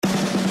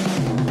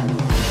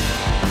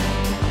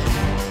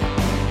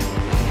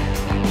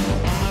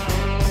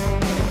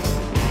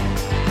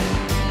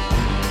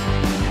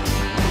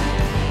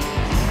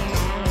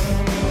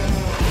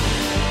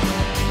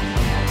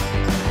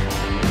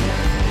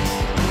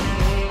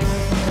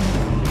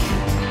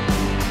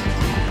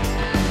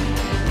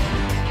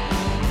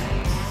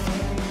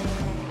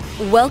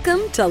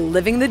Welcome to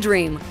Living the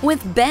Dream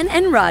with Ben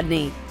and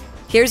Rodney.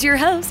 Here's your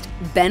host,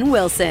 Ben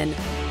Wilson.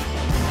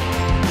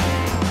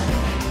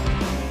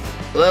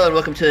 Hello and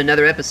welcome to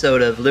another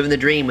episode of Living the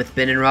Dream with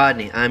Ben and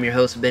Rodney. I'm your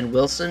host, Ben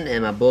Wilson,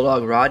 and my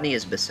bulldog Rodney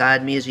is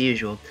beside me as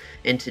usual.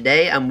 And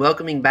today I'm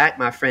welcoming back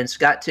my friend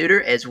Scott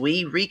Tudor as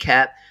we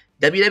recap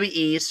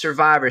WWE's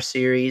Survivor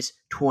Series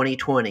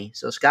 2020.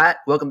 So Scott,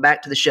 welcome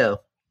back to the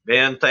show.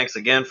 Ben, thanks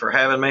again for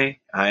having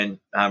me. I'm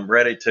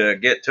ready to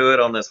get to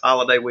it on this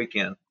holiday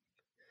weekend.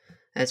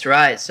 That's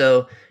right.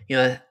 So,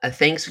 a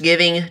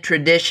Thanksgiving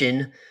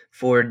tradition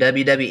for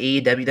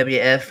WWE,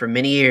 WWF for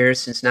many years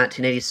since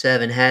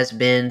 1987 has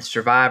been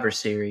Survivor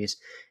Series.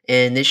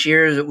 And this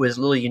year it was a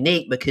little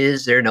unique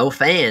because there are no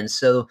fans.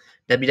 So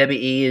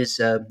WWE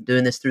is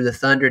doing this through the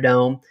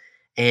Thunderdome.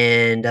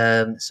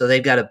 And so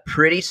they've got a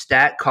pretty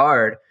stacked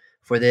card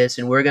for this.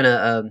 And we're going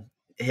to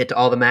hit to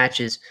all the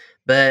matches.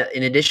 But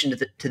in addition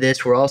to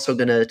this, we're also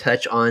going to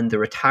touch on the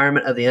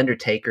retirement of The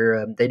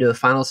Undertaker. They do a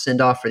final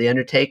send-off for The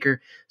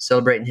Undertaker,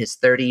 celebrating his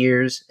 30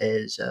 years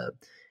as a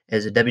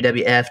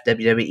WWF,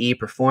 WWE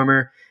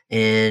performer,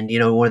 and,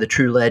 one of the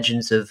true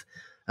legends of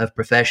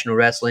professional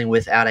wrestling,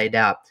 without a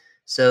doubt.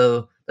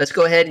 So let's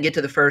go ahead and get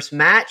to the first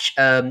match.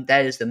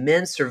 That is the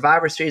Men's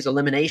Survivor Series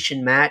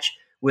Elimination match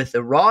with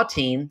the Raw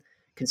team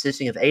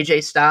consisting of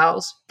AJ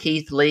Styles,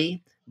 Keith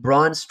Lee,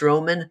 Braun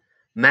Strowman,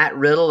 Matt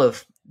Riddle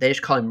they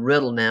just call him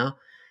Riddle now,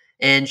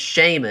 and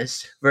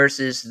Sheamus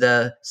versus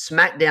the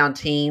SmackDown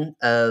team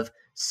of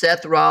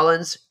Seth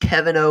Rollins,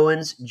 Kevin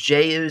Owens,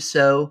 Jey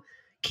Uso,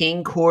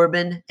 King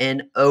Corbin,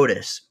 and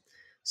Otis.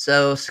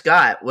 So,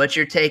 Scott, what's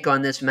your take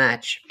on this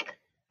match?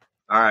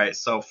 All right,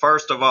 so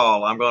first of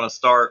all, I'm going to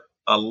start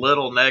a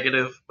little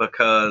negative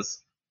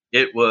because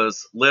it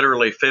was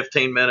literally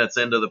 15 minutes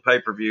into the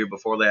pay-per-view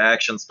before the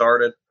action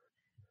started.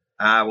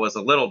 I was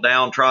a little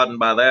downtrodden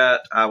by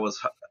that. I was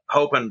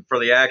hoping for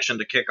the action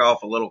to kick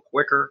off a little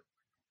quicker.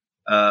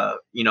 The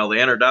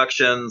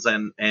introductions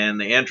and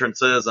the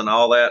entrances and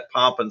all that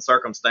pomp and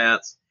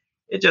circumstance,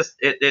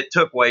 it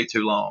took way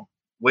too long.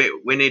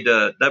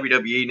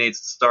 WWE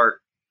needs to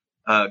start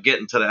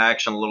getting to the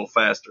action a little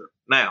faster.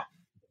 Now,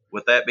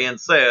 with that being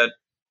said,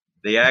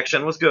 the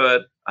action was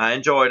good. I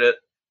enjoyed it.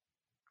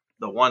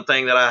 The one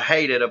thing that I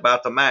hated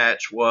about the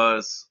match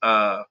was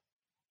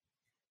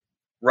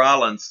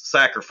Rollins'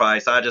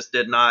 sacrifice. I just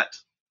did not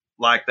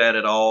like that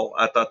at all.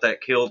 I thought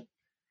that killed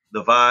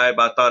the vibe.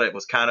 I thought it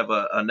was kind of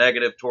a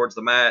negative towards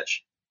the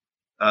match.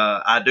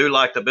 I do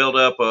like the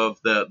buildup of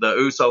the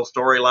Uso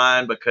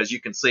storyline because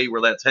you can see where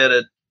that's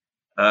headed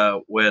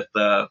with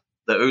the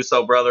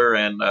Uso brother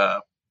and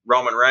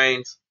Roman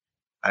Reigns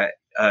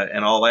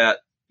and all that.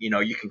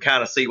 You can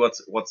kind of see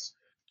what's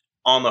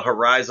on the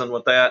horizon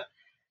with that.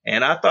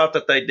 And I thought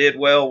that they did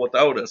well with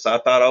Otis. I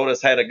thought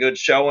Otis had a good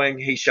showing.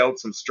 He showed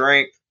some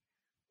strength.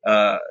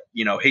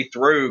 He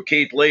threw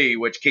Keith Lee,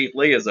 which Keith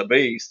Lee is a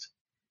beast.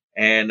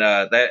 And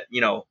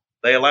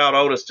they allowed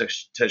Otis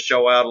to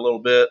show out a little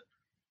bit.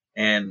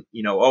 And,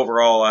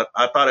 overall,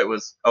 I thought it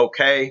was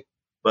okay.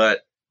 But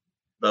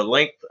the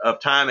length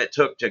of time it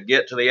took to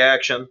get to the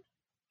action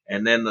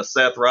and then the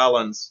Seth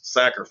Rollins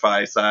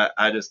sacrifice,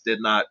 I just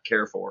did not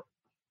care for.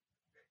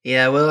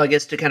 Yeah, well, I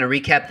guess to kind of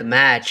recap the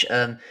match,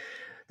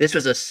 this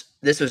was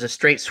a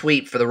straight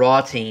sweep for the Raw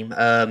team.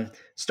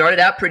 Started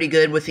out pretty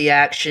good with the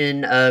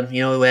action.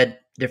 We had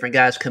different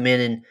guys come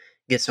in and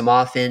get some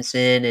offense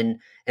in,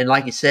 and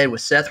like you said,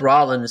 with Seth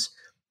Rollins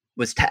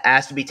was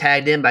asked to be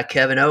tagged in by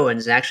Kevin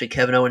Owens. And actually,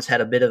 Kevin Owens had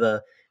a bit of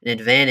an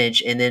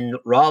advantage, and then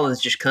Rollins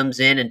just comes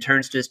in and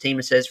turns to his team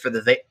and says, "For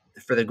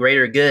the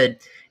greater good,"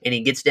 and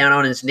he gets down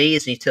on his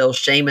knees and he tells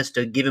Sheamus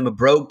to give him a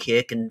brogue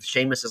kick, and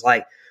Sheamus is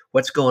like,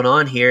 "What's going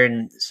on here?"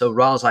 And so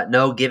Rollins like,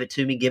 "No, give it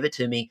to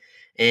me,"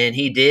 and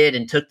he did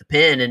and took the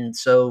pin, and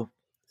so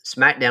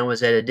SmackDown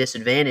was at a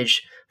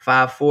disadvantage,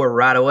 5-4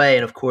 right away,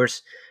 and of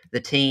course the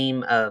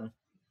team,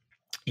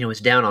 was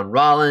down on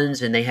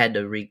Rollins, and they had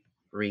to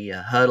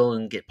huddle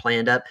and get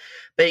planned up.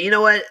 But you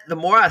know what? The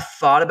more I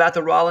thought about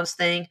the Rollins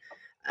thing,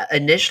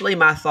 initially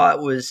my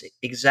thought was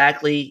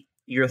exactly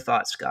your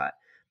thought, Scott.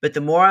 But the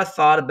more I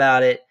thought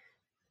about it,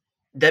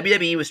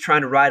 WWE was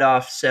trying to write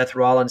off Seth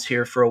Rollins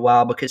here for a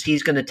while because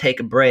he's going to take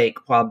a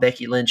break while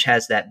Becky Lynch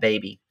has that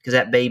baby, because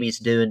that baby's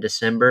due in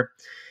December.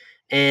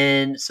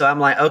 And so I'm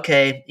like,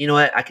 okay, you know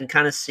what? I can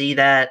kind of see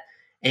that.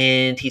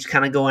 And he's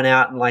kind of going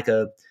out in like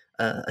a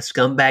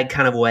scumbag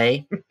kind of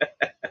way.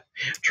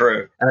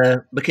 True.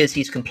 Because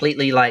he's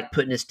completely like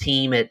putting his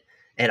team at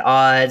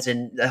odds.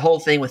 And the whole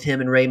thing with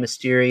him and Rey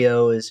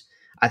Mysterio is,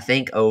 I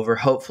think, over,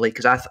 hopefully,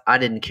 because I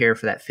didn't care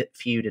for that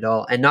feud at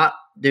all. And not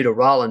due to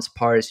Rollins'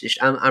 part. It's just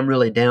I'm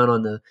really down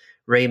on the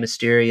Rey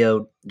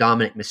Mysterio,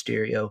 Dominic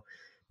Mysterio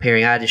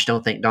pairing. I just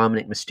don't think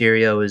Dominic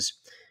Mysterio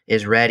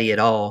is ready at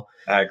all.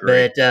 I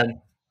agree. But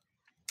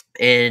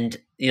and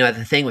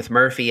the thing with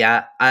Murphy,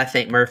 I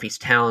think Murphy's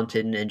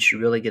talented and should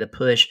really get a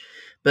push.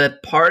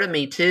 But part of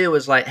me too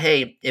was like,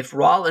 hey, if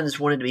Rollins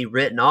wanted to be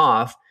written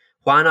off,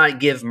 why not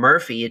give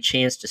Murphy a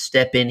chance to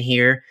step in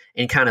here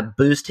and kind of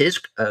boost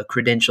his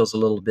credentials a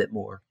little bit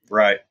more?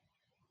 Right.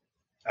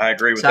 I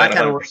agree with that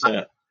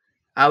 100%.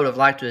 I would have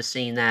liked to have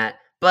seen that.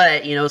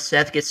 But,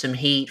 Seth gets some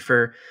heat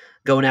for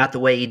going out the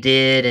way he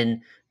did,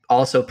 and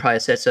also probably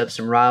sets up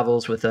some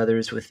rivals with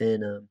others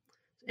within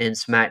in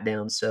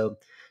SmackDown. So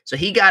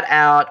he got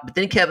out, but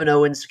then Kevin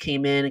Owens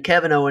came in, and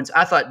Kevin Owens,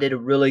 I thought, did a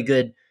really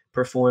good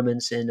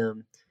performance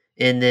in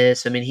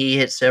this. I mean, he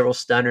hit several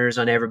stunners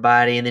on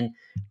everybody, and then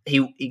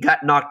he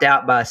got knocked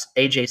out by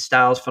AJ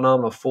Styles'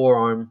 phenomenal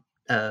forearm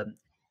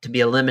to be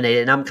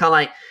eliminated. And I'm kind of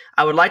like,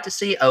 I would like to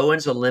see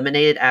Owens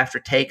eliminated after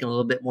taking a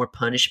little bit more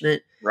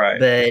punishment,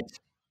 Right.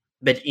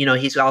 But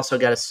he's also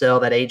got to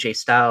sell that AJ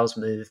Styles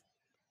move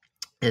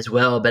as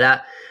well.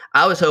 But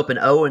I was hoping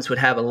Owens would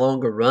have a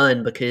longer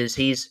run because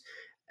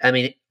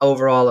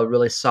overall a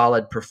really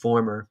solid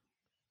performer.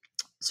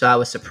 So I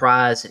was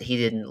surprised that he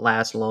didn't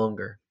last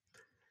longer.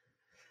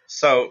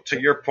 So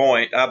to your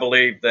point, I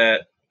believe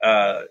that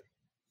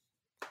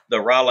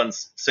the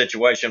Rollins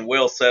situation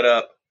will set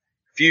up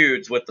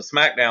feuds with the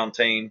SmackDown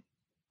team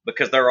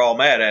because they're all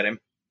mad at him.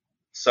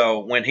 So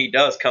when he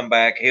does come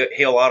back,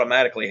 he'll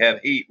automatically have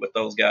heat with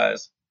those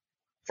guys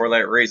for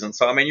that reason.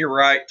 So, I mean, you're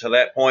right to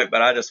that point,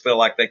 but I just feel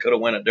like they could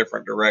have went a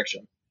different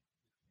direction.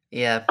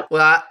 Yeah.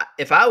 Well,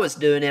 if I was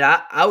doing it,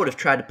 I would have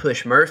tried to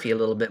push Murphy a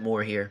little bit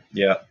more here.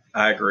 Yeah,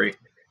 I agree.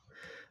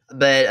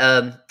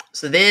 But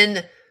so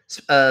then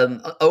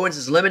Owens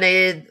is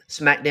eliminated.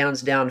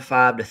 SmackDown's down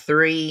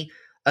 5-3.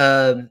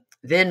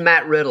 Then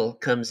Matt Riddle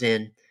comes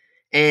in.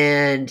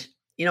 And,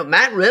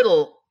 Matt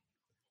Riddle,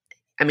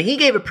 I mean, he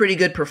gave a pretty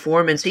good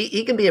performance.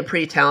 He can be a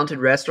pretty talented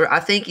wrestler. I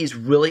think he's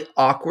really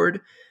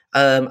awkward.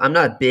 I'm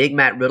not a big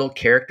Matt Riddle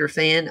character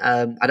fan.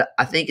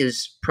 I think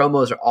his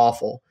promos are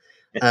awful.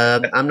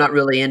 I'm not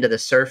really into the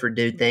surfer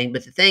dude thing.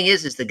 But the thing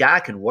is the guy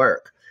can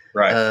work.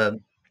 Right.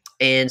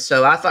 And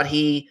so I thought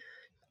he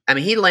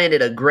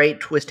landed a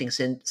great twisting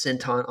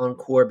senton on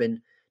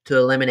Corbin to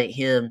eliminate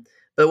him.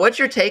 But what's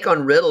your take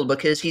on Riddle?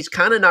 Because he's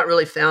kind of not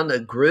really found a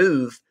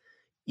groove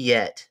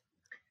yet.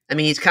 I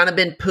mean, he's kind of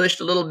been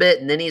pushed a little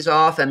bit, and then he's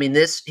off. I mean,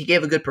 he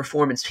gave a good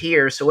performance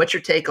here. So what's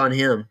your take on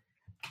him?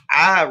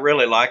 I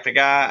really like the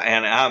guy,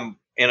 and I'm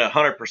in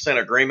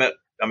 100% agreement.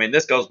 I mean,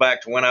 this goes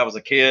back to when I was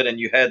a kid, and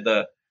you had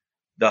the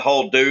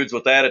whole dudes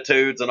with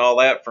attitudes and all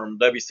that from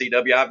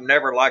WCW. I've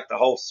never liked the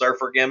whole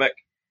surfer gimmick.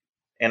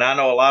 And I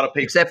know a lot of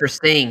people. Except for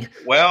Sting.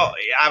 Well,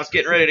 I was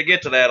getting ready to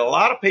get to that. A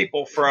lot of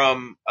people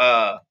from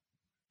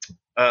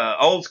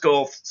old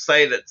school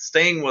say that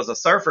Sting was a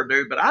surfer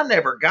dude, but I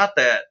never got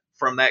that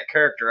from that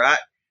character. I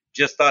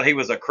just thought he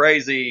was a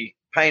crazy,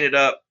 painted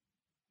up,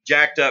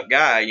 jacked up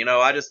guy.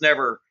 I just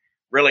never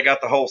really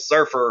got the whole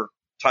surfer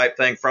type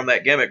thing from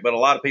that gimmick, but a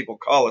lot of people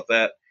call it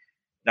that.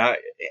 Now,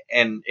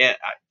 and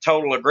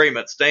total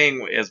agreement,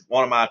 Sting is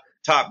one of my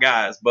top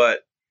guys, but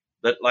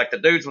like the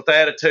dudes with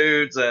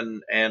attitudes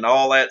and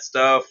all that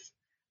stuff.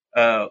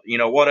 What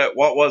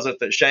was it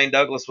that Shane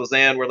Douglas was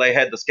in where they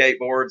had the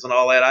skateboards and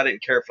all that? I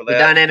didn't care for that. The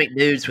dynamic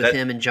dudes with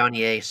him and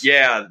Johnny Ace.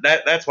 Yeah,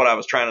 that's what I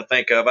was trying to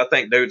think of. I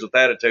think dudes with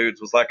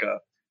attitudes was like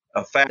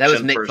a faction. That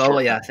was Mick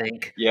Foley, I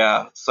think.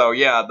 Yeah. So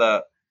yeah,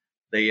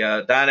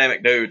 the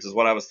dynamic dudes is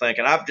what I was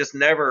thinking. I've just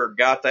never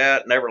got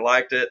that, never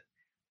liked it.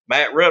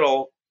 Matt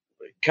Riddle,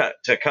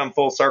 to come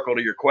full circle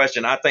to your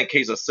question, I think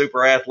he's a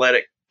super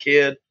athletic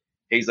kid.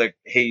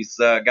 He's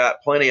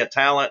got plenty of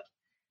talent,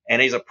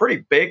 and he's a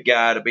pretty big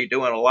guy to be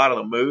doing a lot of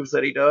the moves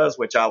that he does,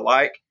 which I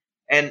like.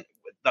 And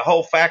the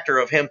whole factor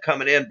of him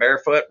coming in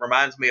barefoot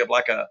reminds me of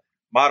like a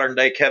modern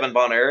day Kevin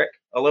Von Erich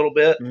a little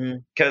bit,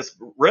 because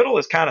Riddle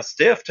is kind of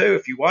stiff too.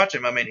 If you watch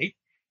him, I mean,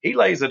 he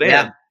lays it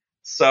in.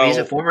 So he's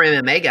a former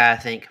MMA guy, I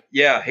think.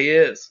 Yeah, he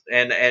is.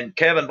 And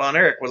Kevin Von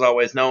Erich was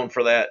always known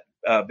for that,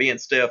 being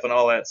stiff and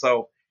all that.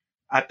 So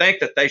I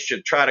think that they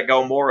should try to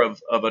go more of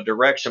a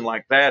direction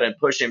like that and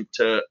push him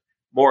to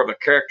more of a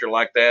character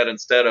like that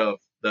instead of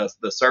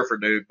the surfer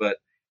dude. But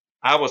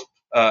I was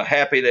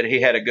happy that he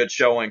had a good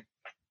showing.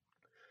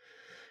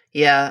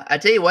 Yeah, I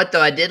tell you what,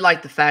 though, I did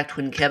like the fact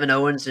when Kevin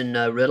Owens and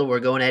Riddle were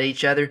going at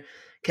each other,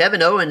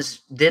 Kevin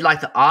Owens did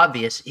like the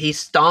obvious. He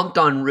stomped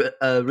on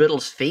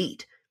Riddle's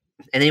feet,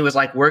 and he was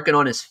like working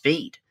on his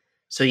feet.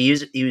 So he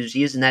was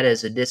using that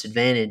as a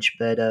disadvantage.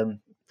 But and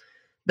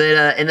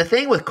the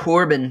thing with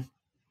Corbin,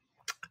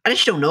 I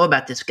just don't know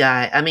about this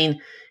guy. I mean,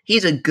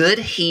 he's a good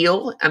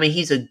heel. I mean,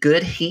 he's a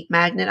good heat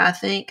magnet, I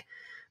think.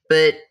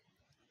 But,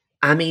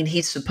 I mean,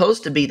 he's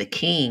supposed to be the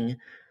king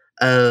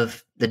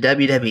of the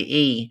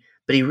WWE,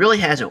 but he really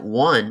hasn't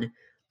won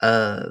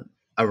a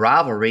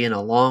rivalry in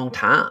a long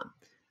time.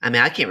 I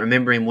mean, I can't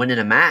remember him winning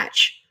a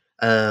match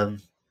in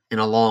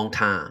a long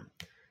time.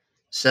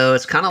 So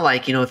it's kind of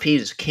like, if he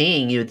was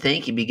king, you would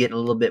think he'd be getting a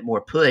little bit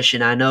more push.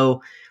 And I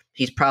know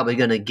he's probably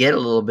going to get a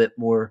little bit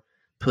more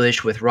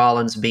push with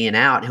Rollins being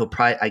out. He'll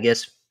probably, I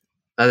guess,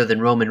 other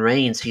than Roman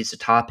Reigns, he's the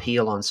top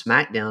heel on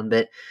SmackDown.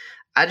 But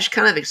I just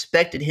kind of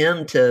expected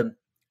him to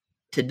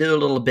do a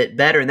little bit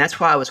better. And that's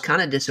why I was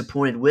kind of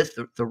disappointed with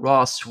the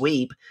Raw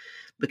sweep,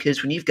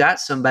 because when you've got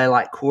somebody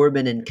like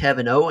Corbin and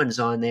Kevin Owens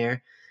on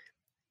there,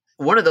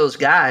 one of those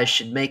guys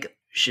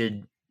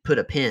should put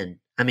a pin.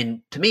 I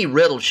mean, to me,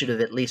 Riddle should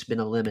have at least been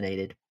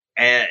eliminated.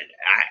 And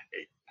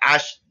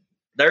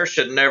there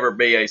should never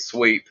be a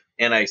sweep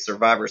in a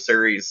Survivor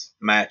Series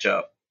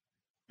matchup.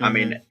 I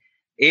mean,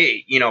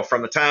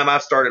 from the time I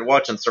started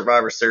watching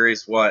Survivor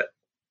Series,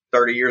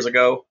 30 years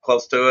ago,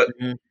 close to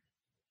it,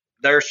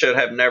 there should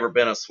have never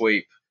been a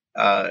sweep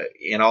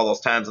in all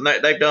those times, and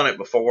they've done it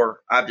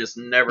before. I've just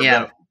never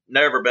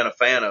been a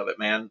fan of it,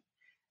 man.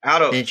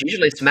 And it's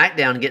usually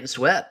SmackDown getting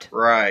swept,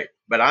 right?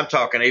 But I'm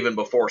talking even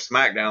before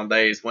SmackDown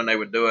days when they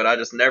would do it. I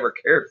just never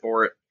cared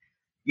for it.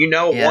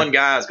 One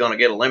guy is going to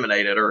get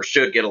eliminated or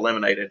should get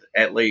eliminated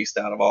at least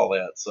out of all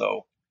that.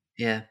 So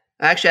yeah,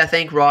 actually, I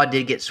think Raw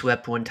did get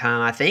swept one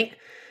time. I think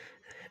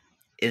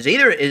is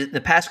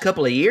the past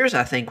couple of years.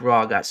 I think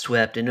Raw got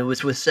swept, and it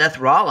was with Seth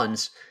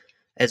Rollins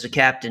as a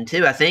captain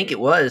too. I think it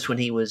was when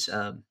he was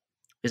it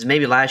was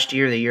maybe last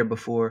year or the year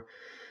before.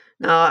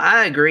 No,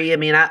 I agree. I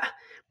mean,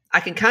 I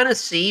can kind of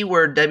see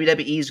where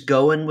WWE's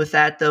going with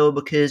that though,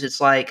 because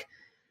it's like,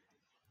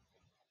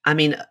 I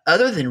mean,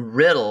 other than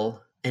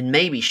Riddle and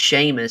maybe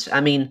Sheamus,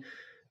 I mean,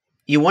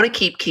 you want to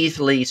keep Keith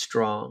Lee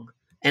strong.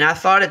 And I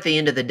thought at the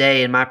end of the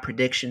day in my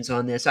predictions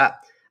on this, I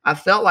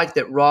felt like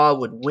that Raw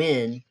would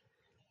win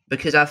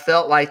because I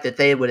felt like that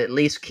they would at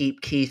least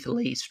keep Keith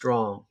Lee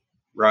strong.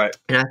 Right.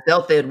 And I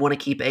felt they would want to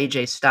keep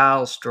AJ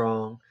Styles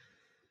strong.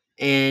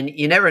 And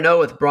you never know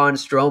with Braun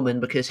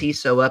Strowman because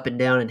he's so up and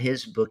down in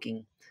his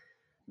booking.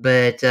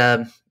 But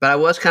I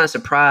was kind of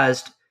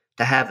surprised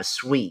to have a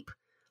sweep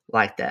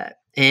like that.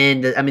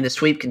 And, I mean, the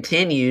sweep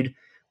continued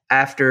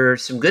after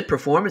some good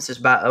performances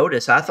by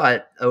Otis. I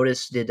thought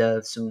Otis did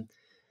some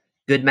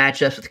good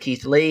matchups with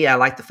Keith Lee. I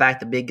like the fact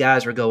the big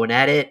guys were going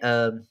at it.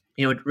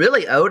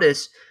 Really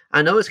Otis,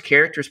 I know his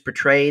character is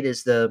portrayed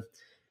as the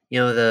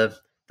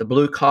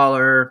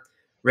blue-collar,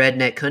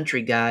 redneck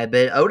country guy,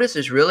 but Otis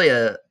is really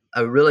a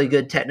really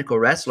good technical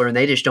wrestler, and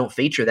they just don't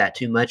feature that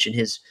too much in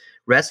his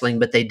wrestling,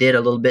 but they did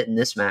a little bit in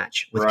this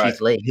match with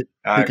Keith Lee,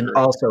 who can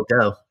also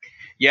go.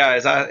 Yeah,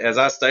 as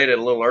I stated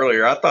a little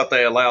earlier, I thought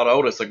they allowed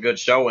Otis a good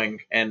showing,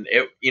 and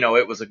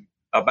it was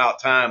about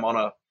time on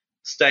a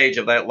stage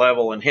of that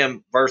level, and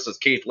him versus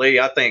Keith Lee.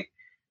 I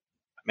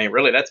mean,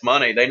 really, that's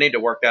money. They need to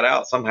work that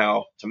out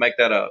somehow to make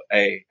that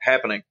a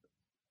happening.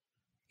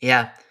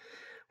 Yeah.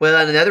 Well,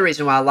 and another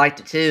reason why I liked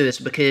it too is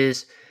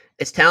because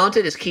as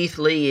talented as Keith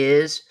Lee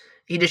is,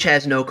 he just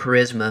has no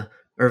charisma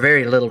or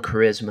very little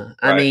charisma.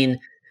 Right. I mean,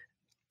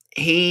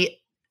 he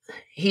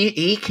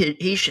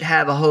should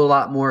have a whole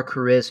lot more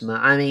charisma.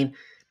 I mean,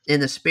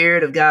 in the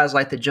spirit of guys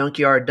like the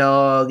Junkyard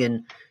Dog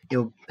and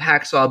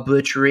Hacksaw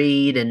Butch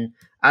Reed, and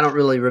I don't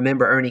really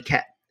remember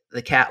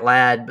the Cat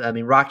Lad. I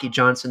mean, Rocky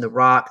Johnson, The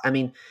Rock. I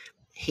mean,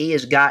 he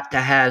has got to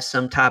have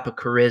some type of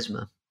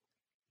charisma,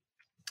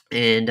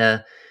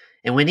 and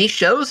when he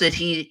shows it,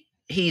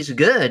 he's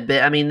good.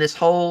 But I mean, this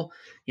whole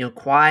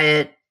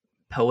quiet,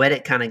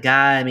 poetic kind of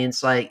guy. I mean,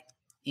 it's like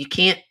you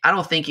can't. I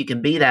don't think you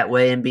can be that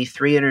way and be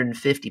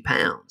 350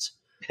 pounds.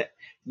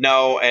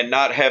 No, and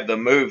not have the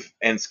move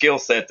and skill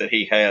set that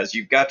he has.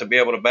 You've got to be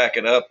able to back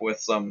it up with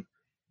some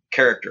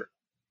character.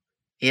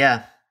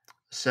 Yeah.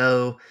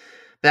 So,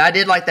 but I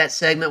did like that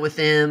segment with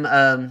him.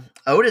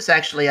 Otis,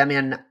 actually, I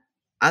mean,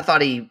 I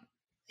thought he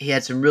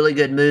had some really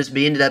good moves, but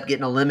he ended up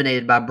getting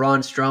eliminated by Braun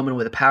Strowman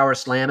with a power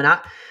slam. And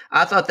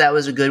I thought that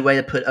was a good way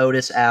to put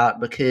Otis out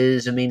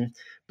because, I mean,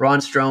 Braun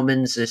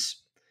Strowman's this,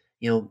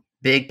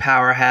 big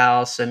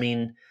powerhouse. I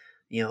mean,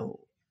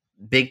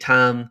 big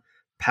time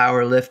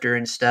power lifter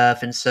and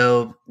stuff. And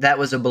so that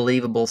was a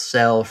believable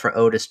sell for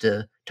Otis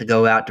to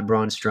go out to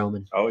Braun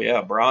Strowman. Oh,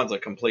 yeah. Braun's a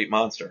complete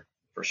monster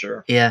for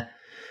sure. Yeah.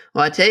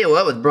 Well, I tell you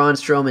what, with Braun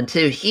Strowman,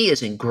 too, he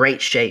is in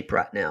great shape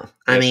right now.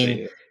 I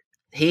mean,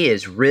 he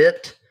is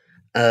ripped.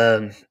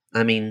 I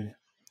mean,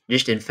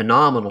 just in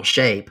phenomenal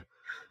shape.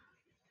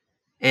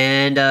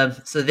 And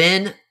so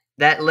then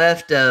that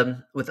left,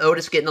 with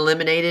Otis getting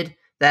eliminated,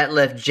 that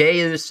left Jey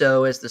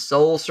Uso as the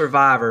sole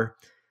survivor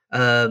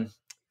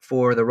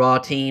for the Raw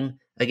team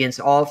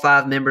against all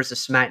 5 members of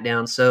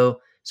SmackDown.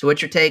 So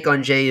what's your take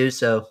on Jey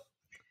Uso?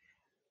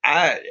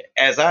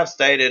 As I've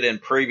stated in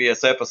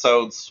previous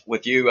episodes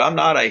with you, I'm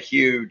not a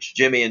huge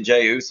Jimmy and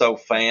Jey Uso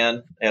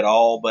fan at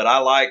all, but I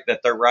like that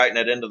they're writing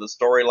it into the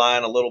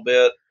storyline a little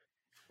bit.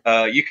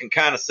 You can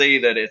kind of see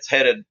that it's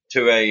headed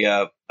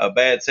to a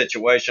bad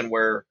situation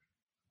where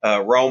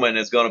Roman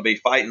is going to be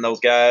fighting those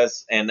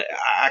guys, and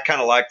I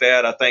kind of like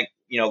that. I think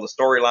the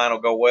storyline will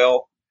go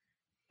well,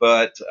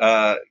 but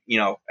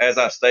as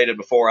I've stated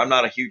before, I'm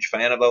not a huge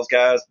fan of those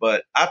guys,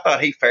 but I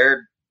thought he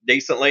fared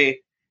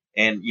decently,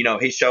 and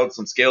he showed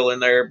some skill in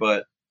there.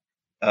 But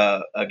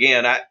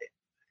again,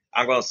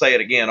 I'm going to say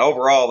it again.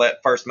 Overall, that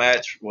first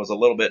match was a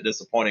little bit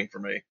disappointing for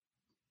me.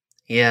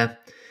 Yeah.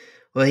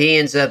 Well, he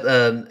ends up,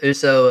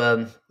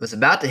 Uso was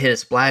about to hit a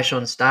splash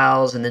on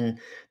Styles, and then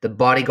the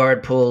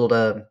bodyguard pulled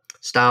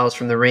Styles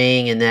from the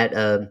ring, and that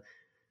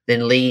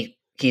then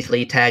Keith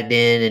Lee tagged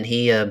in, and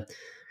he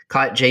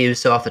caught Jey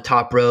Uso off the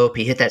top rope.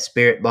 He hit that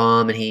spirit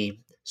bomb, and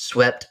he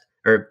swept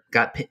or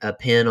got a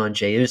pin on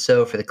Jey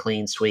Uso for the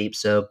clean sweep.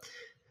 So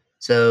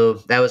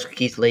that was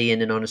Keith Lee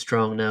ending on a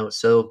strong note.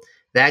 So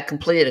that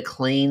completed a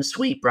clean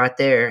sweep right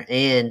there,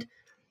 and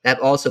that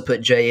also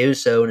put Jey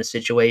Uso in a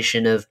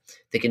situation of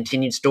the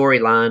continued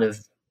storyline of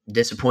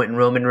disappointing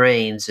Roman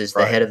Reigns as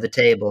the head of the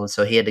table. And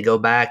so he had to go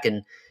back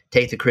and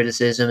take the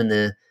criticism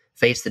and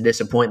face the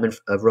disappointment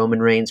of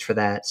Roman Reigns for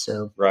that.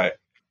 So,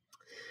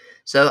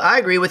 so I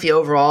agree with you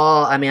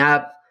overall. I mean,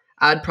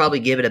 I'd probably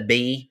give it a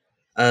B.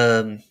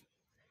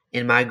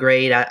 In my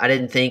grade, I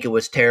didn't think it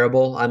was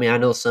terrible. I mean, I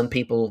know some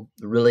people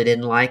really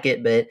didn't like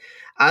it, but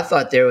I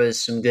thought there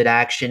was some good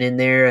action in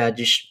there.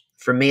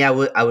 For me, I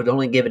would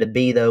only give it a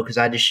B though, because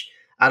I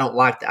don't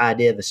like the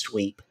idea of a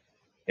sweep.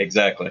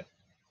 Exactly.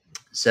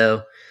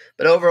 So,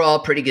 but overall,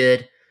 pretty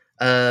good.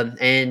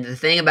 And the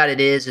thing about it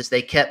is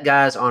they kept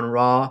guys on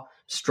Raw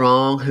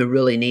strong who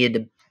really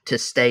needed to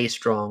stay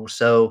strong.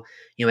 So,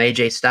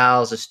 AJ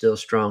Styles is still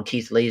strong,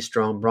 Keith Lee is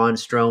strong, Braun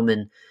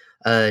Strowman,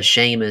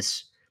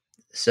 Sheamus.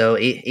 So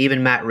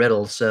even Matt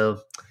Riddle.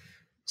 So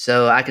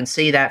I can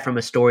see that from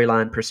a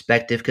storyline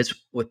perspective, because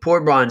with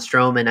poor Braun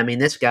Strowman, I mean,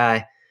 this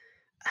guy,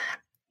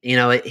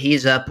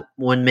 he's up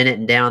 1 minute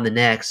and down the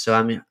next. So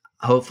I mean,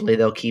 hopefully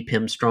they'll keep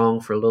him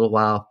strong for a little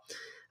while.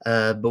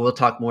 But we'll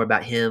talk more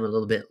about him a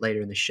little bit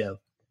later in the show.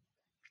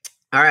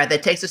 All right,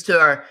 that takes us to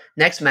our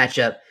next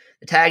matchup,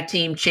 the tag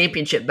team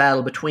championship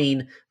battle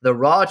between the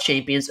Raw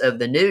champions of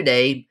the New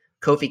Day,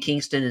 Kofi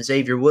Kingston and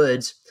Xavier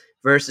Woods,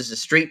 versus the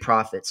Street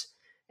Profits.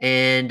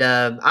 And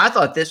I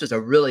thought this was a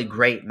really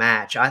great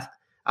match.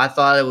 I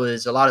thought it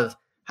was a lot of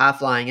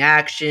high-flying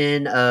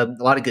action, a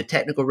lot of good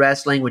technical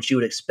wrestling, which you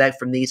would expect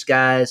from these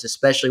guys,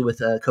 especially with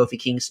Kofi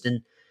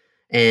Kingston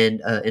and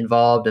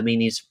involved. I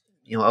mean, he's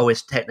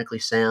always technically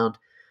sound.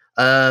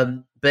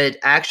 But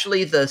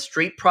actually, the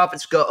Street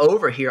Profits go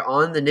over here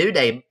on the New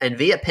Day, and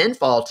via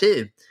pinfall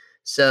too.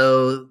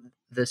 So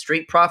the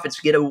Street Profits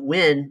get a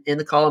win in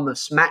the column of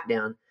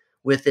SmackDown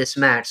with this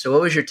match. So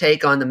what was your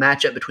take on the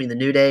matchup between the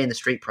New Day and the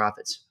Street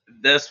Profits?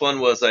 This one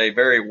was a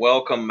very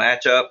welcome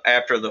matchup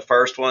after the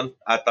first one.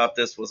 I thought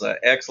this was an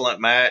excellent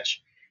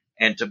match.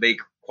 And to be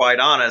quite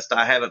honest,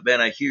 I haven't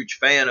been a huge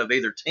fan of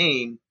either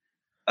team.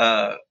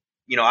 I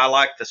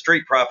like the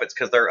Street Profits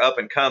because they're up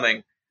and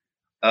coming.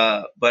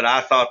 But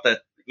I thought that,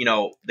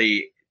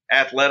 the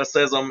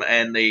athleticism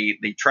and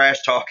the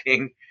trash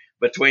talking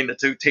between the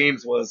two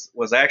teams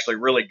was actually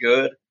really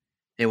good.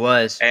 It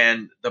was.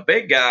 And the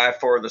big guy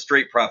for the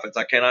Street Profits,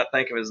 I cannot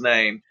think of his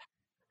name.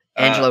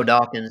 Angelo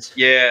Dawkins.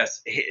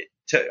 Yes.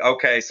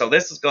 Okay, so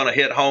this is going to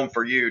hit home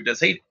for you.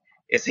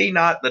 Is he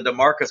not the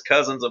DeMarcus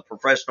Cousins of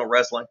professional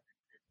wrestling?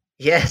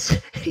 Yes,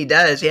 he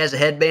does. He has a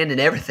headband and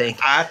everything.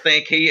 I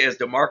think he is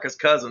DeMarcus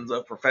Cousins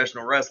of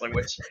professional wrestling,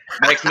 which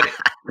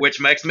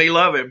makes me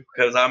love him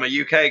because I'm a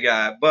UK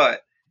guy.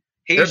 But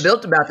they're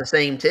built about the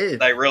same too.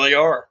 They really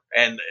are,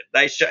 and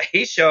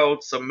he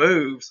showed some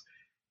moves.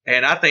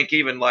 And I think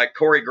even like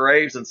Corey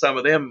Graves and some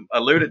of them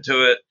alluded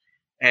to it.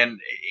 And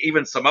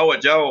even Samoa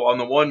Joe on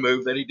the one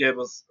move that he did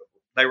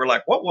they were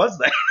like, what was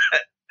that?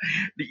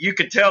 You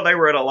could tell they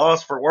were at a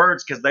loss for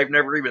words because they've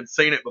never even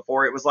seen it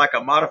before. It was like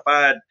a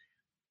modified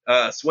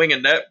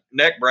swinging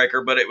neck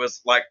breaker, but it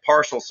was like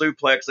partial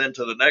suplex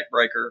into the neck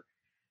breaker.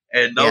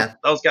 And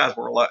those guys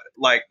were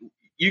like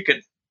you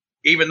could,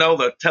 even though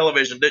the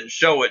television didn't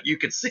show it, you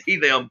could see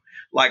them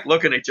like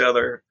looking at each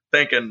other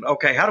thinking,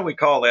 okay, how do we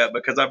call that?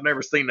 Because I've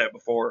never seen that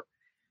before.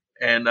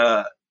 And,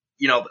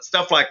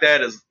 stuff like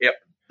that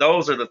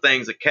those are the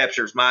things that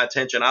captures my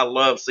attention. I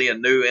love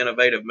seeing new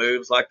innovative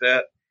moves like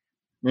that.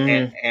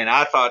 Mm-hmm. And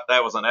I thought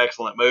that was an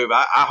excellent move.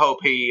 I hope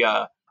he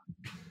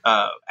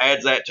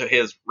adds that to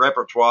his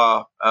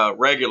repertoire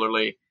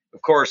regularly.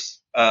 Of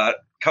course,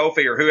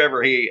 Kofi or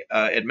whoever he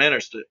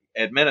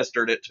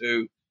administered it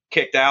to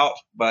kicked out,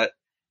 but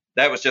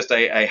that was just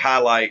a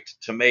highlight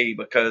to me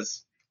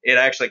because it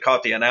actually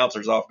caught the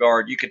announcers off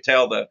guard. You could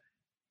tell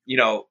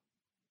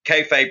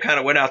kayfabe kind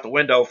of went out the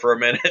window for a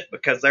minute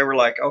because they were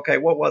like, okay,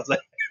 what was that?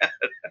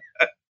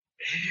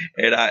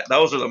 And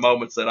those are the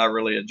moments that I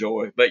really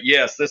enjoy. But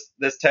yes,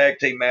 this tag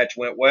team match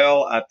went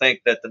well. I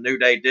think that the New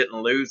Day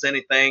didn't lose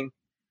anything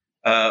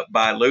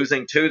by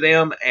losing to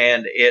them,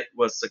 and it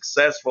was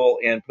successful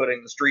in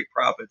putting the Street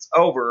Profits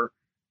over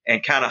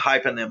and kind of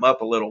hyping them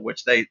up a little,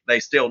 which they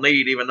still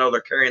need, even though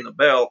they're carrying the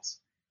belts.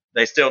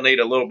 They still need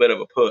a little bit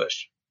of a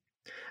push.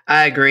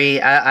 I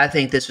agree. I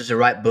think this was the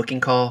right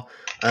booking call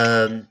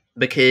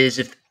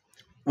because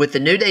with the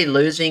New Day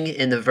losing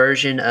in the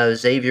version of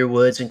Xavier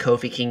Woods and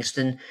Kofi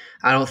Kingston,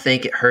 I don't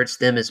think it hurts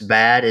them as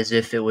bad as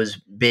if it was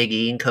Big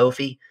E and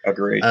Kofi.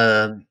 Agreed.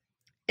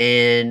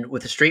 And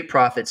with the Street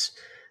Profits,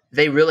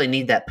 they really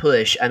need that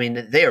push. I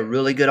mean, they are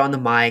really good on the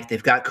mic.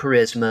 They've got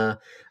charisma.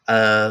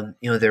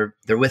 They're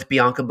with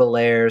Bianca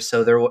Belair,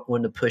 so they're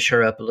wanting to push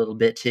her up a little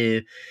bit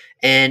too.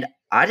 And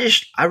I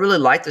really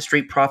like the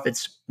Street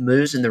Profits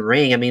moves in the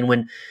ring. I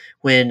mean,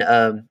 when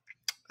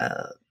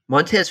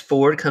Montez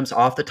Ford comes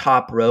off the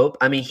top rope,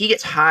 I mean, he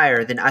gets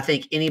higher than I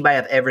think anybody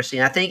I've ever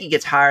seen. I think he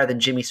gets higher than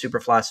Jimmy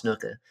Superfly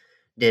Snuka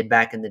did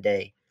back in the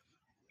day.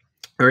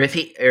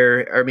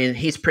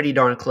 He's pretty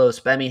darn close,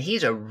 but I mean,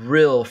 he's a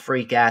real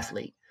freak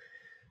athlete.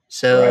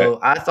 So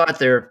right. I thought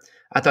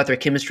their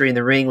chemistry in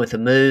the ring with the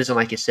moves and,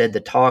 like you said, the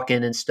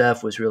talking and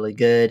stuff was really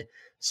good.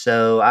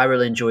 So I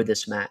really enjoyed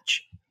this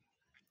match.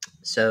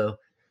 So,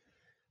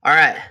 all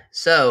right.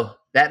 So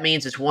that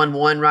means it's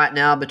 1-1 right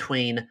now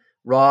between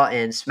Raw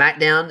and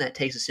SmackDown. That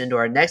takes us into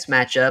our next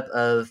matchup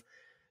of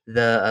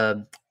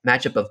the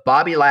matchup of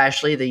Bobby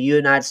Lashley, the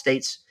United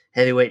States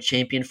Heavyweight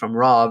Champion from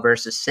Raw,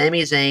 versus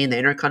Sami Zayn, the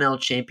Intercontinental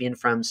Champion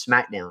from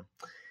SmackDown.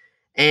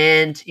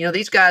 And,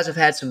 these guys have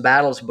had some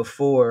battles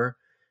before.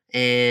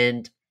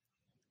 And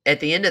at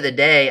the end of the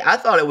day, I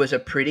thought it was a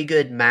pretty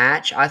good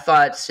match. I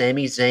thought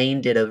Sami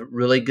Zayn did a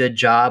really good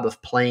job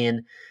of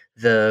playing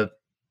the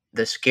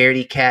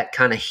scaredy cat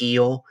kind of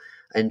heel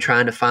and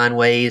trying to find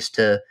ways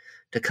to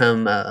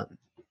come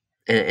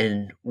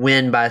and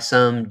win by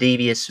some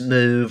devious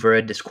move or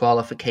a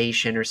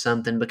disqualification or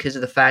something, because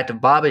of the fact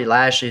of Bobby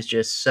Lashley is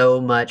just so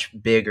much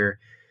bigger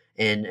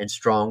and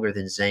stronger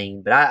than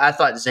Zayn. But I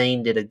thought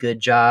Zayn did a good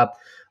job.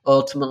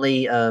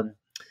 Ultimately,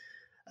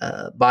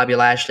 Bobby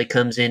Lashley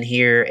comes in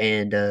here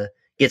and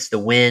gets the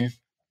win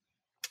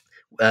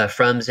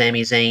from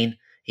Sami Zayn.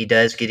 He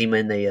does get him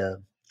in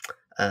the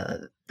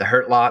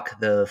Hurt Lock,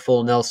 the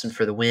full Nelson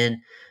for the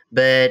win.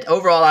 But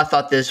overall, I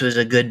thought this was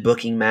a good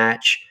booking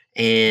match,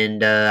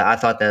 and I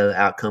thought the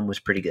outcome was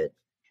pretty good.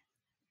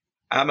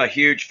 I'm a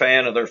huge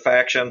fan of their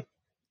faction.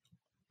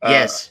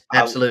 Yes,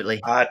 absolutely.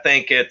 I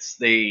think it's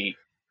the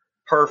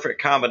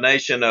perfect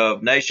combination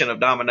of Nation of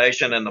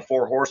Domination and the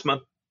Four Horsemen.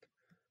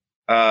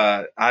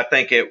 I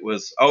think it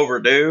was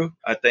overdue.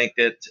 I think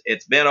that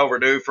it's been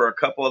overdue for a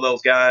couple of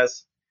those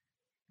guys.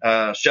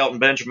 Shelton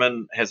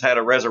Benjamin has had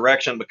a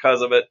resurrection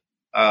because of it.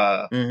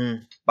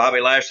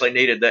 Bobby Lashley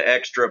needed the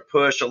extra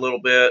push a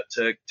little bit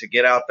to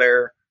get out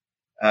there.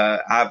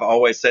 I've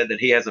always said that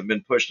he hasn't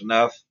been pushed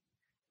enough.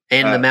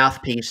 And the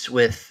mouthpiece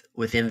with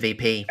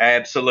MVP.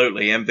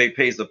 Absolutely.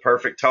 MVP's the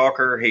perfect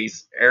talker.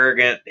 He's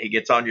arrogant. He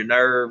gets on your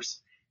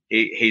nerves.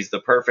 He's the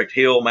perfect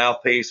heel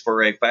mouthpiece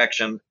for a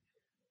faction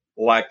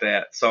like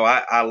that. So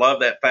I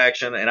love that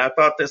faction, and I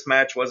thought this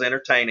match was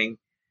entertaining.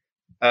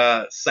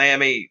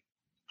 Sami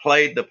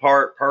played the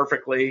part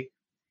perfectly.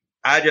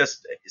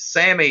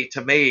 Sami,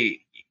 to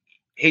me,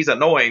 he's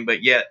annoying,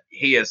 but yet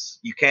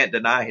you can't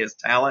deny his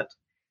talent.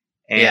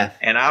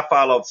 And I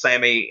followed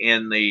Sami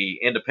in the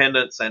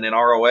Independents and in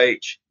ROH,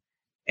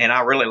 and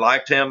I really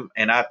liked him,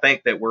 and I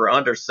think that we're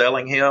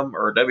underselling him,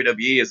 or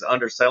WWE is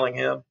underselling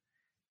him.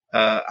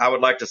 I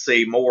would like to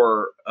see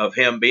more of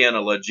him being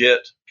a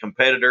legit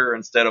competitor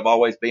instead of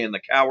always being the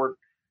coward,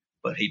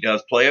 but he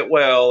does play it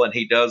well, and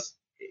he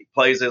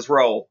plays his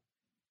role.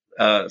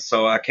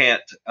 So I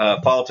can't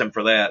fault him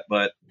for that.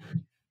 But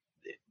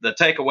the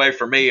takeaway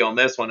for me on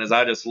this one is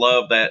I just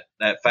love that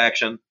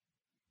faction,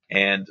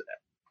 and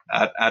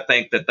I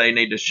think that they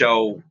need to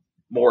show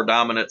more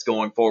dominance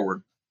going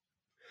forward.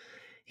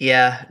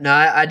 Yeah, no,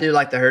 I do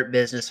like the Hurt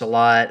Business a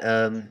lot,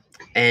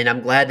 and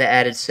I'm glad they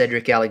added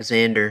Cedric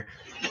Alexander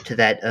to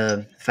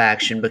that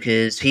faction,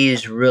 because he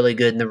is really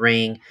good in the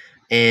ring,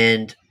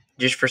 and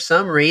just for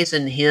some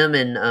reason him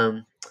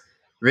and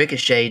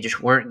Ricochet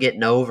just weren't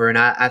getting over, and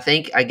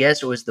I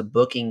guess it was the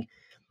booking,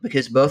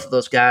 because both of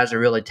those guys are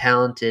really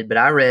talented. But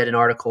I read an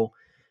article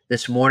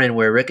this morning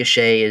where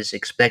Ricochet is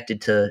expected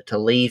to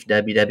leave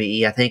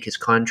WWE. I think his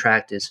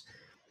contract is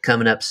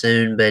coming up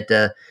soon, but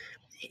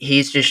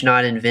he's just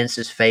not in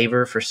Vince's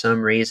favor for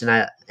some reason.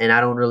 I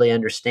don't really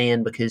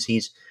understand, because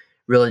he's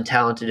really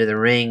talented in the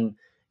ring,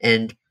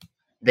 and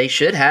they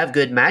should have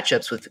good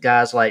matchups with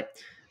guys like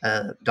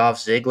Dolph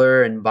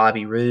Ziggler and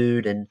Bobby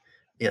Roode, and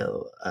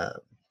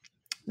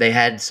they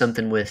had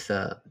something with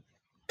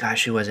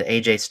who was it?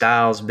 AJ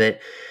Styles, but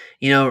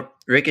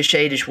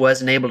Ricochet just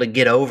wasn't able to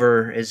get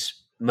over as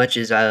much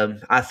as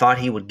I thought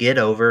he would get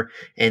over,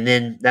 and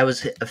then that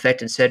was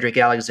affecting Cedric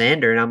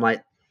Alexander, and I'm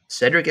like,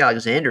 Cedric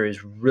Alexander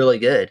is really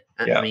good.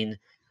 Yeah. I mean,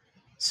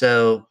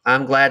 so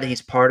I'm glad that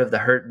he's part of the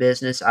Hurt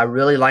Business. I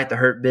really like the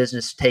Hurt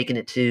Business taking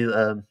it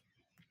to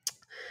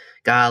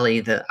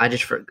I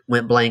just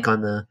went blank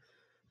on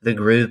the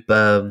group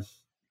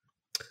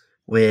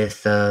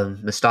with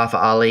Mustafa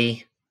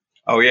Ali.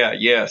 Oh yeah,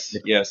 yes.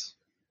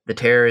 The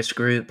terrorist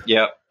group.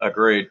 Yep,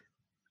 agreed.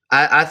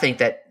 I think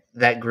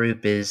that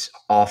group is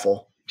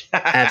awful.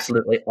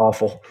 Absolutely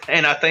awful.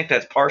 And I think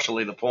that's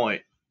partially the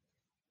point.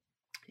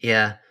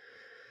 Yeah.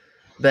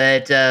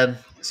 But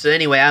so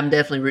anyway, I'm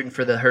definitely rooting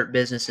for the Hurt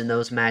Business in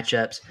those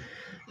matchups.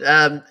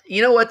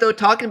 You know what, though?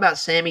 Talking about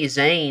Sami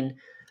Zayn,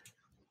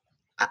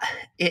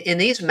 in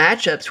these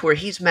matchups where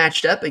he's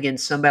matched up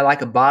against somebody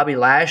like a Bobby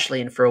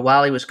Lashley, and for a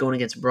while he was going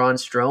against Braun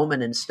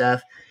Strowman and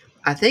stuff,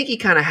 I think he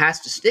kind of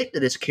has to stick to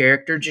this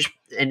character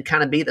and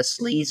kind of be the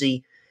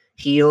sleazy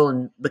heel,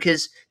 and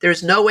because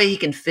there's no way he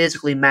can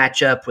physically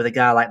match up with a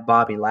guy like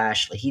Bobby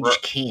Lashley. He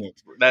just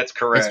can't. That's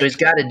correct. And so he's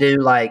got to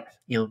do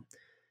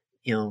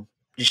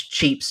just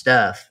cheap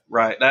stuff.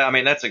 Right.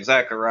 That's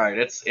exactly right.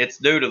 It's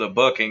due to the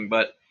booking,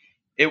 but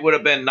it would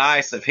have been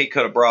nice if he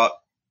could have brought,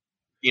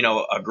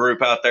 a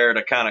group out there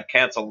to kind of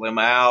cancel them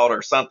out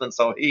or something,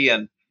 so he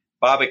and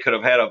Bobby could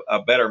have had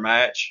a better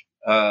match.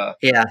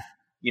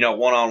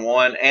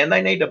 One-on-one. And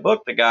they need to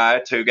book the guy,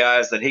 two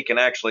guys that he can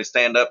actually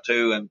stand up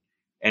to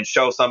and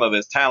show some of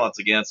his talents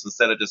against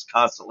instead of just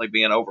constantly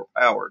being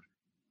overpowered.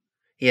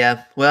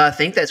 Yeah, well, I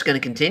think that's going to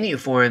continue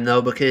for him,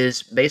 though,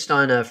 because based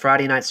on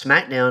Friday Night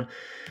SmackDown,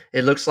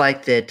 it looks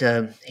like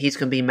that he's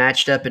going to be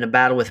matched up in a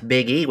battle with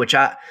Big E, which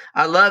I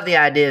love the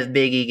idea of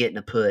Big E getting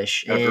a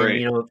push.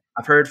 Agreed. And,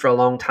 I've heard for a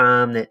long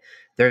time that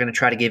they're going to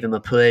try to give him a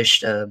push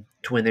to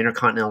win the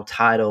Intercontinental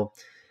title.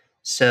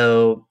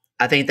 So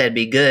I think that'd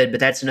be good, but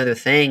that's another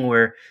thing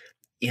where,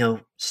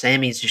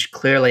 Sammy's just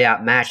clearly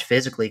outmatched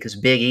physically because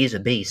Big E's a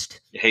beast.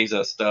 He's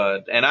a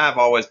stud. And I've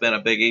always been a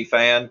Big E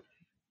fan.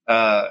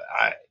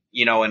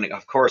 And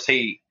of course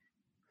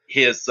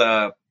his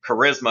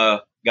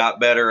charisma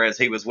got better as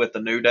he was with the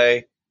New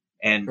Day,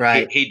 and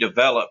right. he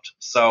developed.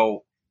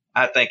 So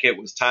I think it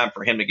was time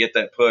for him to get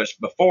that push.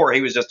 Before, he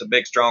was just a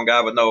big, strong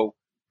guy with no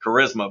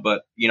charisma,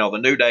 but the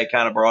New Day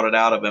kind of brought it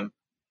out of him.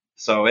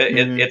 So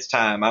it's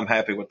time. I'm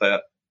happy with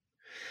that.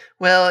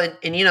 Well,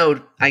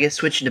 and I guess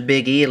switching to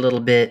Big E a little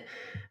bit,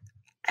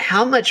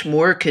 how much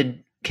more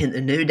can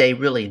the New Day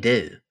really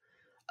do?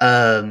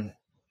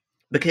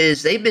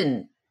 Because they've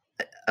been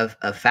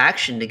a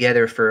faction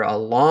together for a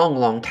long,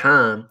 long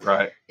time.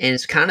 Right. And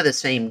it's kind of the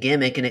same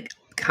gimmick. And it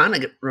kind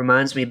of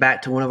reminds me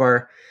back to one of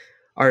our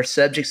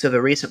subjects of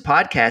a recent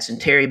podcast, and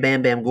Terry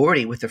Bam Bam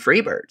Gordy with the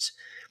Freebirds.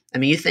 I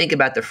mean, you think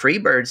about the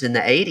Freebirds in the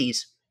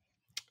 80s,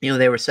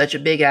 they were such a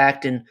big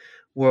act in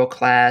World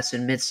Class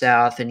and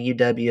Mid-South and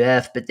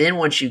UWF. But then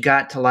once you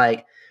got to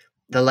like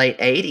the late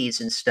 80s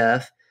and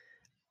stuff,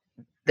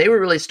 they were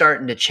really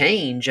starting to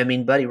change. I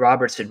mean, Buddy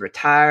Roberts had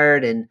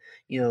retired, and,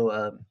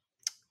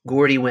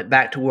 Gordy went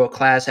back to World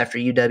Class after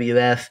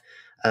UWF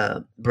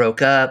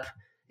broke up,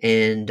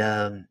 and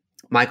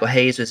Michael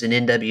Hayes was in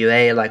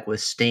NWA, like with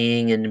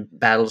Sting and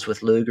battles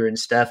with Luger and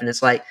stuff. And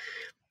it's like,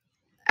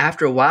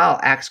 after a while,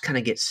 acts kind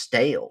of get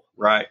stale.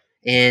 Right.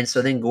 And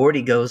so then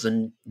Gordy goes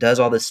and does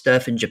all this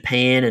stuff in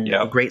Japan and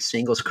a great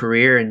singles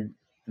career, and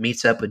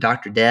meets up with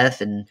Dr.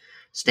 Death and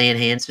Stan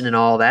Hansen and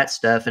all that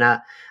stuff. And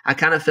I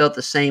kind of felt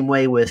the same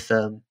way with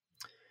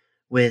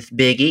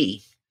Big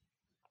E.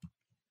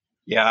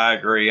 Yeah, I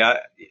agree.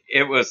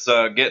 It was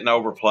getting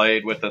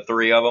overplayed with the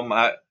three of them.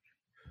 I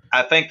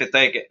think that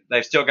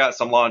they've still got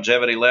some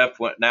longevity left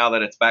now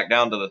that it's back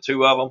down to the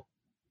two of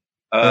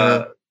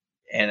them.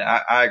 And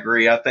I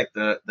agree. I think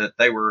that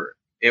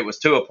it was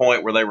to a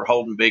point where they were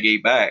holding Big E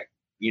back,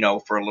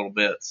 for a little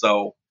bit.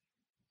 So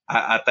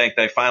I think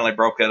they finally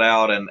broke it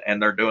out,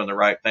 and they're doing the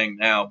right thing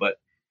now. But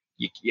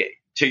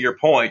to your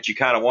point, you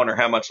kind of wonder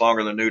how much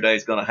longer the New Day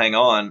is going to hang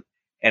on.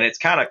 And it's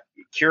kind of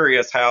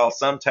curious how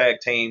some tag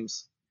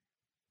teams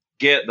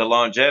get the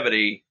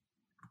longevity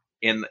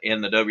in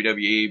the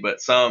WWE,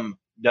 but some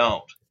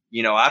don't.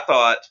 I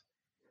thought,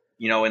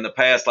 in the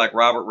past, like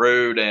Robert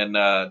Roode and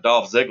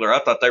Dolph Ziggler, I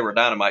thought they were a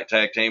Dynamite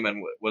tag team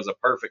and was a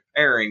perfect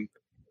pairing.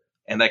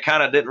 And they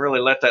kind of didn't really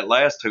let that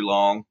last too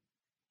long.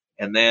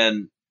 And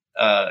then,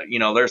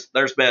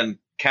 there's been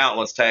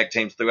countless tag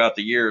teams throughout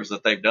the years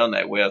that they've done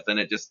that with, and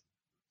it just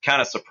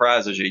kind of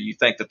surprises you. You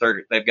think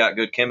that they've got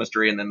good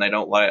chemistry, and then they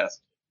don't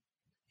last.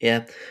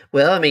 Yeah.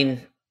 Well, I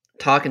mean,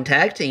 talking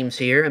tag teams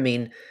here, I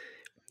mean,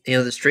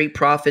 the Street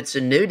Profits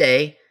and New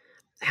Day,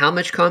 how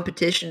much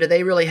competition do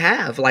they really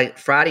have? Like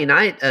Friday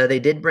night, they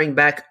did bring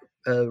back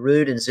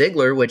Roode and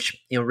Ziggler, which,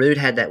 Roode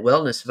had that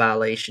wellness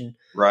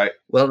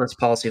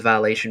policy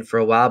violation for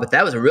a while, but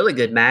that was a really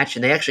good match,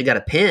 and they actually got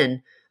a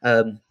pin.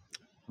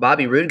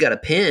 Bobby Roode got a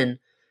pin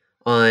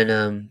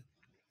on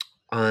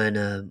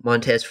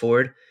Montez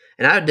Ford,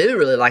 and I do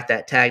really like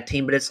that tag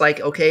team, but it's like,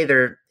 okay,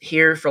 they're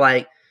here for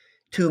like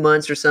 2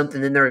 months or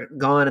something, then they're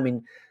gone. I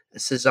mean,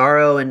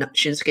 Cesaro and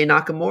Shinsuke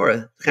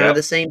Nakamura, kind of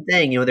the same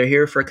thing. They're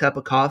here for a cup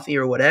of coffee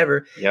or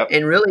whatever. Yep.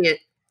 And really,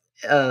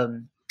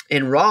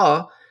 in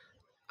Raw,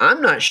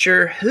 I'm not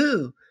sure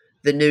who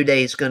the New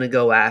Day is going to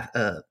go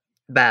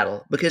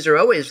battle, because they're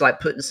always like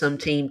putting some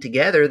team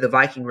together. The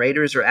Viking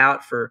Raiders are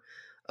out for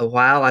a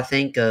while. I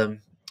think Ibar,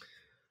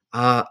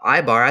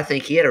 I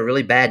think he had a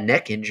really bad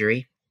neck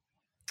injury,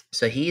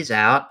 so he's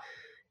out.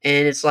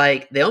 And it's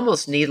like they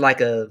almost need like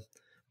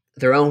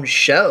their own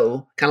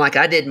show, kind of like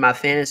I did in my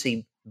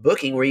fantasy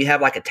booking, where you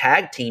have like a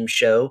tag team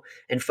show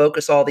and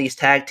focus all these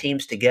tag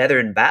teams together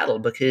in battle,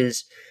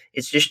 because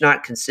it's just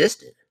not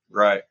consistent.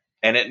 Right.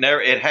 And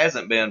it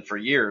hasn't been for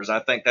years. I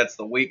think that's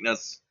the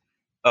weakness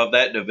of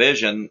that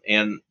division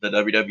in the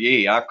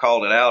WWE. I've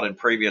called it out in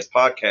previous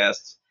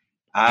podcasts.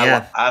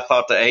 I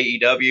thought the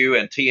AEW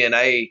and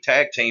TNA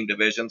tag team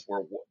divisions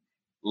were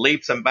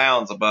leaps and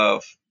bounds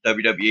above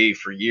WWE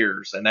for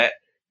years. And that,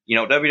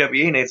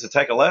 WWE needs to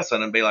take a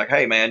lesson and be like,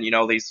 hey man,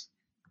 these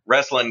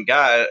wrestling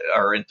guys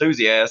or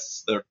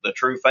enthusiasts, the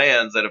true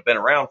fans that have been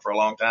around for a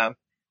long time,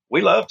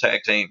 we love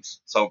tag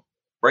teams. So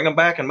bring them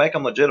back and make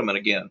them legitimate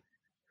again.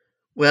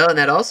 Well, and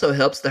that also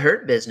helps the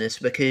Hurt Business,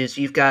 because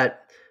you've got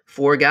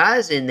 4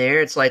 guys in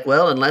there. It's like,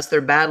 well, unless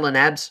they're battling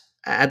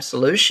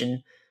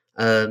Absolution,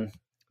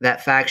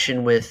 that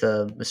faction with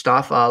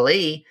Mustafa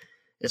Ali,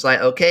 it's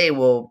like, okay,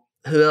 well,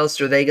 who else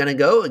are they going to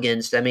go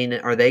against? I mean,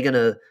 are they going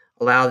to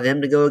allow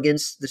them to go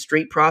against the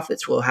Street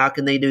Profits? Well, how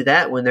can they do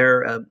that when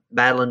they're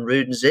battling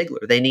Roode and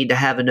Ziggler? They need to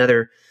have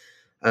another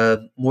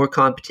more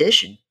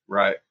competition.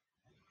 Right.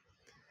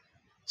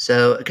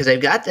 So, because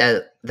they've got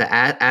the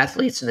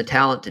athletes and the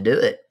talent to do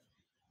it.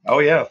 Oh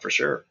yeah, for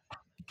sure.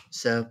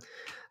 So,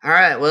 all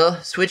right.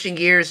 Well, switching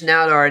gears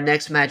now to our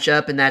next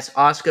matchup, and that's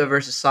Asuka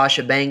versus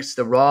Sasha Banks,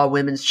 the Raw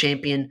Women's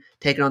Champion,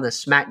 taking on the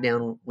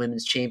SmackDown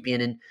Women's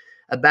Champion, in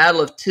a battle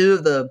of two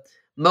of the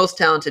most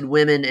talented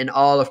women in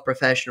all of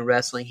professional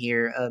wrestling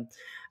here.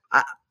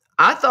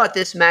 I thought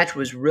this match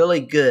was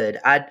really good.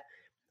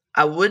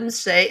 I wouldn't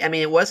say, I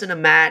mean, it wasn't a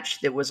match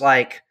that was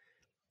like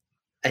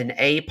an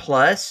A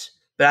plus,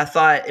 but I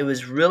thought it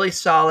was really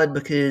solid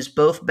because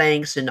both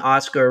Banks and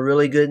Asuka are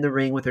really good in the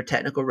ring with their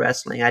technical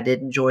wrestling. I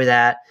did enjoy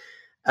that.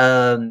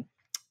 And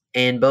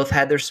both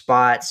had their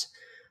spots.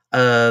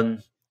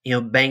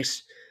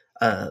 Banks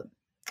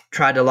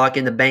tried to lock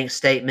in the Banks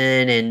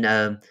statement,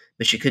 and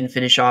but she couldn't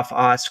finish off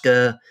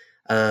Asuka.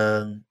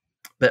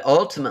 But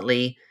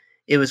ultimately,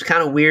 it was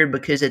kind of weird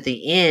because at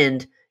the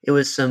end, it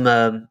was some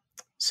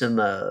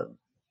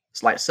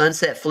like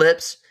sunset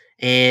flips,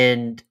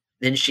 and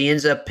then Sasha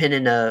ends up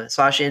pinning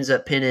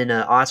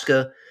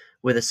Asuka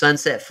with a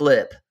sunset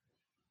flip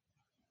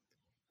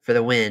for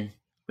the win,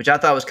 which I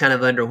thought was kind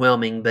of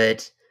underwhelming,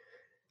 but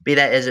be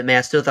that as it may,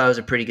 I still thought it was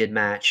a pretty good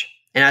match.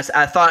 And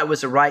I thought it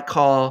was the right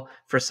call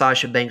for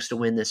Sasha Banks to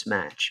win this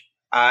match.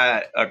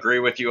 I agree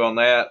with you on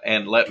that,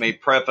 and let me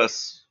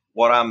preface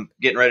what I'm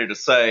getting ready to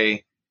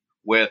say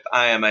with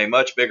I am a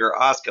much bigger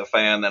Asuka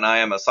fan than I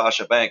am a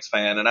Sasha Banks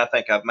fan, and I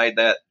think I've made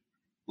that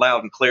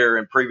loud and clear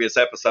in previous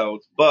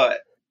episodes.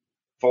 But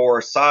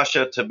for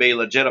Sasha to be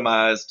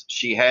legitimized,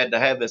 she had to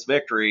have this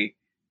victory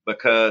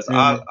because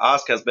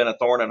Asuka has been a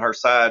thorn in her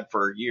side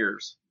for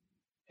years.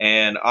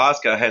 And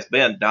Asuka has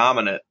been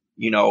dominant,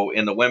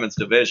 in the women's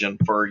division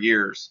for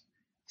years.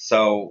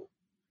 So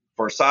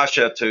for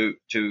Sasha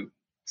to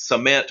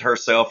cement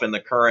herself in the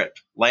current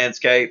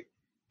landscape,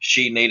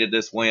 she needed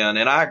this win.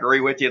 And I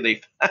agree with you.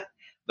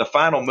 The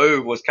final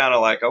move was kind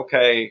of like,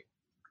 okay,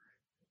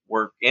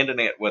 we're ending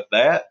it with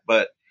that.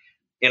 But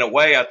in a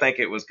way, I think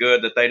it was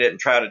good that they didn't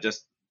try to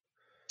just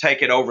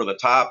take it over the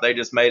top. They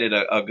just made it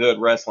a good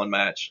wrestling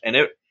match. And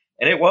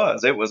it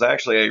was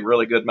actually a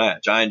really good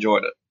match. I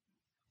enjoyed it.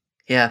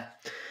 Yeah.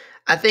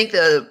 I think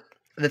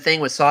the thing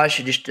with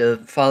Sasha, just to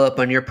follow up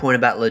on your point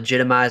about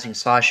legitimizing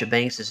Sasha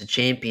Banks as a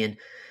champion,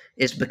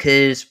 is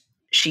because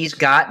she's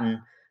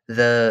gotten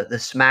the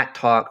smack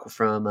talk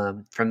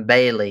from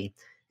Bayley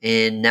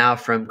and now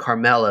from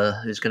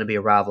Carmella, who's going to be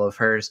a rival of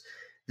hers,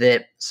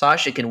 that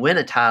Sasha can win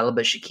a title,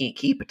 but she can't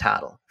keep a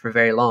title for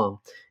very long.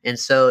 And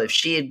so if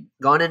she had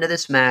gone into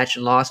this match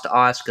and lost to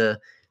Asuka,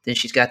 then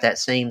she's got that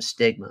same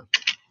stigma.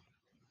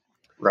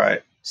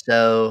 Right.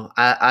 So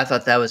I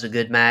thought that was a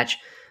good match.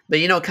 But,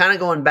 kind of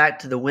going back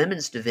to the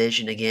women's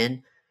division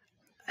again,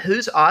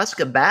 who's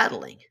Asuka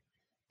battling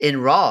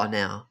in Raw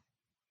now?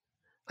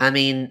 I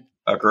mean,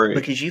 agree.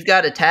 Because you've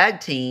got a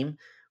tag team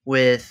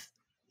with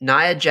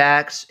Nia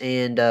Jax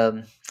and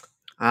Shayna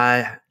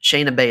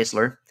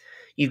Baszler.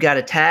 You've got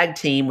a tag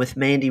team with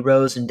Mandy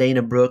Rose and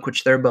Dana Brooke,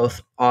 which they're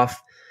both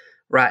off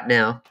right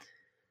now.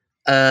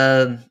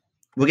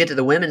 We'll get to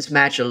the women's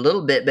match a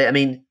little bit, but,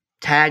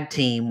 tag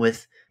team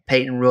with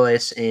Peyton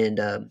Royce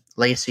and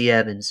Lacey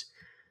Evans.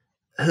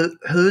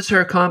 Who's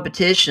her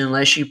competition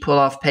unless you pull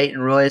off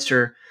Peyton Royce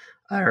or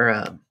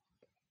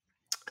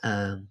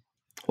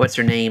what's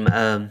her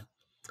name?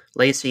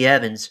 Lacey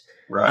Evans.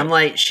 Right. I'm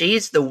like,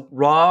 she's the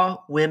Raw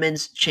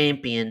Women's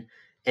Champion,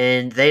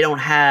 and they don't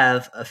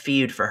have a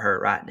feud for her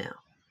right now.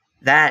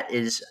 That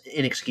is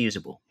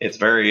inexcusable. It's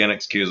very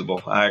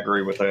inexcusable. I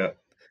agree with that.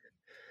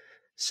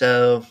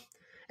 So,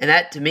 and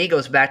that to me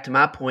goes back to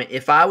my point.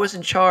 If I was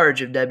in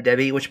charge of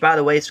WWE, which by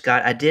the way,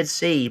 Scott, I did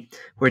see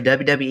where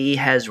WWE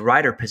has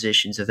writer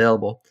positions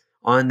available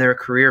on their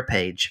career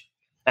page.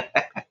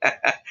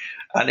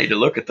 I need to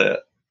look at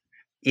that.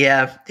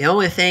 Yeah. The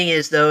only thing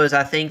is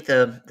I think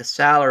the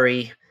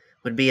salary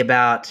would be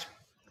about,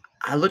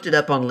 I looked it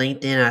up on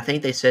LinkedIn, and I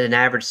think they said an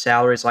average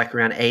salary is like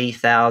around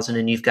 $80,000,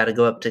 and you've got to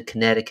go up to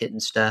Connecticut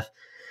and stuff,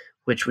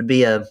 which would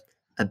be a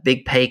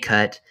big pay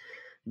cut.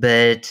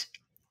 But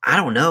I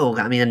don't know.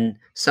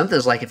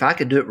 Something's like if I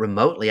could do it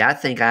remotely, I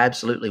think I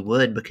absolutely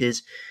would,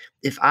 because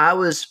if I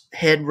was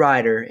head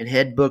writer and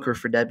head booker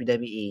for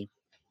WWE,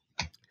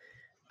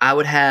 I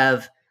would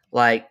have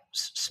like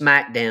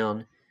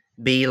SmackDown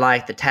be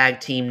like the tag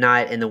team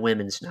night and the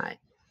women's night.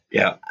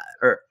 Yeah.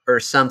 Or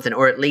something,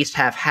 or at least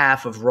have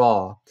half of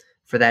Raw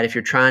for that if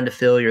you're trying to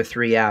fill your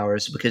 3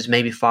 hours, because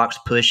maybe Fox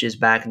pushes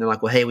back and they're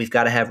like, well, hey, we've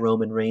got to have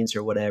Roman Reigns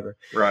or whatever.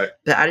 Right.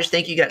 But I just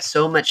think you got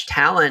so much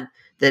talent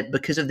that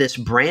because of this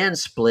brand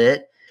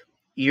split,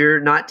 you're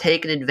not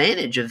taking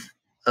advantage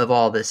of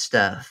all this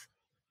stuff.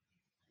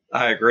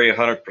 I agree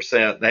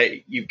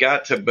 100%. You've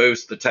got to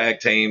boost the tag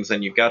teams,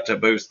 and you've got to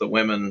boost the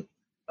women.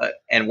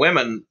 And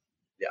women,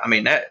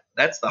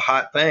 that's the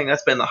hot thing.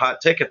 That's been the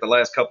hot ticket the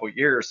last couple of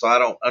years. So I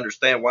don't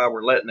understand why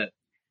we're letting it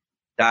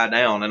die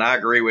down. And I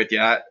agree with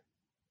you.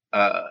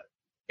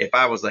 If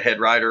I was the head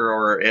writer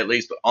or at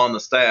least on the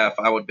staff,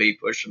 I would be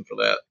pushing for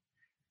that.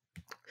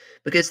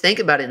 Because think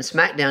about it, in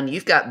SmackDown,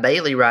 you've got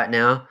Bayley right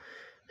now,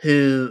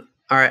 who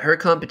All right, her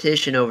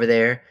competition over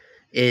there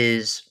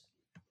is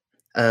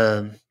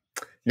um,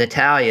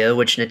 Natalia,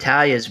 which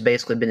Natalia has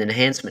basically been an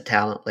enhancement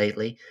talent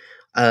lately.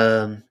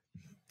 Um,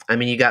 I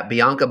mean, you got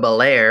Bianca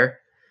Belair,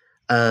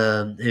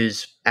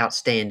 who's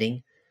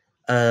outstanding.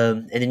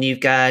 And then you've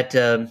got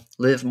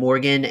Liv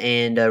Morgan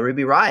and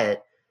Ruby Riott,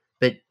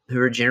 but who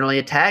are generally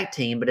a tag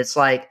team. But it's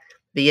like,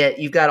 but yet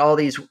you've got all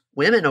these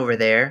women over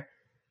there,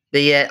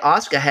 but yet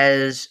Asuka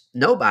has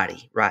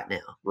nobody right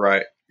now.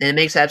 Right. And it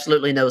makes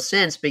absolutely no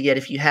sense. But yet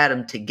if you had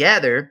them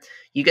together,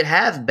 you could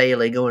have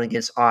Bayley going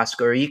against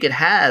Asuka, or you could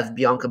have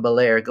Bianca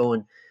Belair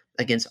going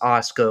against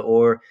Asuka,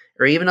 or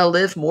even a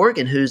Liv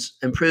Morgan who's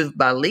improved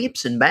by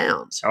leaps and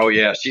bounds. Oh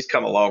yeah, she's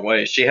come a long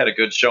way. She had a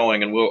good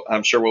showing, and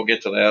I'm sure we'll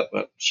get to that,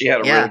 but she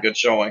had a really good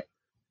showing.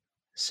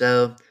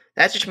 So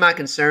that's just my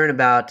concern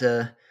about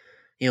with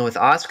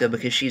Asuka,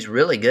 because she's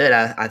really good.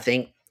 I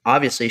think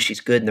obviously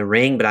she's good in the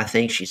ring, but I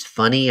think she's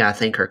funny. I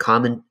think her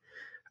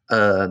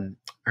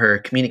her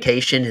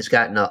communication has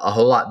gotten a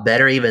whole lot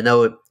better, even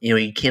though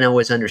you can't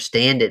always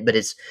understand it, but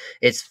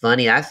it's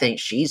funny. I think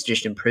she's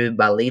just improved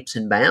by leaps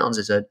and bounds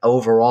as an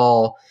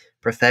overall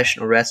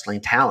professional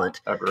wrestling talent.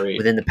 Agreed.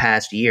 Within the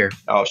past year.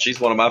 Oh, she's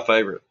one of my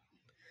favorite,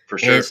 for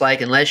sure. And it's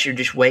like, unless you're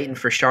just waiting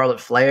for Charlotte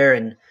Flair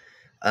and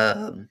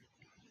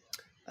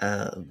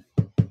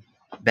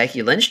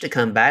Becky Lynch to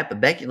come back,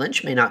 but Becky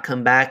Lynch may not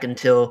come back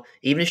until,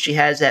 even if she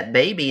has that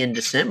baby in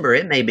December,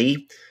 it may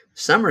be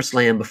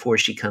SummerSlam before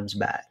she comes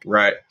back.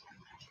 Right.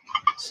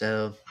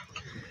 So,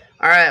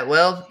 all right.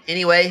 Well,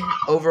 anyway,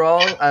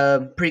 overall,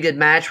 pretty good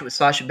match with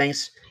Sasha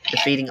Banks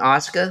defeating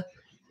Asuka.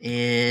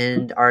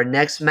 And our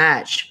next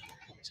match,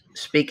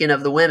 speaking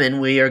of the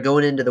women, we are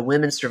going into the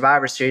Women's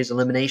Survivor Series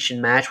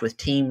elimination match with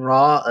Team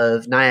Raw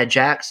of Nia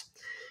Jax,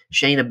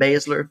 Shayna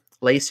Baszler,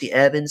 Lacey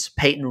Evans,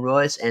 Peyton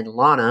Royce, and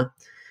Lana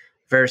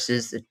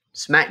versus the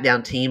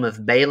SmackDown team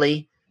of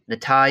Bayley,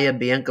 Natalya,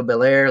 Bianca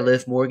Belair,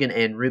 Liv Morgan,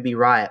 and Ruby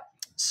Riott.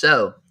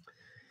 So,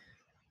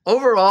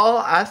 overall,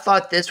 I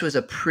thought this was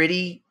a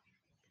pretty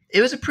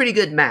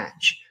good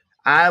match.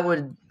 I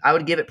would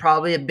give it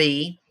probably a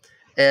B.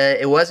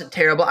 It wasn't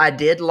terrible. I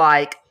did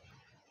like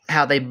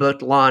how they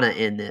booked Lana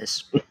in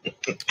this.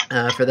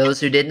 For those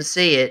who didn't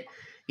see it,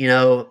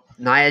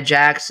 Nia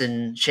Jax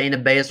and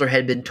Shayna Baszler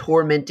had been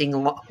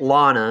tormenting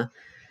Lana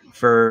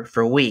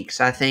for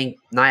weeks. I think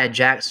Nia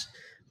Jax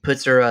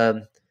puts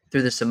her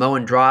through the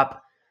Samoan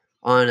drop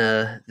on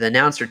the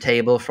announcer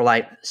table for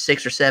like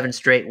 6 or 7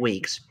 straight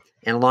weeks.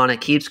 And Lana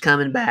keeps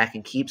coming back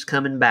and keeps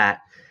coming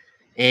back.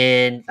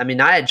 And, I mean,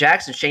 Nia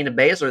Jax and Shayna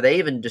Baszler, they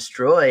even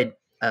destroyed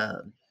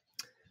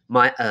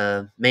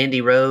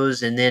Mandy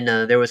Rose, and then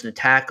there was an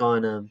attack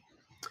on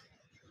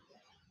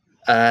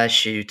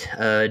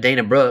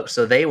Dana Brooks.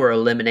 So they were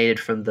eliminated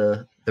from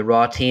the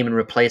Raw team and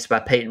replaced by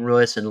Peyton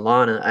Royce and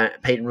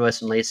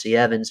Lacey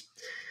Evans.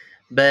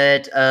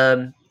 But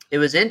it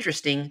was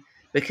interesting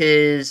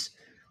because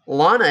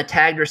Lana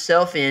tagged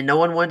herself in. No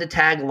one wanted to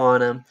tag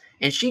Lana,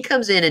 and she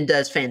comes in and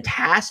does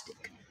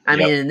fantastic. I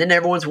mean, and then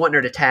everyone's wanting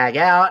her to tag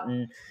out,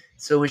 and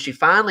so when she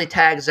finally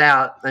tags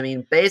out, I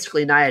mean,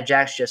 basically Nia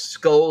Jax just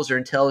scolds her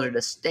and tells her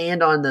to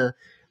stand on the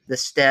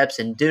steps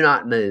and do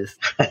not move.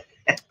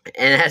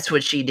 And that's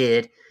what she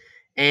did.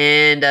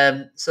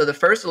 And so the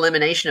first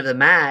elimination of the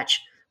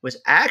match was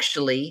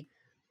actually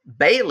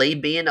Bayley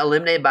being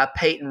eliminated by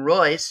Peyton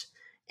Royce.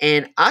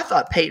 And I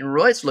thought Peyton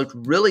Royce looked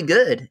really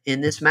good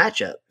in this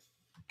matchup.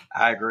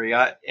 I agree.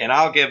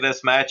 I'll give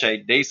this match a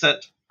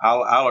decent.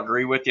 I'll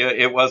agree with you.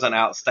 It wasn't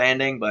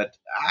outstanding, but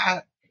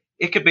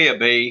it could be a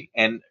B.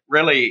 And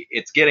really,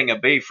 it's getting a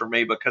B for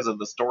me because of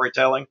the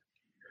storytelling.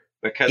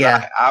 Because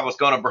I was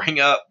going to bring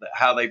up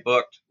how they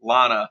booked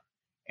Lana,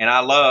 and I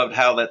loved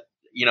how that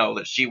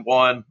she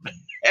won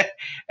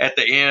at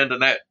the end,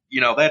 and that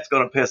that's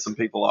going to piss some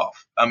people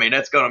off. I mean,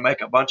 that's going to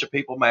make a bunch of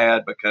people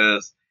mad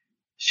because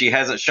she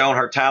hasn't shown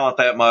her talent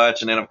that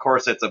much, and then of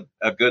course it's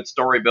a good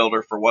story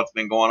builder for what's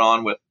been going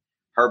on with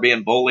her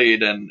being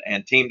bullied and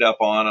teamed up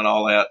on and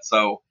all that.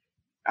 So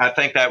I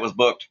think that was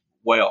booked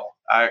well.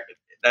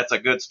 That's a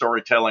good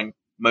storytelling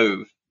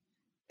move.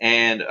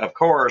 And of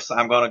course,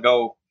 I'm going to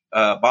go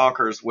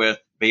bonkers with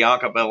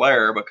Bianca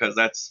Belair because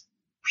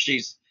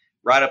she's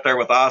right up there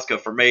with Asuka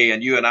for me.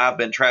 And you and I have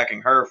been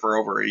tracking her for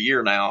over a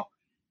year now.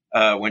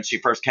 When she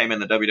first came in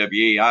the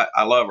WWE,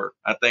 I love her.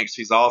 I think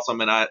she's awesome,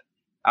 and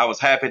I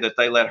was happy that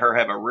they let her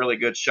have a really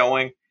good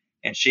showing.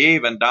 And she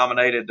even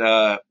dominated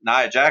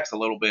Nia Jax a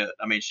little bit.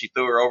 I mean, she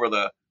threw her over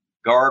the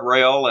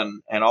guardrail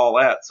and all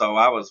that. So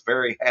I was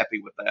very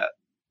happy with that.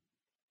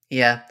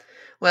 Yeah.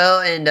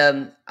 Well,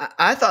 and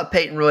I thought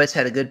Peyton Royce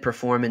had a good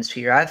performance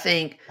here. I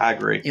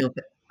agree.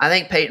 I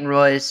think Peyton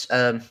Royce,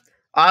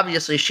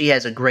 obviously she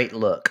has a great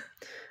look.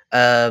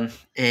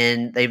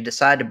 And they've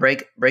decided to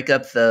break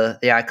up the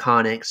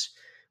Iconics,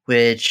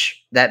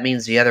 which that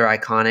means the other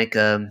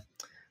Iconic,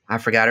 I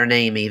forgot her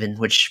name even,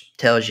 which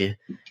tells you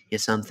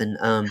something.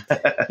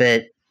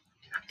 But,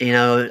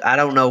 I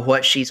don't know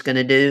what she's going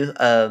to do.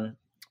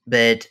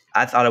 But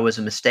I thought it was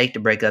a mistake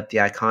to break up the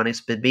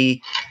Iconics. But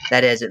be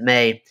that as it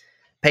may,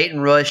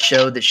 Peyton Royce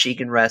showed that she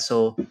can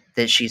wrestle,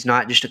 that she's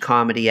not just a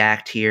comedy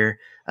act here.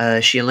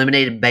 She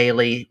eliminated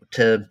Bayley,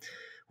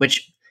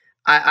 which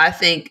I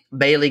think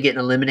Bayley getting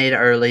eliminated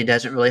early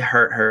doesn't really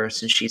hurt her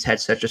since she's had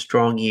such a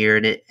strong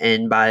year.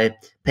 And by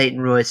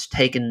Peyton Royce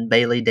taking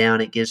Bayley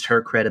down, it gives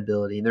her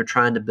credibility. And they're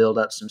trying to build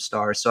up some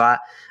stars. So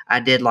I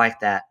did like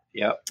that.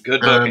 Yep,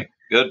 good booking.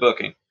 Good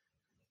booking.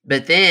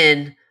 But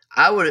then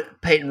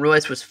Peyton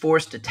Royce was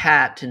forced to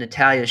tap to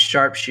Natalya's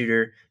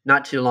sharpshooter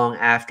not too long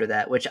after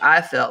that, which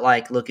I felt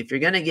like, look, if you're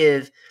going to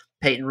give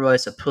Peyton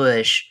Royce a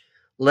push,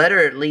 let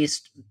her at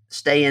least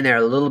stay in there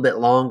a little bit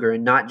longer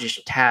and not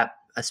just tap,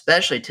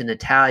 especially to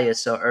Natalya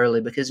so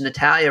early, because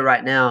Natalya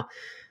right now,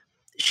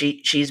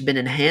 she's been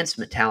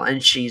enhancement talent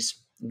and she's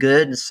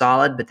good and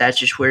solid, but that's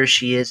just where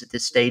she is at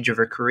this stage of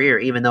her career,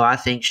 even though I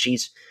think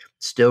she's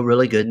still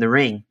really good in the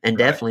ring and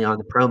definitely on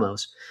the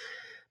promos.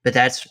 But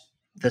that's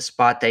the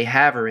spot they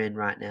have her in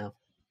right now.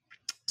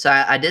 So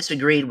I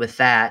disagreed with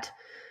that.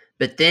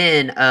 But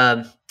then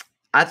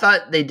I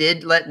thought they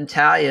did let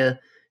Natalya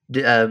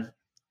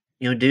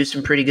do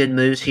some pretty good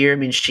moves here. I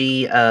mean,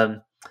 she battled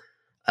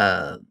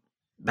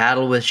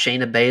with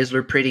Shayna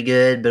Baszler pretty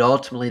good, but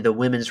ultimately the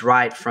women's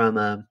right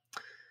from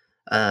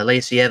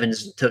Lacey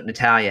Evans took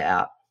Natalya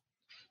out.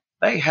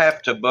 They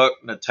have to book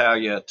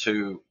Natalya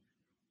to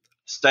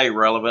stay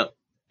relevant,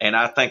 and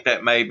I think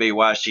that may be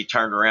why she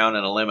turned around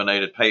and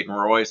eliminated Peyton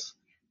Royce.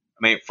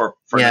 I mean, for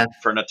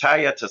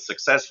Natalya to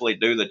successfully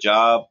do the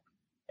job,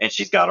 and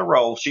she's got a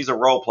role. She's a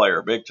role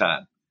player, big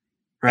time.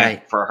 Right.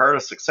 And for her to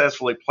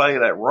successfully play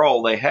that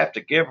role, they have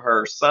to give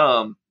her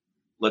some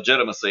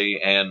legitimacy.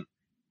 And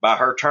by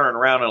her turning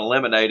around and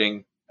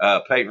eliminating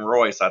Peyton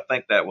Royce, I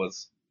think that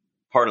was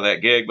part of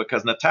that gig,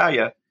 because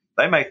Natalya,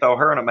 they may throw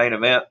her in a main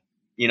event,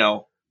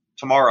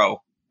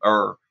 tomorrow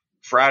or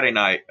Friday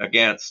night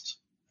against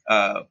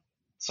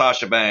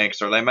Sasha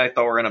Banks, or they may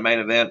throw her in a main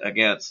event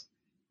against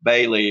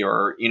Bayley,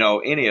 or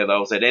any of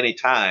those at any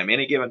time,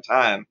 any given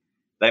time,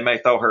 they may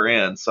throw her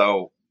in.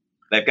 So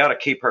they've got to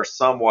keep her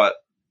somewhat,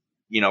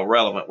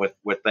 relevant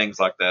with things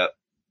like that.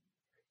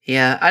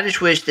 Yeah, I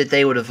just wish that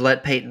they would have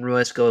let Peyton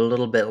Royce go a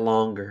little bit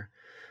longer.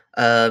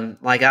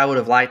 Like I would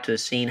have liked to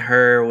have seen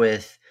her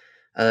with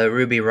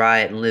Ruby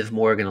Riott and Liv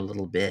Morgan a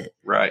little bit,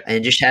 right?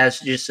 And just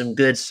has some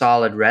good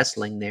solid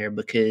wrestling there,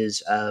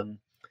 because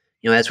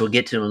as we'll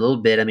get to in a little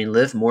bit, I mean,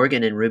 Liv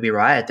Morgan and Ruby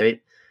Riott,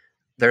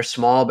 they're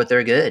small but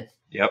they're good.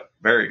 Yep,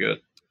 very good.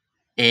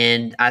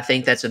 And I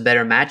think that's a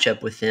better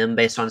matchup with them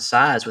based on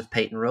size with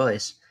Peyton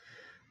Royce.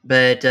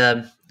 But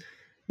then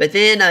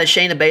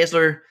Shayna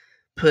Baszler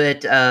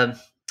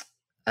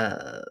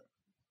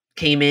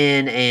came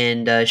in,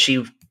 and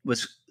she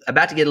was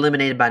about to get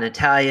eliminated by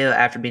Natalya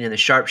after being in the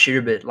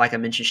sharpshooter. But like I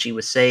mentioned, she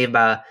was saved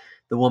by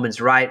the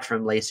woman's right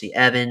from Lacey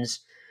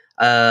Evans.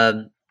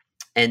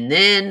 And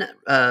then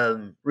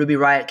Ruby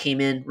Riott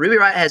came in. Ruby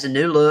Riott has a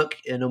new look,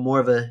 more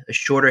of a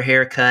shorter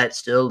haircut,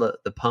 still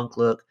the punk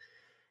look.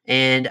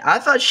 And I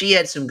thought she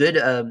had some good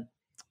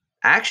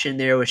action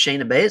there with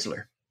Shayna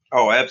Baszler.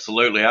 Oh,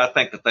 absolutely. I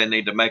think that they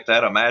need to make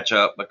that a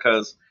matchup,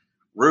 because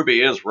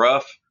Ruby is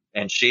rough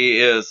and she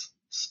is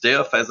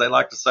stiff, as they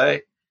like to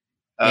say.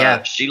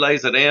 She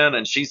lays it in,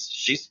 and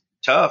she's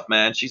tough,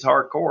 man. She's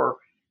hardcore.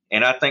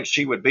 And I think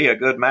she would be a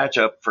good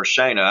matchup for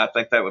Shayna. I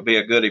think that would be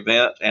a good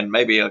event and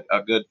maybe a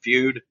good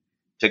feud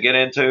to get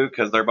into,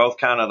 because they're both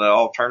kind of the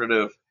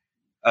alternative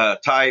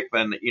type,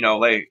 and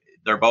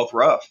they're both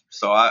rough.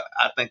 So I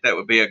think that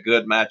would be a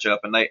good matchup,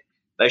 and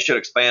they should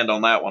expand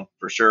on that one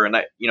for sure. And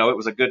that, it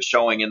was a good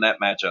showing in that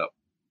matchup.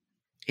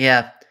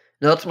 Yeah.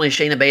 And ultimately,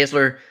 Shayna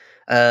Baszler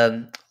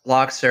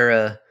locks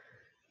her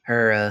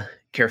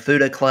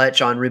Kirifuda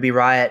clutch on Ruby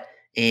Riott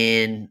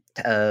and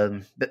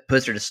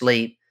puts her to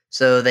sleep.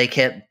 So they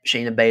kept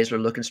Shayna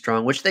Baszler looking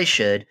strong, which they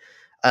should.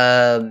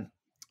 But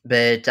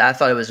I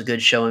thought it was a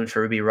good showing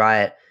for Ruby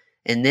Riott.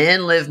 And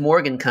then Liv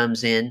Morgan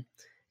comes in,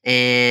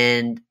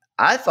 and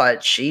I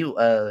thought she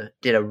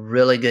did a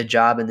really good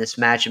job in this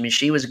match. I mean,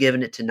 she was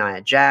giving it to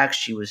Nia Jax.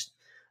 She was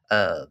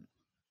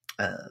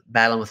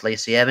battling with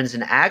Lacey Evans,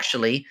 and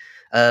actually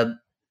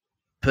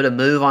put a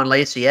move on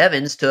Lacey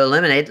Evans to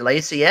eliminate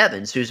Lacey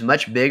Evans, who's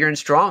much bigger and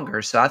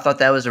stronger. So I thought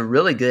that was a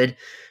really good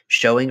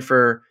showing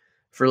for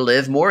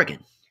Liv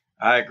Morgan.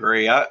 I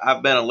agree.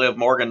 I've been a Liv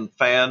Morgan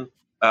fan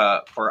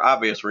for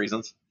obvious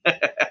reasons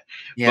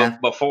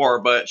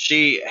before, but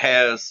she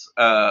has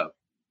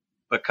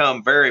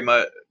become very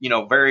much,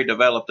 very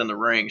developed in the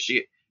ring.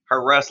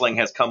 Her wrestling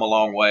has come a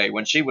long way.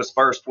 When she was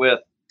first with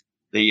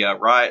the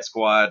Riot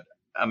Squad,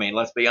 I mean,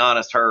 let's be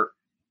honest, her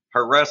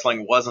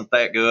wrestling wasn't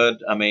that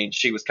good. I mean,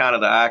 she was kind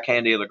of the eye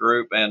candy of the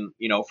group, and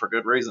for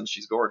good reason.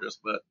 She's gorgeous,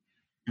 but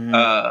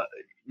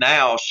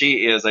now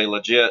she is a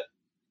legit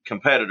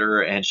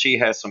competitor, and she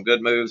has some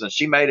good moves, and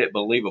she made it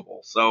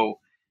believable. So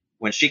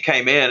when she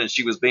came in and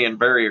she was being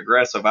very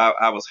aggressive,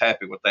 I was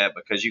happy with that,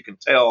 because you can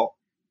tell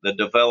the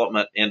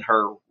development in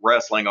her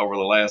wrestling over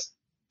the last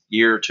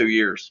year or 2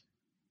 years.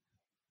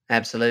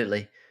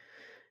 Absolutely.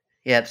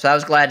 Yeah. So I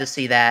was glad to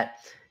see that.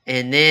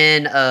 And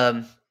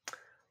then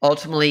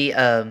ultimately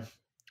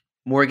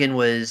Morgan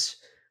was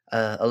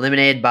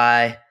eliminated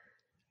by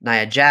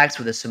Nia Jax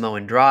with a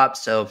Samoan drop.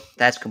 So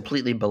that's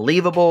completely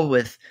believable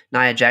with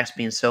Nia Jax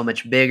being so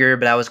much bigger.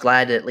 But I was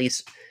glad to at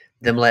least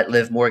them let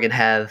Liv Morgan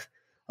have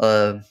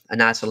a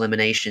nice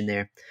elimination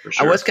there. For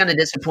sure. I was kind of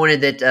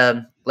disappointed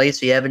that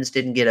Lacey Evans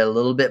didn't get a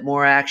little bit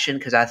more action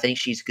because I think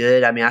she's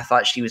good. I mean, I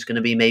thought she was going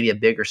to be maybe a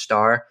bigger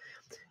star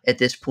at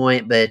this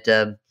point, but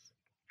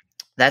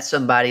that's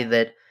somebody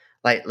that,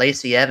 like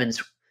Lacey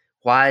Evans,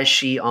 why is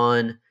she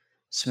on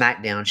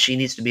SmackDown? She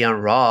needs to be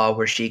on Raw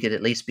where she could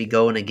at least be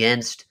going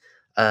against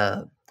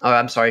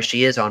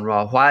she is on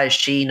Raw. Why is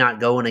she not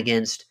going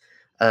against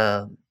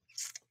Asuka?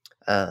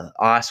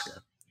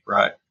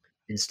 Right.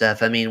 And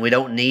stuff. I mean, we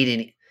don't need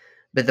any.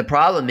 But the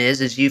problem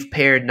is you've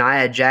paired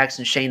Nia Jax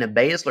and Shayna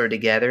Baszler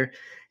together,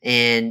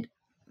 and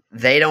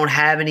they don't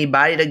have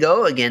anybody to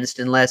go against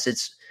unless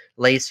it's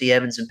Lacey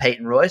Evans and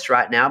Peyton Royce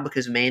right now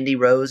because Mandy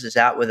Rose is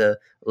out with a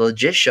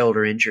legit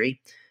shoulder injury,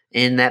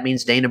 and that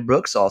means Dana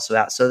Brooks also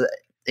out. So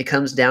it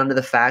comes down to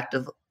the fact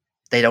of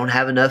they don't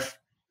have enough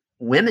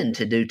women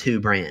to do two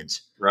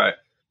brands. Right.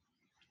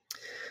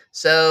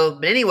 So,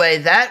 but anyway,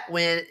 that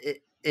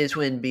is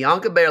when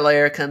Bianca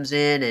Belair comes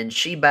in and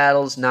she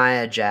battles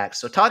Nia Jax.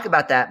 So talk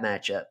about that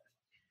matchup.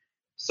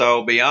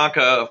 So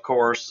Bianca, of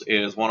course,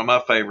 is one of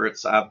my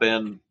favorites. I've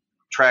been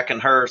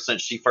tracking her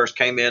since she first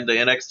came into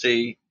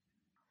NXT.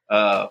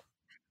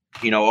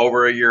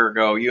 Over a year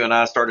ago, you and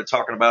I started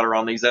talking about her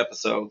on these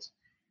episodes.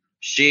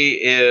 She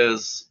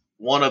is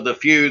one of the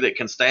few that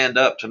can stand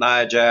up to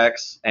Nia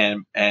Jax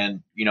and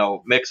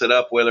mix it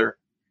up with her.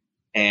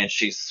 And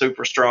she's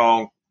super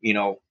strong.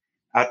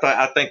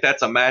 I think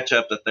that's a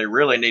matchup that they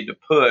really need to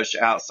push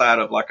outside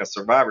of like a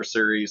Survivor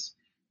Series.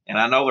 And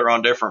I know they're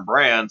on different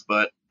brands,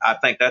 but I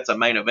think that's a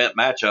main event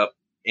matchup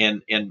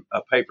in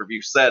a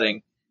pay-per-view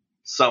setting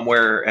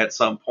somewhere at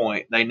some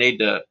point. They need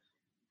to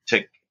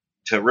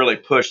really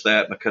push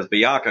that because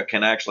Bianca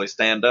can actually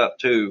stand up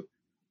to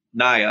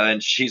Nia,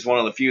 and she's one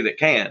of the few that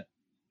can.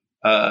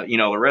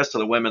 The rest of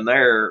the women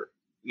there,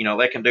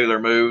 they can do their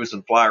moves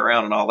and fly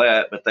around and all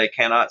that, but they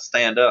cannot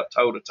stand up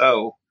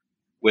toe-to-toe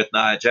with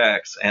Nia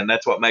Jax, and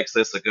that's what makes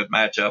this a good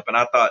matchup. And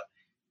I thought,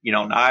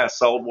 Nia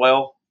sold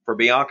well for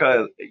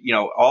Bianca,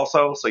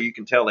 also, so you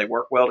can tell they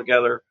work well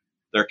together.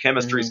 Their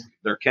chemistry's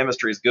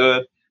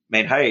good. I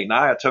mean, hey,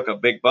 Nia took a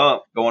big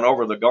bump going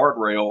over the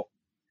guardrail.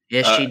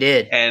 Yes, she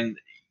did. And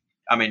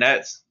I mean,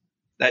 that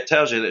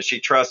tells you that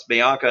she trusts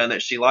Bianca and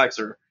that she likes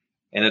her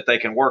and that they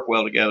can work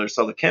well together.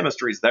 So the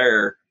chemistry's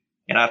there,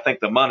 and I think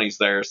the money's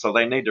there. So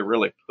they need to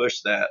really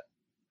push that.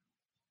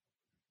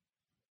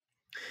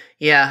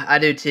 Yeah, I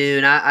do too.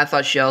 And I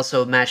thought she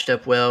also matched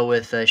up well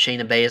with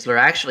Shayna Baszler.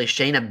 Actually,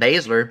 Shayna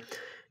Baszler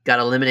got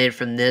eliminated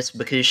from this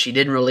because she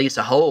didn't release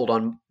a hold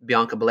on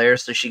Bianca Belair,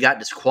 so she got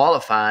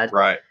disqualified.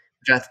 Right.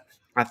 Which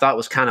I thought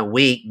was kind of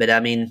weak. But,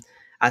 I mean,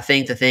 I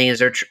think the thing is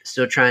they're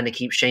still trying to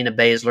keep Shayna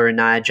Baszler and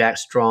Nia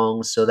Jax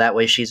strong so that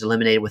way she's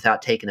eliminated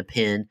without taking a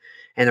pin.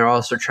 And they're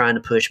also trying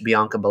to push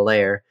Bianca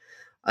Belair.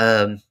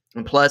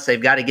 And plus,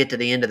 they've got to get to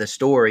the end of the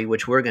story,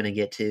 which we're going to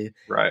get to.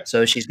 Right.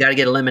 So she's got to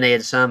get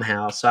eliminated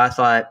somehow. So I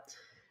thought,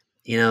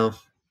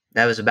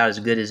 that was about as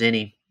good as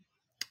any.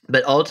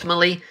 But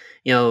ultimately,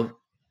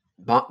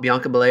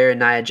 Bianca Belair and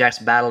Nia Jax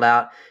battled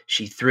out.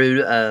 She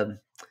threw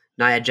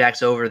Nia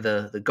Jax over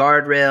the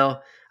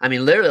guardrail. I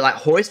mean, literally like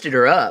hoisted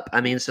her up. I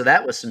mean, so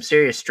that was some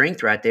serious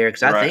strength right there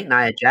because I think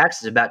Nia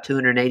Jax is about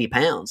 280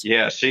 pounds.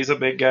 Yeah, she's a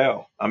big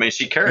gal. I mean,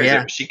 she carries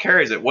it. She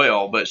carries it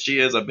well, but she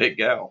is a big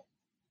gal.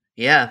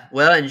 Yeah,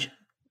 well, and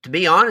to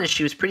be honest,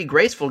 she was pretty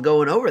graceful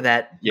going over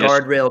that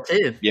guardrail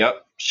too.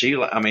 Yep, she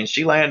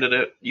landed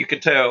it. You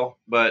could tell,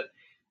 but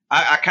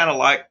I kind of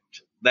liked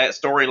that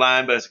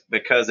storyline,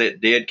 because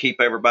it did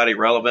keep everybody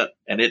relevant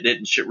and it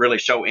didn't really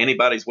show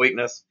anybody's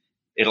weakness.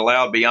 It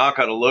allowed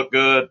Bianca to look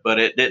good, but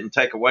it didn't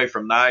take away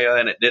from Nia,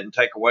 and it didn't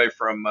take away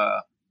from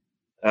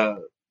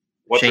Shayna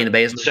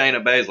Baszler.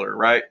 Shayna Baszler,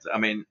 right? I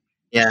mean,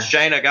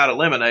 Shayna got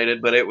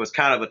eliminated, but it was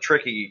kind of a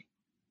tricky.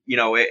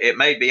 It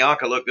made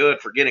Bianca look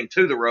good for getting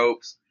to the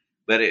ropes,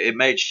 but it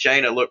made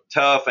Shayna look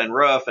tough and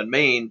rough and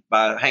mean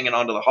by hanging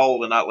onto the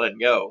hold and not letting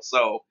go.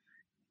 So,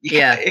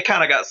 it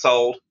kind of got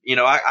sold.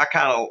 I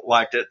kind of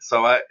liked it,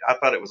 so I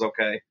thought it was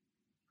okay.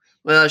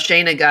 Well,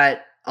 Shayna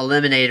got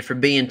eliminated for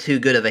being too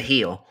good of a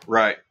heel.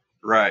 Right.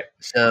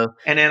 So,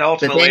 and then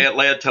ultimately it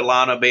led to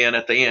Lana being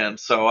at the end.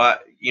 So I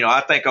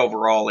think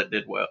overall it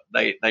did well.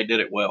 They did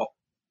it well.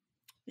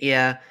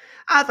 Yeah,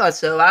 I thought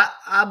so.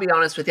 I'll be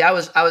honest with you. I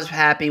was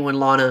happy when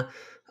Lana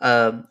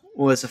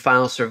was the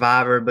final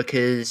survivor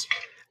because,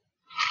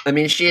 I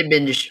mean, she had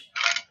been just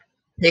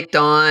picked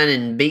on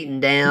and beaten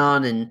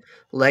down and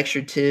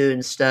lectured to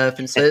and stuff,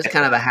 and so it's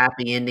kind of a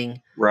happy ending,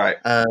 right?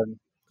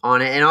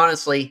 On it. And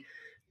honestly,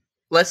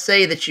 let's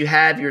say that you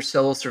have your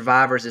sole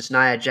survivors as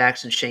Nia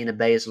Jax, Shayna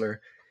Baszler.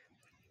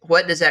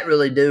 What does that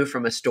really do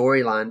from a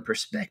storyline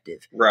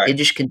perspective? Right. It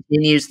just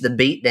continues the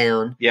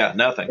beatdown. Yeah,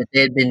 nothing. That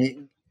they had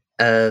been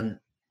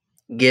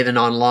given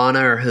on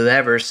Lana or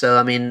whoever. So,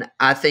 I mean,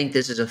 I think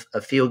this is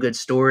a feel-good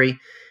story,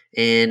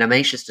 and I'm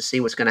anxious to see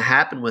what's going to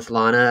happen with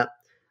Lana.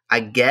 I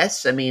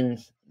guess, I mean,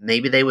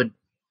 maybe they would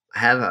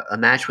have a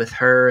match with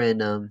her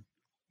and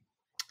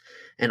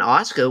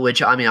Asuka,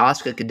 which I mean,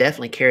 Asuka could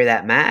definitely carry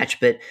that match.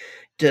 But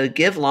to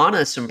give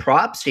Lana some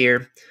props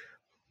here,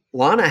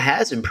 Lana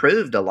has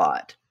improved a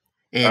lot,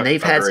 and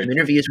they've had some Agreed.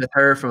 interviews with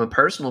her from a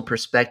personal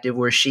perspective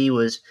where she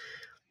was,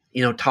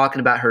 talking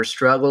about her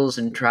struggles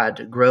and tried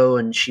to grow.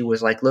 And she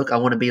was like, "Look, I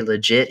want to be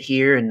legit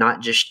here and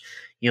not just,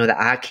 the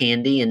eye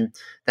candy." And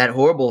that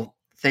horrible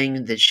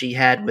thing that she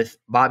had with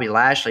Bobby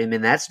Lashley, I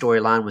mean, that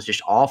storyline was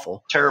just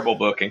awful. Terrible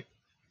booking.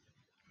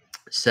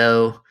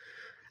 So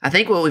I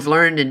think what we've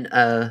learned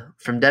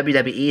from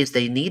WWE is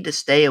they need to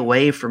stay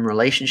away from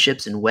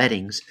relationships and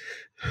weddings.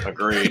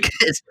 Agreed.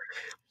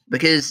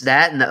 because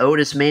that and the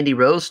Otis Mandy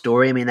Rose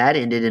story, I mean, that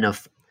ended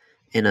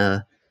in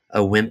a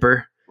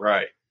whimper.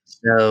 Right.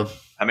 So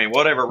I mean,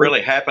 whatever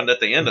really happened at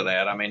the end of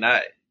that? I mean,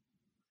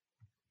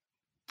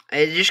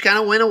 it just kind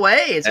of went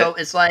away.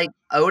 It's like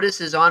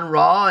Otis is on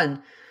Raw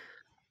and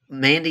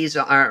Otis is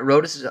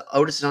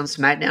on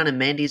SmackDown and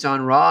Mandy's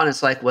on Raw, and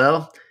it's like,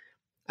 well,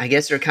 I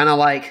guess they're kind of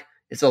like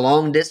it's a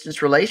long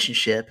distance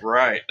relationship.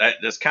 Right. That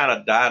just kind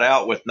of died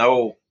out with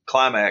no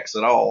climax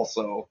at all.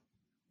 So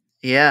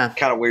yeah,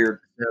 kind of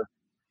weird.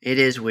 It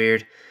is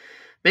weird.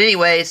 But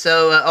anyway,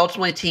 so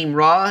ultimately Team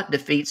Raw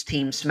defeats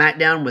Team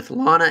SmackDown with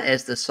Lana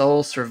as the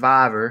sole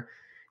survivor.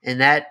 And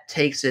that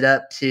takes it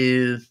up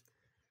to,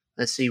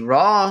 let's see,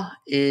 Raw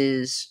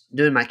is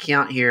doing my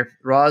count here.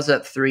 Raw's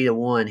up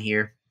 3-1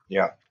 here.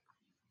 Yeah.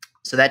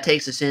 So that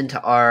takes us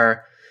into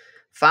our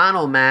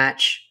final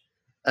match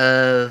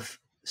of,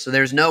 so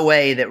there's no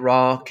way that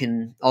Raw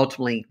can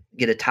ultimately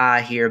get a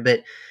tie here.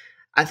 But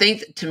I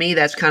think to me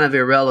that's kind of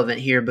irrelevant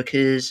here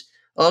because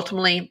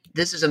ultimately,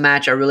 this is a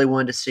match I really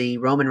wanted to see,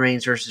 Roman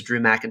Reigns versus Drew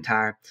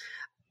McIntyre.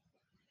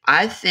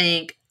 I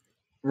think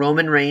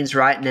Roman Reigns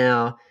right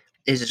now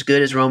is as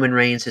good as Roman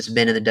Reigns has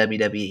been in the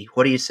WWE.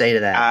 What do you say to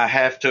that? I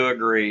have to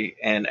agree.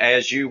 And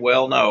as you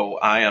well know,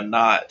 I am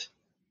not,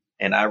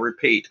 and I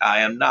repeat, I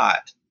am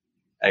not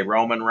a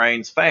Roman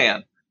Reigns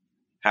fan.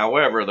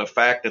 However, the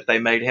fact that they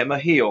made him a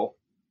heel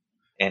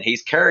and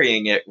he's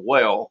carrying it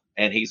well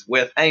and he's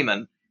with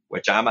Heyman,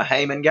 which I'm a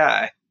Heyman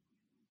guy,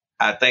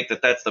 I think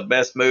that that's the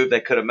best move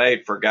they could have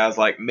made for guys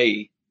like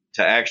me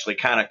to actually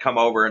kind of come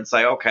over and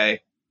say,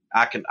 okay,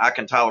 I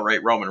can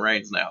tolerate Roman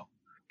Reigns now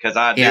because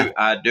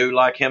I do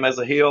like him as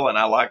a heel and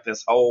I like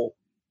this whole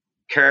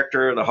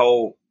character, the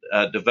whole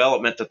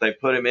development that they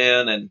put him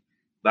in and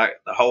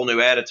like the whole new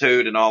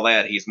attitude and all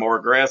that. He's more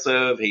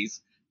aggressive.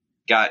 He's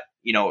got,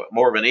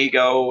 more of an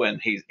ego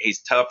and he's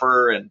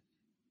tougher. And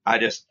I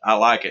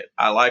like it.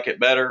 I like it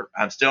better.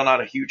 I'm still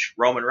not a huge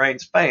Roman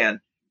Reigns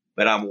fan,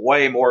 but I'm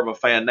way more of a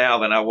fan now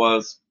than I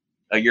was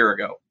a year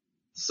ago.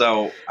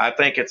 So I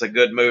think it's a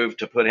good move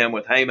to put him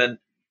with Heyman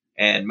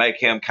and make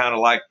him kind of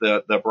like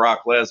the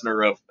Brock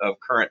Lesnar of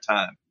current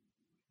time.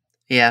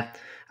 Yeah.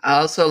 I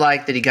also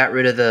like that he got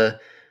rid of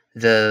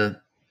the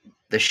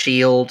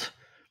Shield,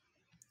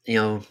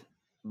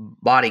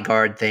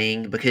 bodyguard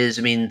thing because,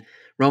 I mean,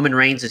 Roman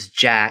Reigns is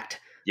jacked.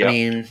 Yep. I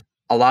mean,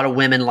 a lot of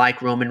women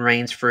like Roman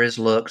Reigns for his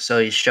look, so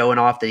he's showing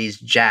off that he's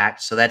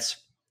jacked. So that's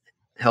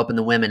helping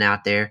the women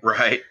out there.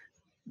 Right.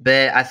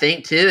 But I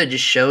think, too, it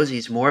just shows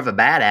he's more of a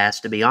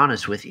badass, to be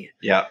honest with you.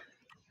 Yeah.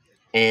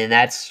 And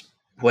that's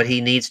what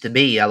he needs to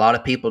be. A lot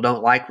of people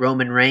don't like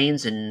Roman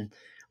Reigns, and,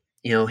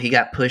 he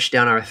got pushed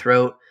down our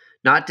throat.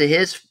 Not to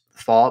his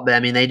fault, but, I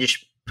mean, they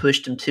just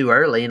pushed him too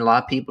early, and a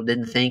lot of people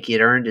didn't think he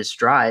had earned his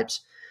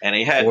stripes. And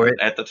he had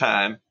at the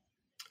time.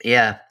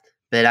 Yeah.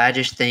 But I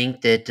just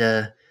think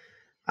that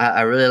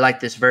I really like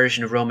this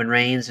version of Roman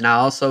Reigns, and I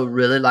also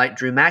really like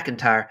Drew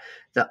McIntyre.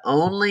 The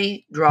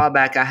only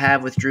drawback I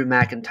have with Drew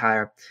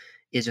McIntyre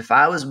is if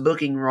I was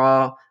booking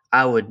Raw,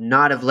 I would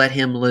not have let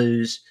him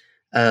lose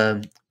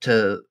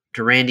to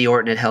Randy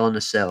Orton at Hell in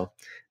a Cell.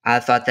 I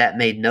thought that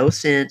made no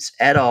sense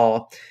at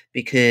all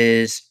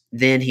because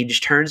then he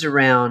just turns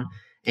around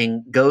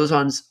and goes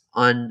on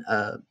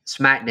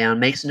SmackDown,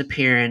 makes an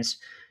appearance,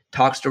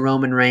 talks to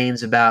Roman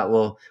Reigns about,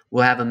 well,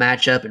 we'll have a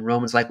matchup, and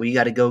Roman's like, well, you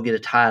got to go get a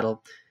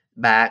title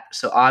back.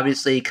 So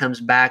obviously he comes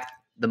back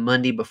the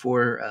Monday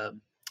before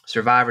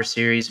Survivor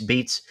Series,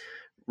 beats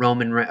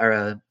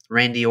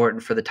Randy Orton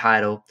for the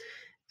title.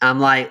 I'm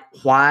like,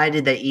 why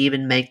did they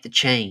even make the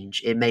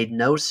change? It made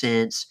no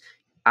sense.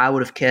 I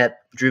would have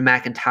kept Drew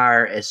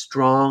McIntyre as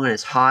strong and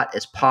as hot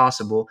as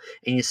possible,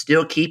 and you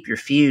still keep your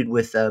feud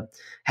with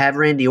have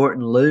Randy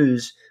Orton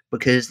lose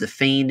because the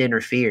Fiend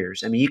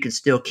interferes. I mean, you can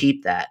still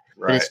keep that,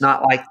 right. But it's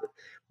not like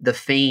the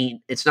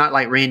Fiend. It's not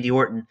like Randy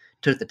Orton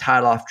took the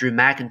title off Drew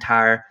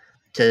McIntyre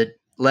to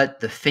let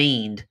the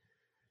Fiend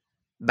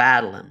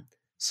battle him.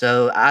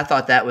 So I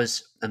thought that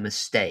was a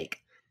mistake.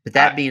 But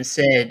that being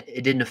said,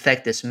 it didn't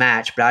affect this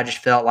match, but I just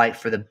felt like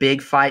for the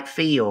big fight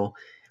feel,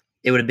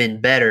 it would have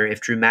been better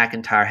if Drew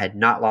McIntyre had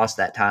not lost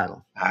that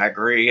title. I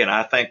agree, and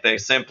I think they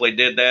simply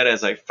did that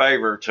as a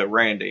favor to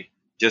Randy,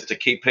 just to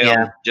keep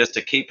him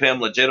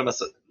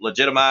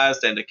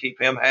legitimized and to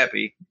keep him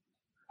happy.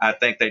 I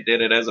think they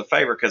did it as a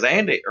favor because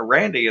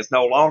Randy is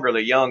no longer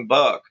the young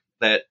buck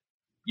that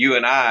you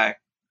and I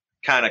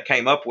kind of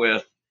came up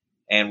with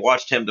and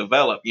watched him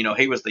develop.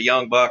 He was the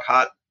young buck,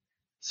 hot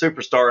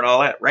superstar and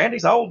all that.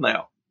 Randy's old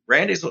now.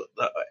 Randy's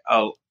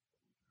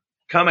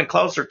coming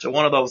closer to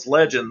one of those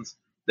legends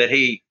that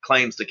he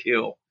claims to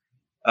kill.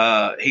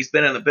 He's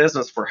been in the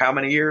business for how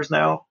many years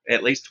now?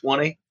 At least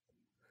 20.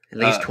 At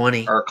least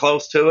 20. Or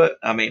close to it.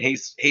 I mean,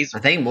 he's I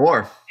think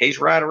more. He's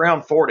right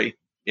around 40,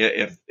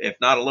 if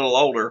not a little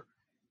older.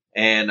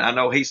 And I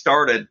know he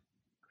started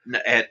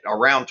at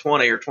around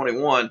 20 or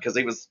 21 because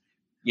he was,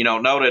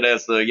 noted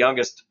as the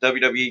youngest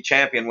WWE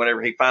champion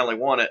whenever he finally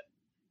won it.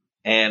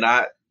 And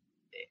I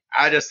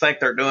just think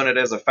they're doing it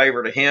as a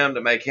favor to him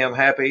to make him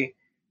happy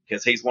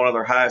because he's one of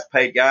their highest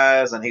paid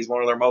guys and he's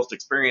one of their most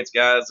experienced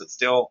guys that's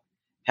still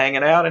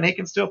hanging out, and he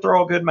can still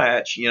throw a good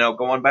match.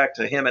 Going back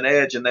to him and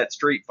Edge in that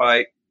street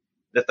fight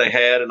that they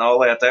had and all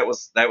that, that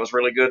was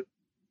really good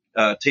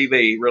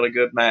TV, really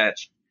good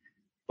match.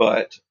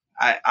 But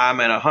I'm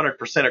in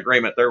 100%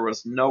 agreement. There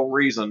was no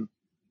reason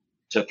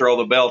to throw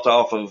the belt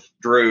off of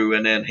Drew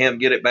and then him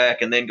get it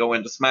back and then go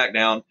into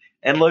SmackDown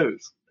and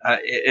lose.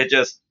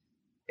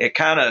 It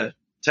kind of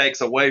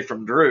takes away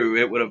from Drew.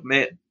 It would have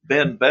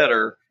been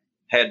better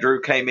had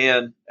Drew came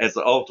in as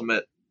the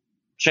Ultimate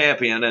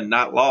Champion and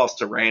not lost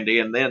to Randy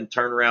and then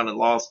turned around and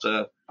lost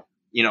to,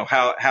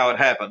 how it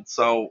happened.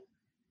 So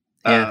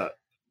I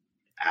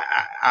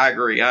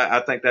agree. I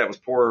think that was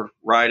poor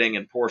writing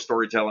and poor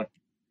storytelling.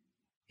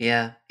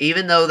 Yeah,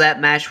 even though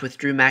that match with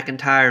Drew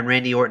McIntyre and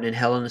Randy Orton in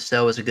Hell in a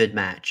Cell was a good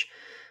match.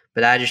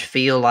 But I just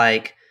feel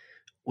like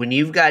when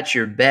you've got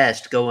your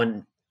best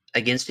going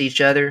against each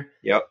other,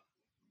 yep,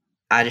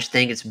 I just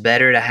think it's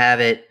better to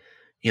have it,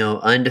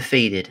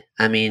 undefeated.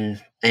 I mean,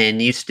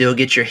 and you still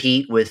get your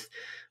heat with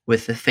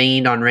the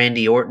Fiend on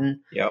Randy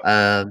Orton. Yep.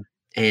 And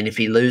if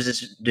he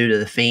loses due to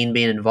the Fiend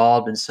being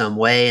involved in some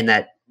way and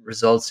that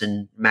results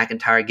in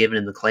McIntyre giving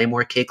him the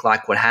Claymore kick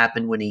like what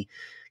happened when he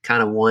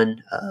kind of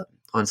won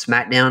on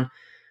SmackDown,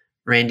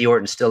 Randy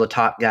Orton's still a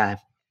top guy.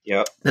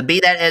 Yep. But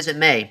be that as it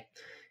may,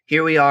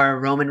 here we are,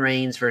 Roman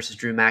Reigns versus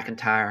Drew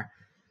McIntyre.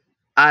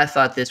 I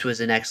thought this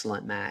was an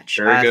excellent match.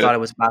 I thought it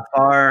was by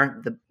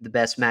far the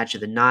best match of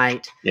the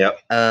night.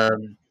 Yep.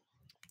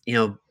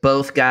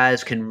 Both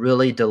guys can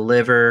really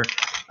deliver.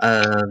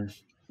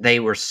 They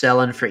were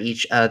selling for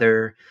each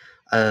other.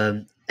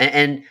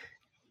 And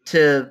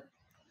to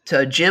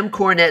Jim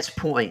Cornette's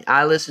point,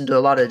 I listened to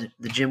a lot of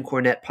the Jim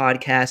Cornette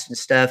podcast and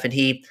stuff, and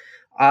he's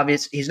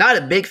not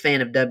a big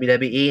fan of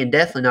WWE and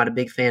definitely not a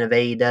big fan of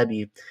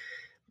AEW.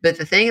 But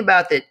the thing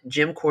about that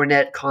Jim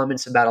Cornette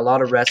comments about a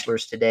lot of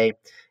wrestlers today,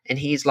 and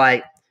he's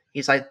like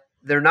they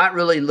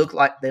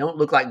don't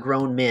look like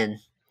grown men.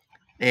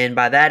 And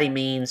by that he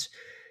means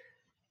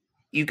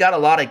you got a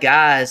lot of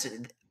guys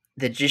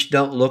that just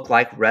don't look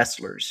like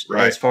wrestlers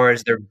as far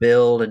as their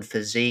build and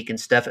physique and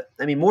stuff.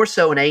 I mean, more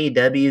so in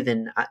AEW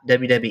than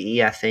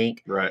WWE, I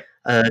think. Right.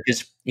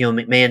 Because,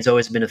 McMahon's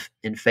always been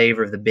in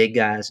favor of the big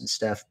guys and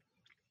stuff.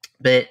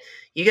 But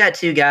you got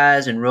two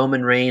guys in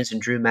Roman Reigns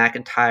and Drew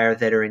McIntyre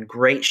that are in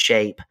great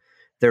shape.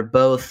 They're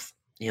both,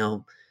 6'3",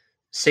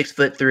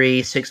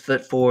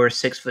 6'4",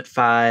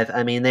 6'5".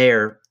 I mean, they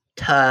are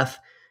tough,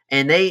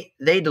 and they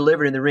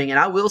delivered in the ring. And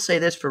I will say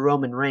this for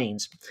Roman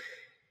Reigns.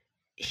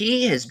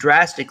 He has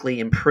drastically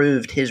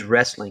improved his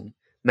wrestling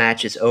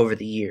matches over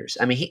the years.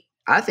 I mean,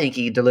 I think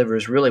he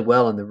delivers really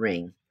well in the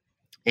ring.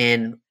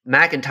 And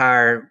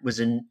McIntyre was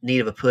in need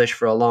of a push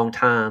for a long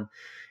time,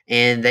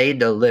 and they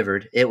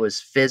delivered. It was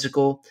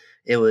physical.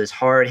 It was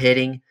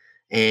hard-hitting.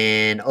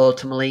 And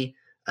ultimately,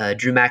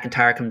 Drew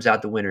McIntyre comes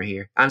out the winner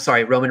here.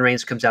 Roman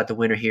Reigns comes out the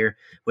winner here,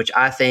 which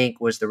I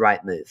think was the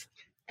right move.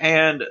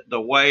 And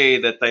the way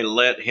that they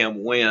let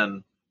him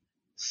win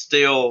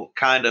still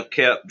kind of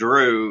kept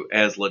Drew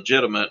as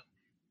legitimate.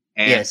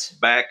 And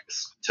back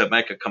to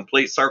make a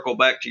complete circle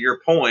back to your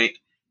point,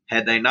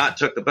 had they not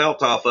took the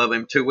belt off of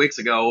him 2 weeks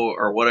ago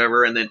or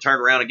whatever and then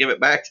turned around and give it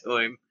back to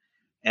him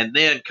and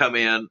then come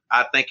in,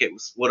 I think it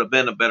would have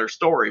been a better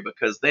story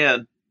because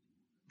then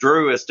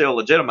Drew is still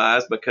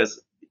legitimized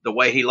because the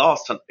way he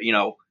lost,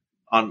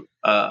 on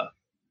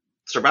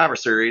Survivor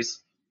Series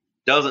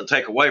doesn't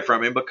take away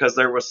from him because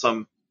there was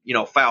some,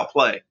 foul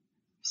play.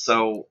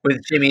 So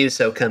with Jimmy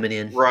Uso coming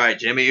in. Right.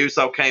 Jimmy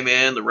Uso came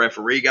in. The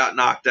referee got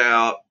knocked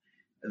out.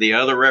 The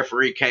other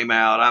referee came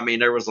out. I mean,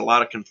 there was a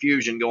lot of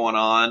confusion going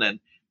on. And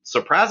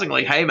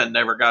surprisingly, Heyman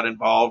never got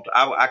involved.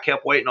 I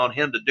kept waiting on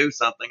him to do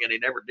something, and he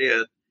never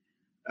did.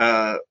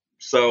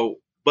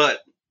 But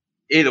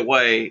either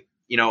way,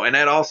 and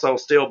that also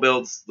still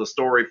builds the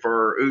story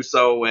for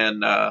Uso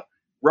and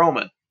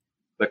Roman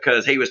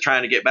because he was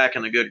trying to get back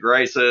in the good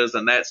graces,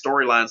 and that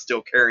storyline's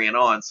still carrying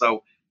on.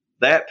 So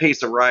that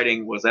piece of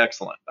writing was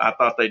excellent. I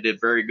thought they did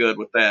very good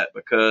with that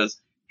because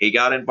he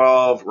got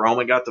involved.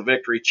 Roman got the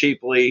victory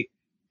cheaply.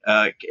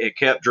 It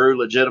kept Drew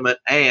legitimate,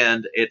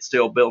 and it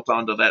still built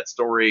onto that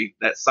story,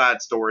 that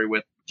side story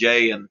with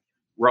Jay and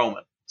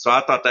Roman. So I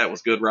thought that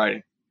was good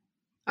writing.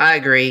 I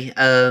agree.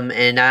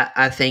 And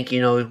I think,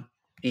 you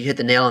hit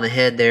the nail on the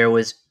head there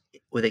with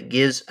it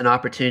gives an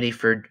opportunity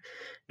for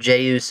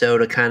Jey Uso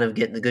to kind of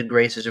get in the good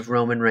graces of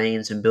Roman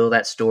Reigns and build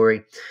that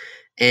story.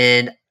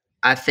 And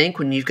I think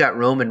when you've got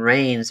Roman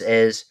Reigns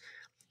as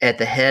at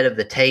the head of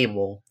the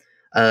table,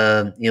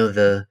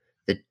 the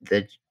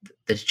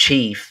the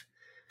chief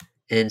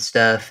and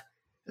stuff,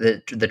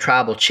 the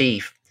tribal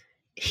chief,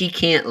 he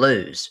can't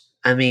lose.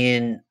 I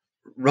mean,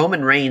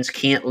 Roman Reigns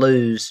can't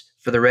lose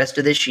for the rest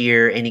of this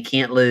year, and he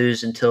can't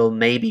lose until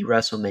maybe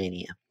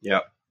WrestleMania.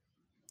 Yeah.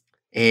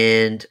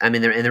 And I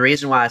mean, and the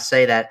reason why I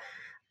say that,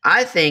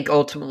 I think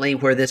ultimately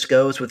where this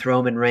goes with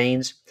Roman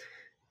Reigns,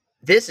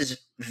 this is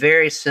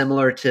very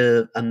similar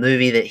to a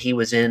movie that he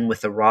was in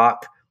with The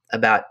Rock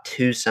about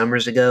 2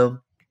 summers ago.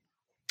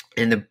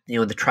 And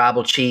the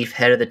tribal chief,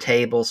 head of the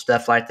table,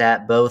 stuff like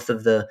that, both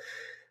of the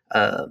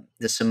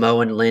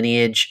Samoan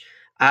lineage.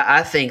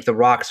 I think The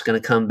Rock's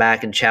going to come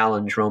back and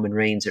challenge Roman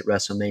Reigns at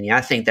WrestleMania.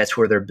 I think that's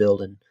where they're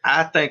building.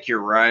 I think you're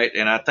right,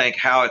 and I think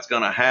how it's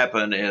going to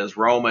happen is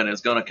Roman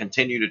is going to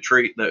continue to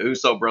treat the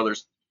Uso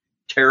brothers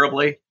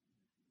terribly,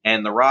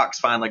 and The Rock's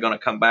finally going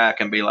to come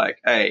back and be like,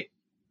 "Hey,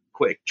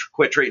 quit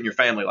treating your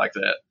family like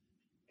that,"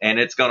 and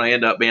it's going to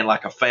end up being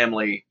like a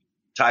family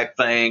type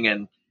thing,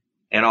 and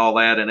all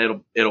that,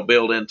 and it'll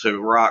build into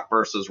Rock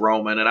versus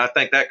Roman, and I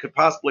think that could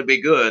possibly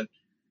be good.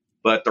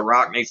 But The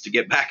Rock needs to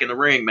get back in the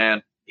ring,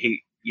 man.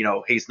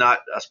 He's not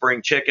a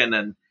spring chicken,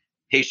 and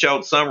he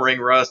showed some ring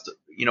rust,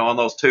 on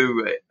those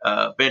 2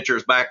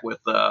 ventures back with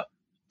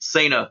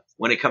Cena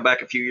when he come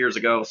back a few years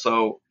ago.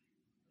 So,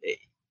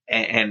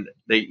 and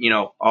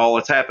all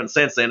that's happened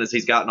since then is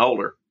he's gotten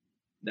older.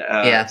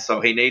 So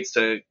he needs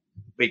to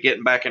be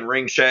getting back in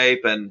ring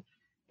shape and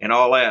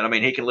all that. I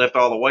mean, he can lift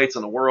all the weights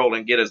in the world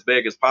and get as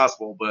big as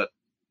possible, but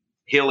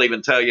he'll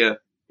even tell you,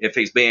 if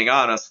he's being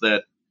honest,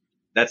 that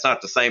that's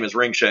not the same as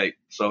ring shape.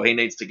 So he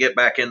needs to get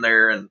back in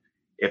there, and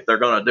if they're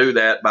going to do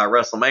that by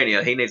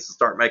WrestleMania, he needs to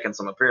start making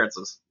some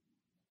appearances.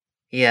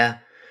 Yeah.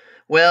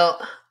 Well,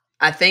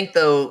 I think,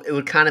 though, it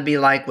would kind of be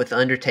like with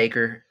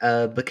Undertaker,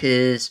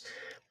 because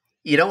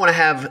you don't want to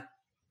have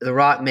The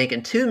Rock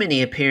making too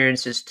many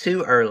appearances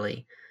too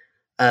early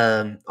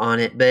on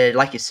it. But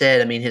like you said,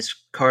 I mean, his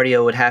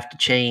cardio would have to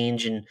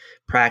change and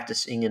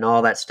practicing and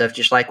all that stuff,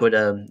 just like what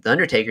the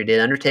Undertaker did.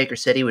 Undertaker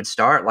said he would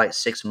start like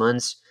 6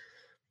 months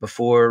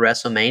before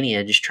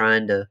WrestleMania, just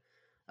trying to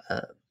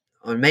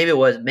or maybe it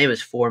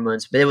was 4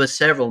 months, but it was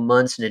several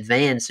months in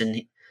advance.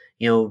 And,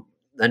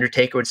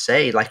 Undertaker would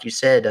say, like you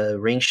said,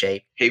 ring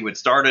shape. He would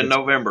start in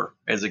November,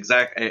 as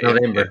exact.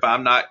 November.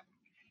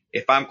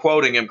 If I'm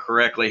quoting him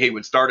correctly, he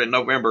would start in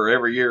November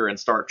every year and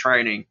start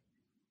training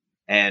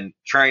and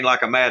train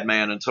like a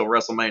madman until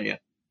WrestleMania.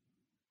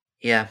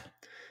 Yeah.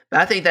 But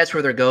I think that's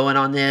where they're going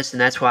on this,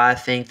 and that's why I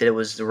think that it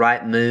was the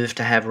right move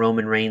to have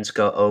Roman Reigns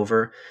go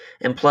over.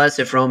 And plus,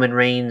 if Roman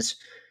Reigns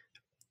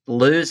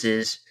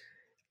loses,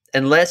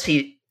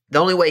 the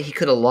only way he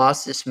could have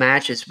lost this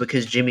match is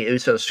because Jimmy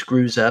Uso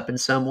screws up in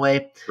some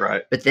way.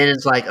 Right. But then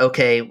it's like,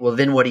 okay, well,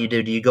 then what do?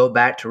 Do you go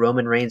back to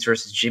Roman Reigns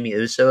versus Jimmy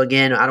Uso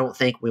again? I don't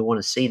think we want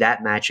to see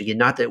that match again.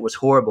 Not that it was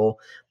horrible,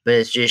 but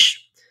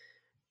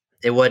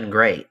it wasn't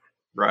great.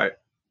 Right.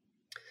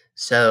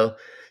 So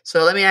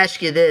let me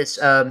ask you this.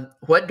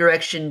 What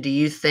direction do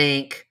you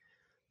think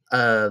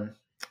let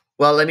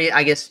me,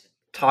 I guess,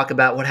 talk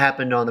about what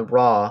happened on the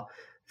Raw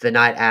the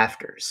night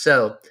after.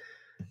 So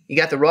you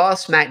got the Raw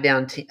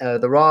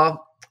SmackDown, the Raw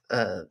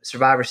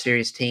Survivor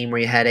Series team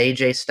where you had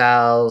AJ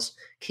Styles,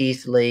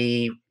 Keith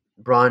Lee,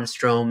 Braun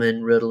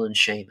Strowman, Riddle, and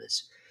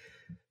Sheamus.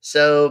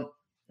 So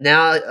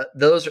now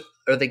those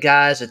are the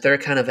guys that they're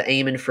kind of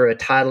aiming for a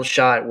title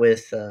shot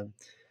with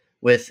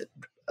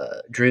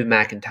Drew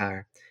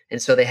McIntyre.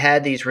 And so they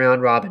had these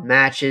round robin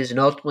matches, and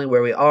ultimately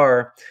where we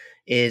are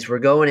is we're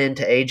going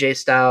into AJ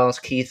Styles,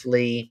 Keith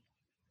Lee,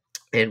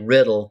 and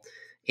Riddle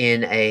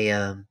in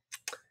a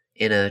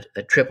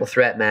triple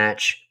threat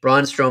match.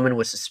 Braun Strowman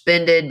was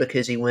suspended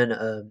because he went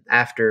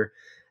after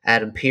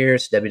Adam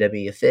Pearce,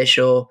 WWE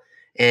official.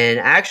 And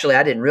actually,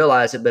 I didn't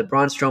realize it, but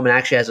Braun Strowman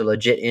actually has a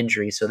legit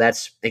injury, so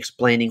that's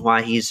explaining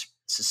why he's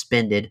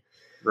suspended.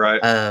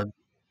 Right.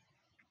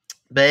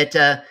 But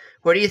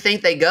where do you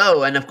think they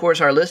go? And, of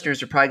course, our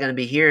listeners are probably going to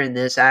be hearing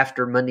this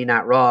after Monday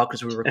Night Raw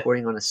because we're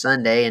recording on a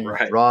Sunday and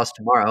Right. Raw's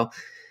tomorrow.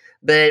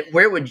 But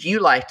where would you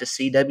like to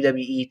see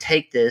WWE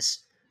take this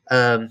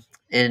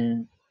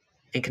in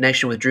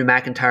connection with Drew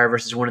McIntyre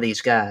versus one of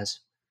these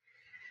guys?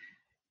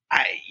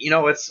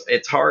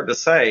 It's hard to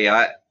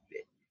say.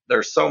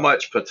 There's so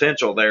much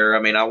potential there. I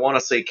mean, I want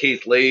to see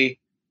Keith Lee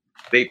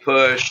be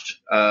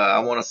pushed. I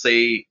want to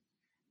see,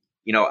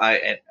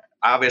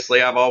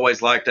 obviously I've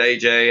always liked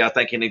AJ. I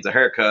think he needs a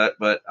haircut,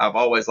 but I've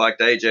always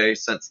liked AJ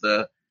since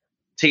the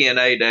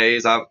TNA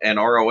days and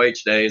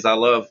ROH days. I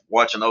love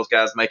watching those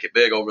guys make it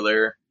big over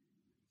there.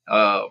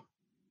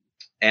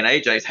 And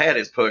AJ's had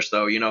his push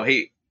though.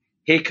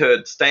 He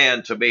could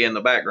stand to be in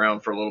the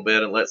background for a little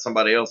bit and let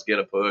somebody else get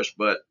a push,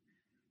 but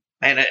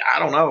man, I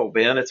don't know,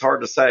 Ben. It's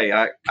hard to say.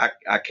 I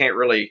can't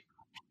really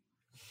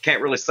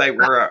say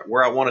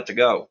where I want it to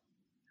go.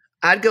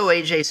 I'd go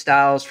AJ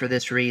Styles for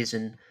this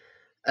reason.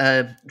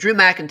 Drew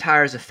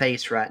McIntyre is a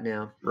face right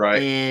now.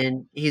 Right.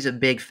 And he's a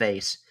big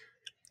face.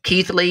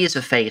 Keith Lee is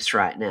a face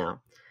right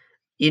now.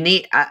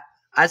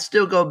 I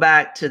still go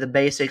back to the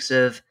basics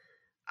of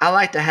I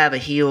like to have a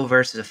heel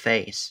versus a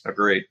face.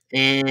 Agreed.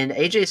 And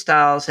AJ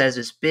Styles has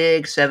this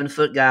big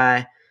 7-foot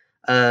guy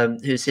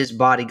who's his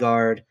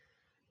bodyguard.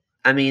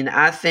 I mean,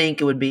 I think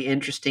it would be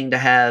interesting to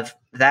have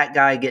that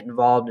guy get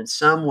involved in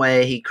some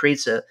way. He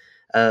creates an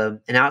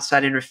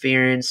outside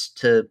interference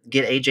to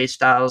get AJ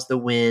Styles the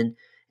win,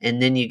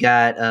 and then you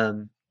got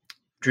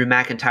Drew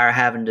McIntyre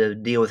having to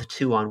deal with a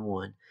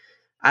 2-on-1.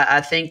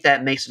 I think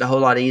that makes it a whole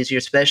lot easier,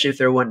 especially if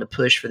they're wanting to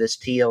push for this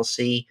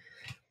TLC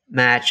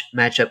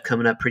matchup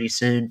coming up pretty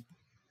soon.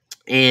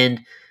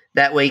 And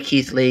that way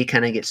Keith Lee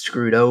kind of gets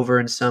screwed over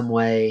in some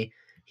way.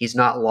 He's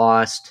not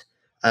lost.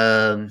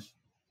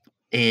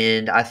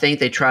 And I think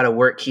they try to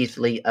work Keith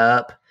Lee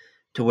up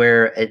to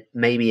where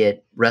maybe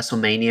at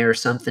WrestleMania or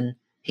something,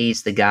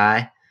 he's the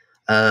guy.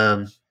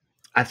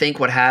 I think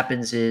what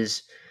happens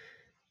is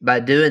by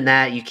doing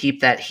that, you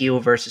keep that heel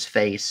versus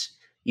face.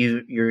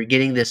 You're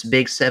getting this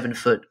big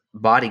 7-foot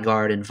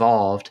bodyguard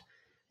involved.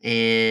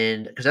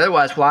 And because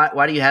otherwise,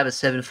 why do you have a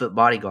 7-foot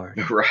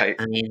bodyguard? Right.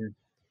 I mean,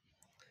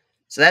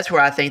 so that's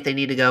where I think they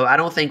need to go. I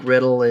don't think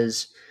Riddle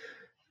is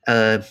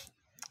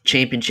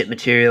championship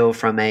material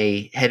from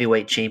a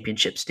heavyweight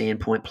championship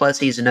standpoint. Plus,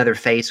 he's another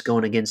face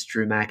going against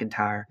Drew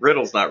McIntyre.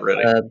 Riddle's not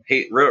ready.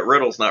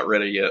 Riddle's not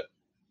ready yet.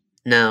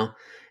 No.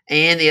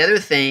 And the other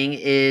thing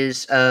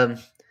is,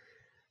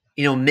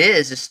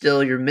 Miz is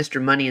still your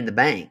Mr. Money in the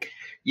Bank.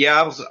 Yeah,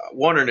 I was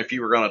wondering if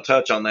you were going to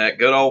touch on that.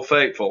 Good old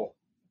faithful,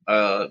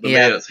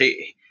 Miz.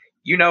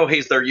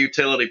 He's their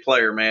utility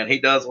player, man. He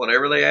does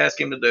whatever they ask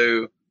him to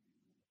do.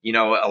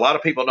 A lot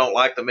of people don't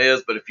like the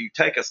Miz, but if you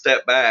take a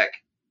step back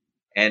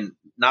and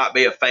not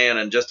be a fan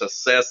and just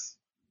assess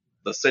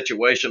the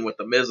situation with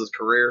the Miz's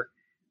career,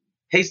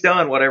 he's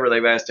done whatever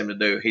they've asked him to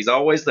do. He's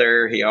always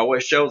there. He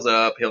always shows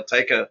up. He'll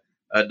take a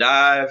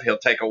dive. He'll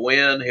take a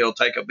win. He'll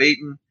take a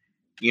beating.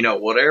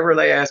 Whatever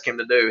they ask him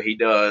to do, he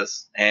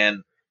does.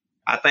 And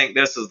I think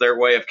this is their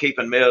way of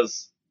keeping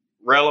Miz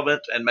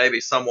relevant and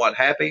maybe somewhat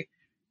happy.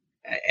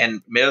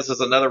 And Miz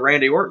is another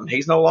Randy Orton.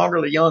 He's no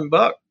longer the young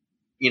buck.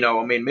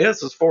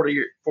 Miz is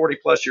 40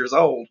 plus years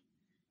old.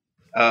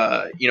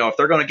 If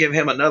they're going to give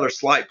him another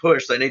slight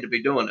push, they need to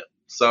be doing it.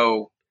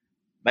 So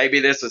maybe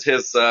this is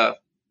his,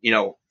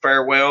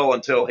 farewell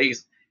until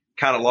he's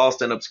kind of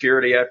lost in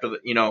obscurity after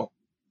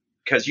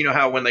because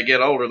how when they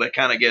get older, they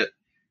kind of get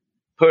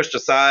pushed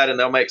aside and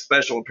they'll make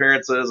special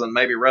appearances and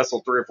maybe wrestle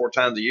 3 or 4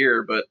 times a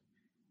year. But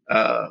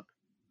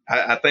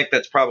I think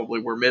that's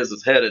probably where Miz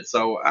is headed.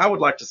 So I would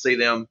like to see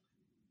them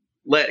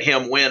let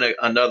him win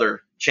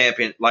another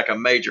champion, like a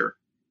major,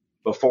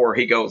 before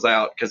he goes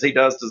out, because he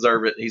does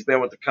deserve it. He's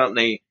been with the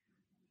company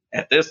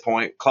at this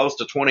point close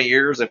to 20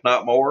 years, if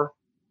not more.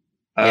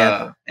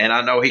 And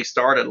I know he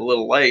started a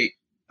little late.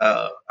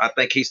 I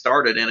think he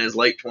started in his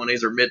late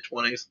 20s or mid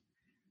 20s.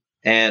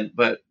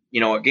 But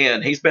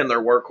again, he's been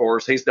their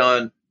workhorse. He's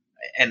done,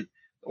 and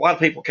a lot of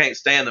people can't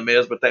stand the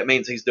Miz, but that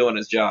means he's doing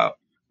his job,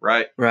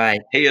 right?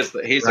 Right. He's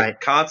a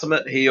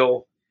consummate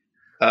heel.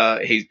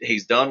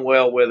 He's done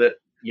well with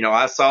it.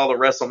 I saw the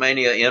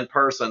WrestleMania in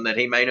person that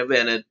he main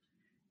evented,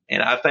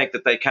 and I think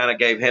that they kind of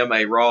gave him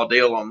a raw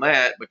deal on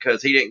that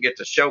because he didn't get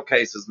to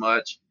showcase as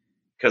much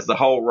because the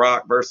whole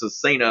Rock versus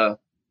Cena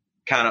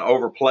kind of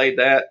overplayed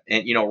that.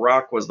 And,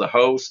 Rock was the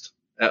host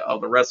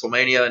of the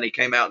WrestleMania, and he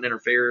came out and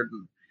interfered.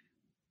 And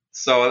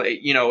so,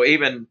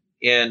 even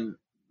in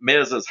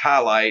Miz's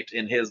highlight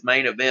in his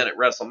main event at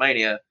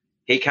WrestleMania,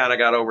 he kind of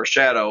got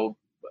overshadowed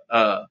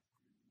by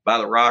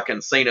the Rock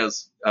and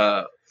Cena's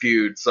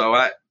feud.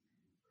 So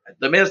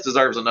the Miz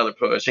deserves another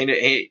push.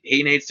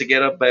 He needs to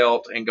get a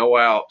belt and go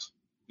out,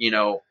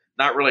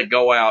 not really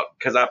go out,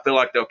 because I feel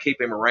like they'll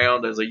keep him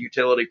around as a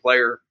utility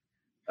player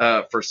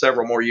for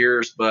several more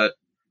years. But,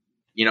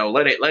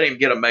 let him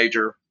get a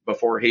major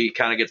before he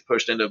kind of gets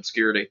pushed into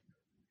obscurity.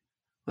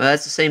 Well,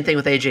 that's the same thing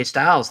with AJ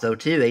Styles, though,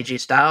 too.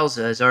 AJ Styles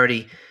has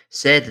already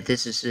said that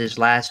this is his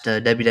last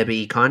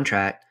WWE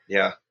contract.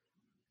 Yeah.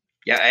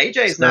 Yeah,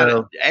 AJ's not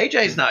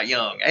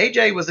young.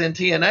 AJ was in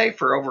TNA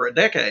for over a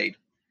decade.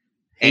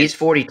 He's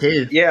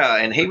 42. Yeah,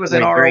 and he was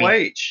in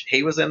ROH.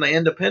 He was in the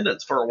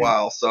Independents for a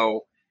while.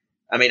 So,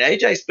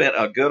 AJ spent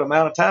a good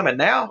amount of time. And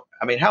now,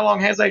 how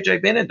long has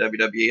AJ been in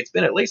WWE? It's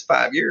been at least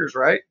 5 years,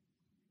 right?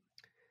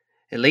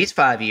 At least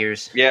 5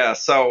 years. Yeah,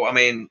 so,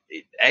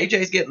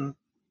 AJ's getting,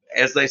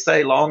 as they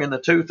say, long in the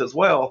tooth as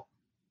well.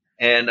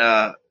 And,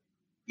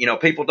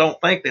 people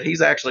don't think that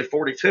he's actually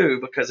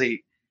 42 because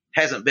he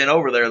hasn't been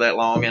over there that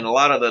long. And a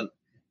lot of the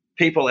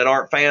people that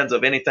aren't fans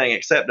of anything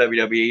except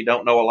WWE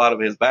don't know a lot of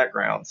his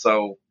background.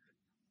 So,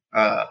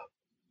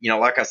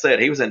 like I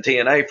said, he was in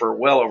TNA for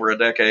well over a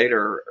decade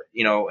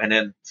and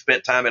then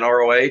spent time in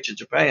ROH in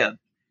Japan.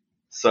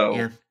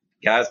 So,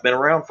 Guy's been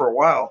around for a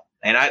while.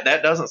 And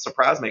that doesn't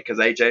surprise me because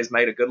AJ's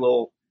made a good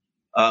little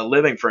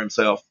living for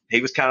himself.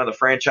 He was kind of the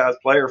franchise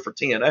player for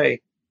TNA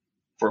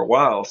for a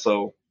while.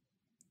 So,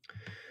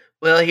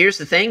 well, here's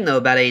the thing, though,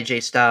 about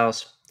AJ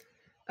Styles.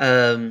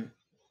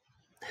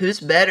 Who's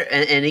better,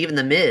 and even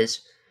The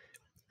Miz,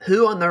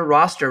 who on their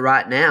roster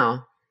right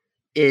now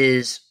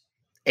is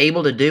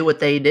able to do what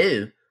they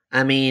do?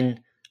 I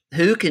mean,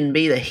 who can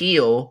be the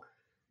heel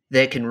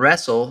that can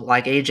wrestle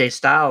like AJ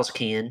Styles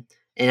can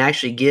and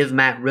actually give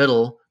Matt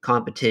Riddle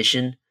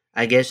competition?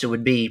 I guess it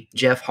would be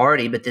Jeff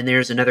Hardy, but then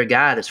there's another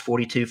guy that's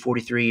 42,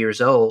 43 years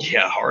old.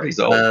 Yeah, Hardy's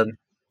old.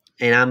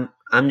 And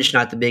I'm just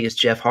not the biggest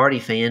Jeff Hardy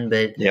fan,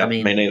 but yeah, I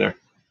mean, me neither.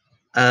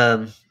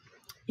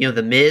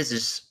 The Miz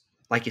is,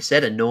 like you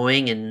said,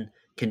 annoying and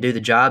can do the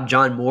job.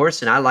 John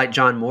Morrison, I like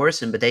John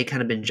Morrison, but they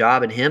kind of been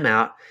jobbing him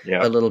out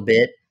a little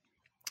bit.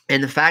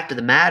 And the fact of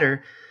the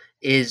matter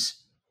is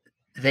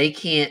they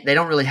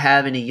don't really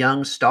have any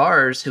young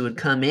stars who would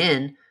come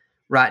in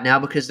right now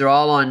because they're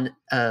all on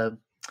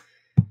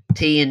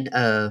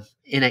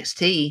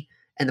NXT.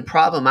 And the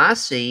problem I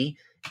see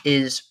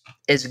is,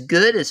 as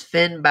good as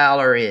Finn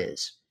Balor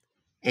is,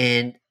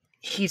 and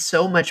he's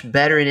so much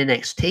better in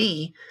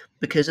NXT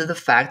because of the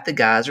fact the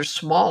guys are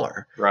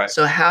smaller. Right.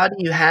 So how do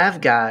you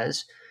have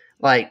guys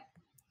like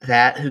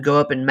that who go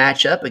up and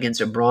match up against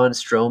a Braun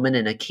Strowman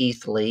and a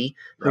Keith Lee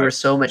who are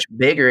so much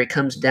bigger? It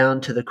comes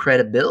down to the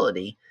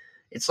credibility.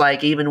 It's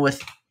like even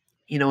with,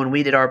 when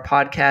we did our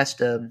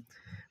podcast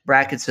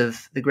brackets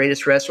of the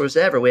greatest wrestlers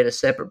ever, we had a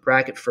separate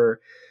bracket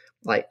for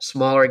like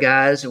smaller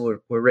guys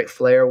where Ric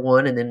Flair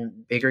won, and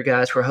then bigger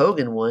guys where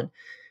Hogan won.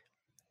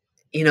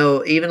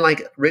 Even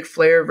like Ric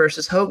Flair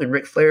versus Hogan,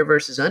 Ric Flair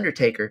versus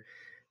Undertaker,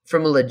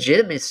 from a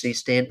legitimacy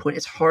standpoint,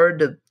 it's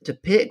hard to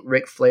pick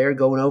Ric Flair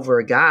going over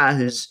a guy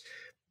who's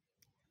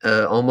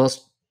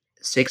almost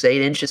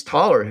 6'8" inches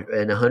taller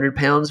and 100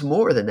 pounds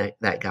more than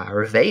that guy,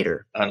 or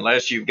Vader.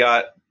 Unless you've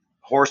got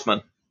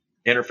horseman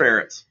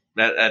interference.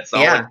 That's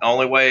the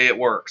only way it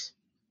works.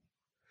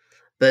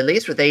 But at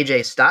least with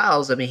AJ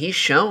Styles, I mean, he's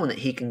shown that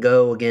he can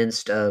go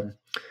against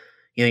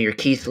your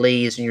Keith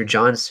Lees and your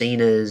John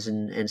Cenas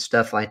and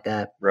stuff like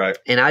that. Right.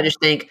 And I just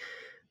think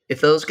if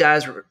those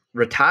guys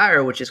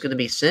retire, which is going to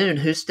be soon,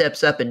 who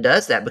steps up and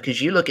does that? Because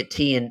you look at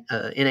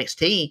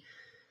NXT,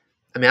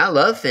 I mean, I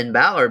love Finn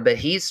Balor, but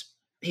he's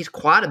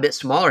quite a bit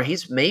smaller.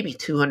 He's maybe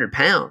 200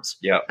 pounds.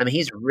 Yeah. I mean,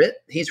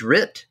 he's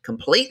ripped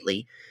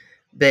completely.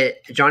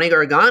 But Johnny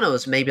Gargano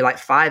is maybe like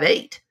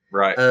 5'8".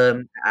 Right.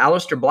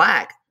 Aleister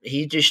Black,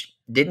 he just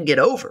didn't get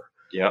over.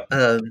 Yeah.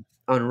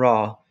 On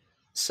Raw.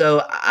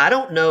 So I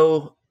don't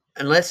know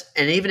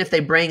and even if they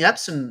bring up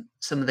some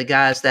of the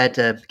guys that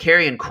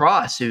Karrion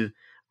Kross, who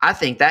I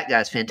think that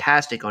guy's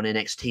fantastic on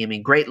NXT. I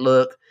mean, great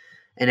look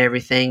and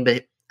everything,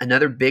 but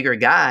another bigger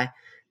guy.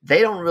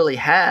 They don't really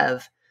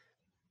have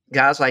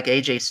guys like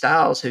AJ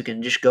Styles who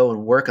can just go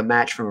and work a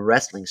match from a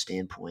wrestling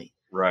standpoint.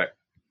 Right.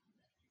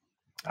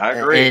 I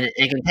agree. And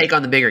can take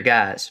on the bigger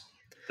guys.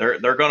 They're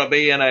going to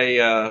be in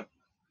a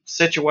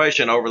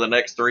situation over the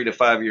next 3 to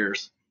 5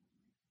 years.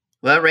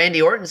 Well,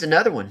 Randy Orton's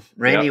another one.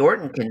 Randy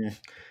Orton can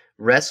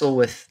wrestle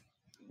with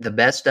the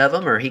best of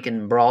them, or he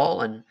can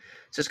brawl. And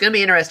so it's going to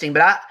be interesting.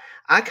 But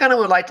I kind of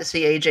would like to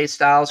see AJ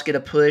Styles get a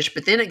push.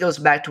 But then it goes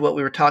back to what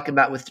we were talking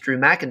about with Drew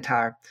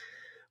McIntyre.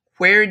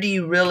 Where do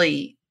you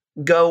really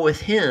go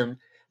with him?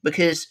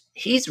 Because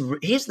he's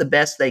the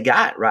best they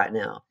got right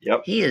now.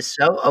 Yep. He is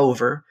so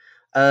over.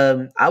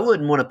 I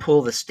wouldn't want to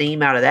pull the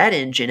steam out of that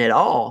engine at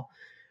all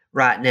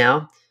right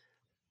now.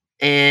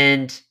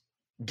 And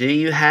do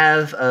you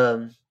have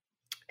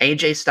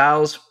AJ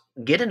Styles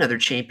get another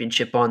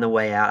championship on the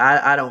way out?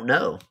 I don't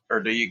know. Or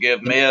do you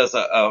give Miz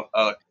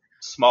a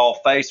small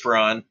face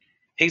run?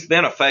 He's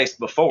been a face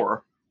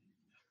before.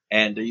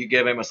 And do you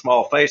give him a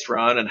small face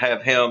run and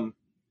have him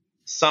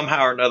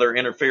somehow or another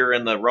interfere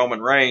in the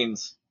Roman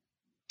Reigns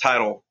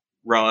title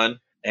run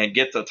and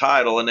get the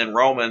title, and then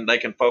Roman, they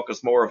can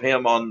focus more of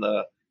him on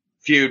the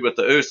feud with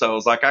the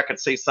Usos? Like, I could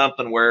see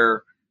something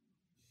where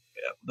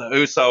the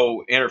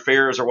Uso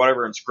interferes or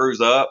whatever and screws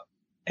up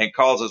and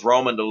causes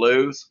Roman to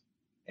lose,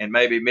 and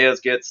maybe Miz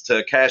gets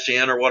to cash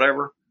in or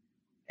whatever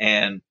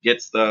and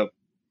gets the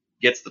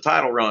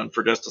title run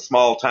for just a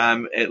small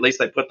time. At least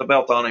they put the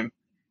belt on him,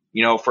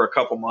 for a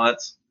couple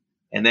months,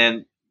 and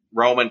then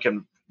Roman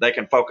can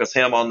focus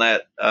him on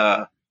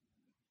that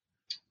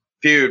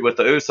feud with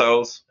the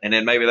Usos, and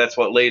then maybe that's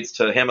what leads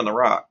to him and The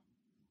Rock.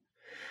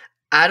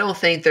 I don't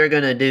think they're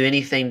going to do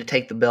anything to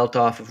take the belt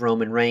off of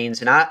Roman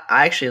Reigns, and I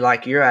actually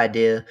like your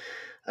idea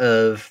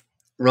of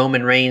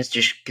Roman Reigns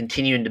just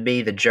continuing to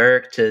be the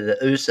jerk to the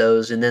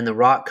Usos, and then The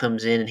Rock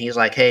comes in and he's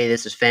like, hey,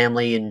 this is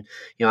family, and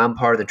I'm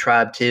part of the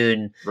tribe too,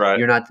 and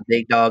You're not the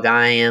big dog,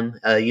 I am.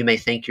 You may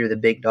think you're the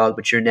big dog,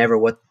 but you're never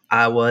what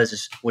I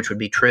was, which would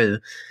be true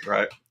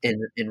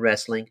in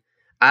wrestling.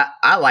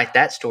 I like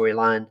that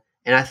storyline.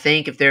 And I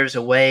think if there's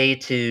a way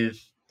to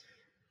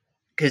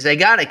 – because they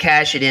got to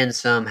cash it in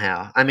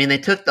somehow. I mean, they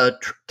took the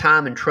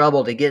time and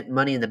trouble to get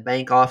Money in the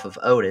Bank off of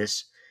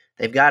Otis.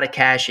 They've got to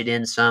cash it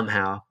in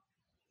somehow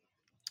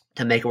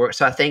to make it work.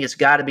 So I think it's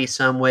got to be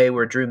some way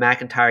where Drew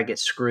McIntyre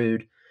gets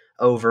screwed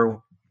over,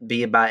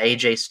 be it by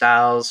AJ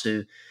Styles,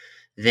 who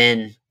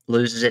then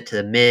loses it to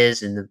The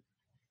Miz and the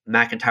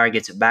McIntyre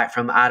gets it back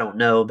from. I don't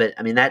know. But,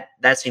 I mean,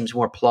 that seems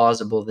more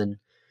plausible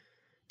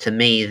to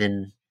me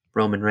than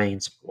Roman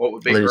Reigns. What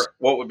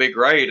would be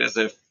great is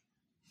if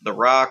The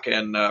Rock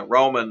and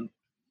Roman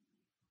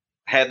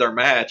had their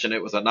match and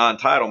it was a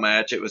non-title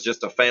match. It was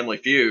just a family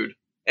feud.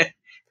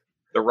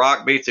 The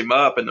Rock beats him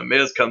up, and the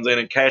Miz comes in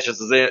and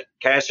cashes it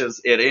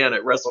in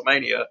at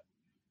WrestleMania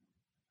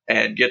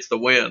and gets the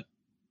win,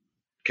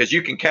 because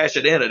you can cash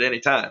it in at any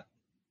time.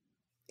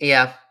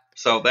 Yeah.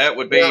 So that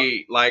would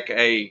be like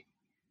a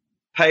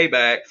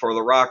payback for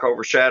The Rock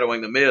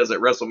overshadowing the Miz at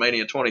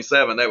WrestleMania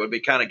 27. That would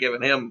be kind of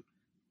giving him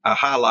a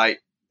highlight,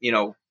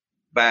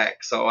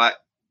 back. So I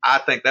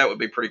think that would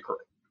be pretty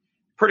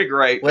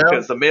great,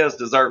 because the Miz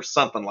deserves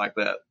something like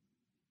that.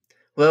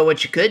 Well,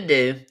 what you could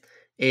do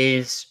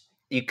is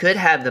you could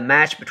have the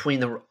match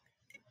between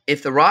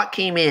if The Rock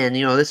came in,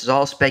 this is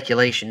all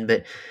speculation,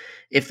 but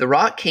if The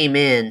Rock came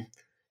in,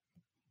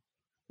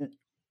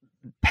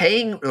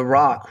 paying The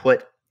Rock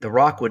what The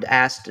Rock would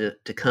ask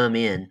to come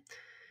in,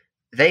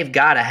 they've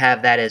got to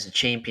have that as a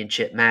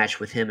championship match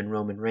with him and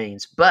Roman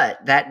Reigns.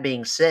 But that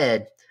being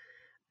said,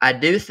 I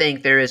do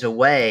think there is a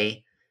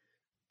way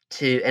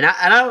to, and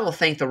I don't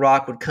think The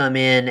Rock would come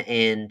in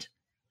and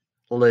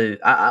win.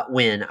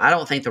 I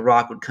don't think The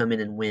Rock would come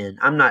in and win.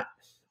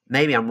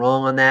 Maybe I'm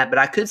wrong on that, but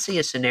I could see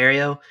a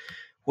scenario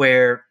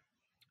where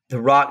The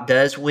Rock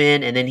does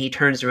win and then he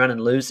turns around and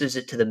loses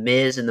it to The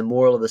Miz, and the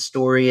moral of the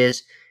story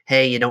is,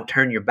 hey, you don't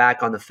turn your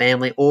back on the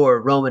family.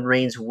 Or Roman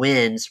Reigns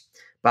wins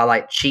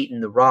by cheating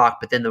The Rock,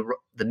 but then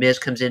the Miz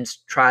comes in,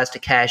 tries to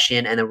cash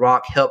in, and The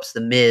Rock helps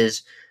The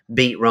Miz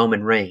beat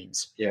Roman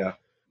Reigns. Yeah,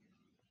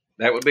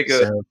 that would be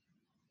good. So,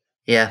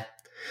 yeah.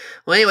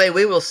 Well, anyway,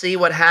 we will see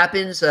what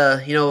happens.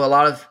 A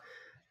lot of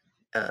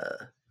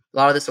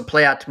this will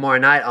play out tomorrow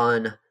night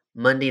on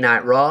Monday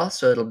Night Raw,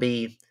 so it'll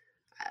be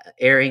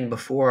airing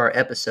before our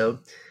episode.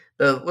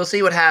 But we'll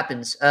see what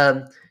happens.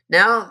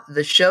 Now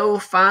the show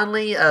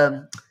finally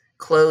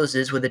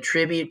closes with a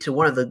tribute to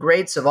one of the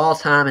greats of all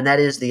time, and that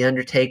is The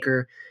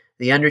Undertaker.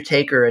 The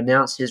Undertaker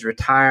announced his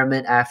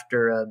retirement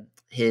after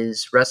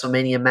his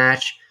WrestleMania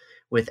match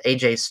with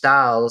AJ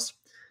Styles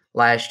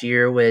last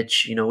year,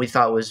 which we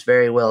thought was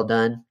very well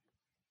done.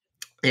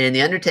 And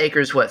The Undertaker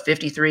is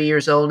 53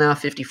 years old now,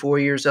 54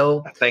 years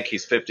old? I think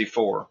he's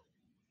 54.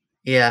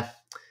 Yeah.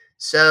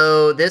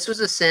 So this was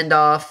a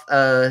send-off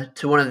to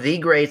one of the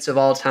greats of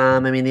all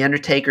time. I mean, The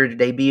Undertaker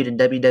debuted in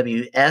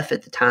WWF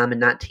at the time in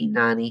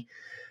 1990.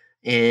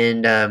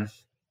 And,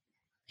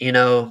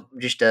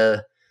 just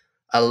a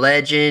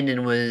legend,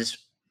 and was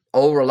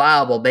all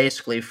reliable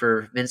basically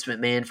for Vince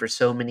McMahon for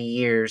so many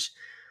years.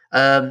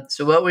 So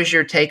what was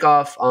your take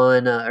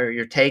on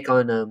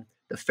the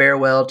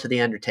farewell to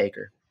The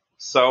Undertaker?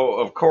 So,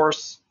 of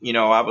course,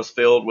 I was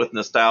filled with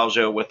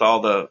nostalgia with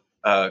all the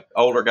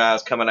older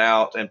guys coming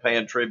out and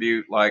paying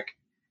tribute, like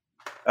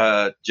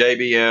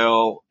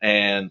JBL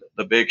and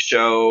The Big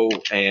Show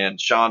and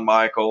Shawn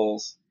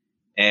Michaels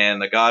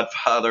and The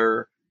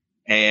Godfather,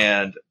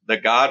 and the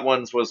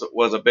Godwins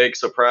was a big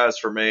surprise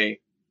for me.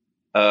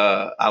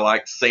 I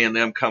liked seeing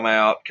them come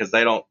out because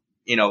they don't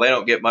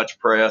get much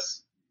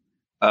press.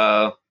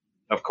 Of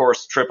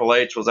course, Triple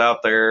H was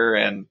out there,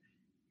 and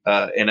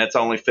that's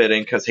only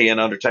fitting because he and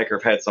Undertaker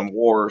have had some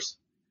wars.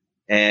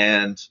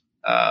 And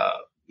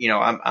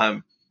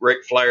I'm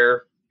Ric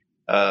Flair,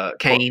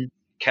 Kane,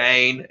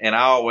 and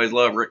I always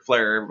love Ric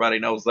Flair. Everybody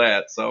knows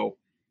that. So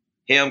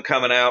him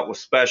coming out was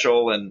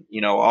special, and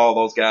all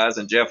those guys,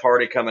 and Jeff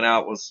Hardy coming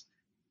out was,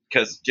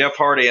 because Jeff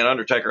Hardy and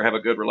Undertaker have a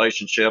good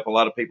relationship. A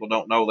lot of people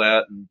don't know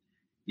that, and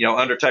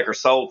Undertaker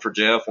sold for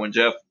Jeff when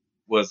Jeff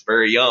was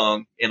very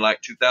young in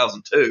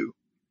 2002,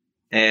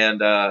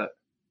 and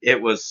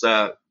it was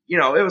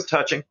it was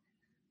touching.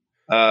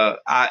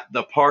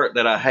 The part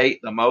that I hate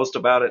the most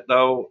about it,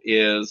 though,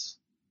 is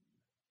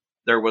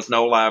there was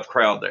no live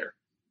crowd there.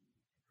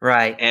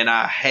 Right. And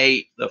I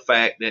hate the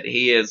fact that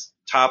he is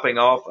topping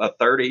off a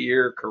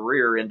 30-year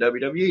career in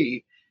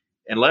WWE.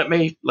 And let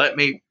me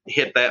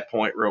hit that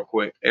point real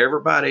quick.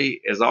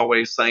 Everybody is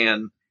always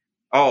saying,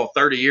 oh,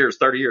 30 years,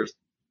 30 years.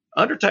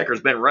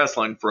 Undertaker's been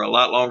wrestling for a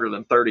lot longer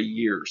than 30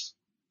 years.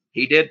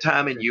 He did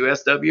time in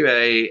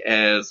USWA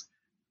as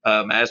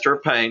Master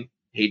of Pain.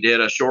 He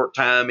did a short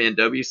time in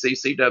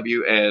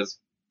WCCW as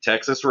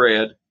Texas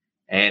Red,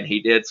 and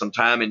he did some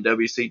time in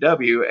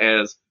WCW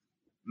as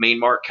Mean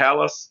Mark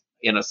Callis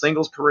in a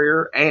singles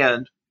career,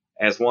 and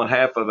as one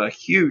half of a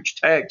huge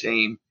tag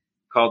team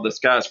called the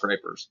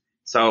Skyscrapers.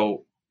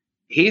 So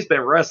he's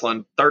been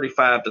wrestling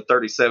 35 to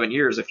 37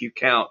 years if you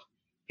count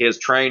his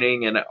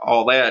training and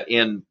all that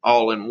in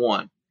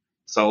one.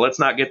 So let's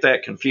not get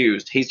that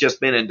confused. He's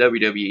just been in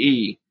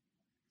WWE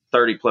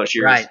 30 plus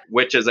years, right,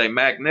 which is a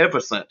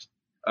magnificent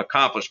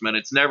accomplishment.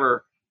 It's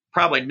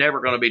probably never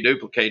going to be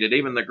duplicated.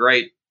 Even the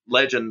great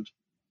legend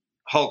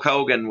Hulk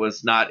Hogan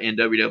was not in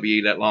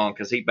WWE that long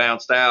because he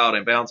bounced out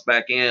and bounced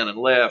back in and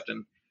left,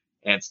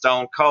 and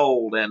Stone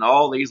Cold and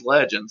all these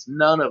legends.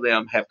 None of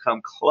them have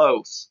come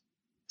close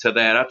to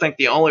that. I think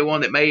the only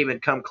one that may even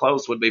come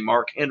close would be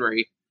Mark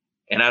Henry.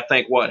 And I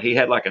think he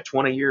had like a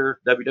 20-year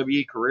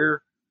WWE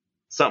career,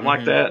 something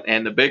like that.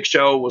 And the Big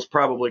Show was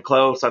probably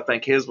close. I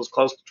think his was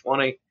close to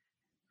 20.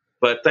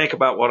 But think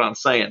about what I'm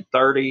saying,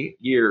 30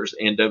 years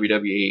in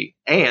WWE.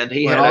 And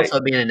he had also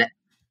being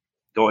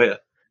Go ahead.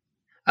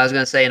 I was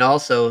going to say, and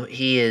also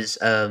he is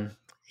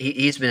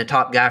he's been a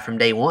top guy from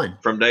day one.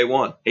 From day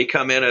one, he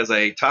come in as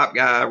a top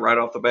guy right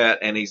off the bat,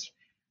 and he's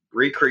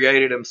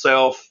recreated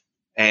himself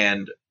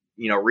and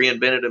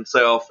reinvented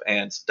himself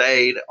and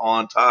stayed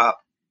on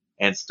top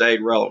and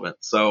stayed relevant.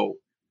 So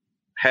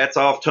hats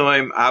off to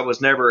him. I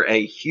was never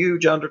a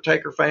huge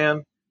Undertaker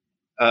fan,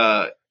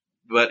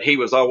 but he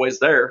was always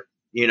there,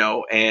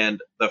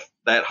 and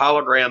that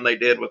hologram they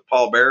did with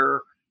Paul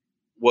Bearer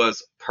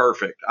was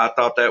perfect. I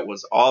thought that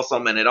was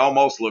awesome, and it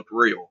almost looked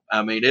real.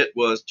 I mean, it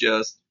was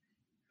just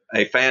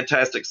a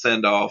fantastic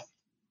send-off.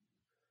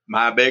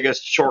 My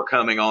biggest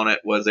shortcoming on it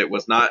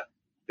was not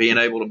being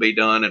able to be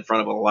done in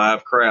front of a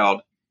live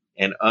crowd.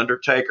 And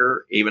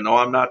Undertaker, even though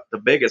I'm not the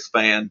biggest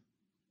fan,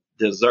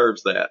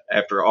 deserves that.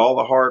 After all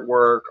the hard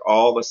work,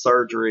 all the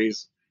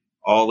surgeries,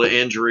 all the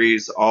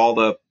injuries,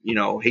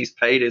 he's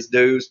paid his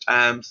dues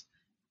times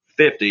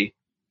 50,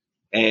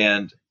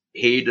 and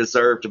he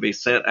deserved to be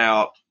sent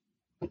out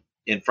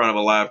in front of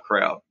a live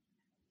crowd.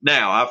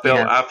 Now,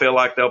 I feel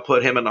like they'll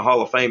put him in the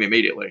Hall of Fame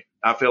immediately.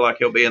 I feel like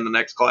he'll be in the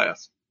next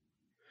class.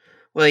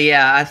 Well,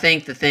 yeah, I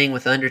think the thing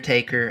with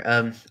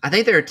Undertaker, I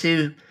think there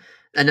are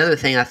another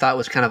thing I thought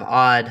was kind of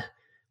odd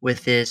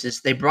with this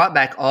is they brought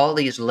back all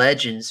these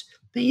legends,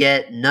 but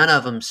yet none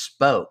of them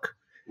spoke.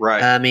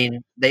 Right. I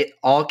mean, they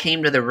all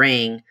came to the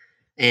ring,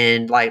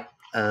 and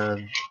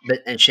and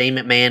Shane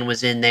McMahon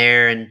was in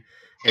there and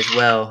as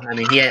well. I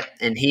mean, he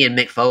and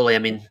Mick Foley. I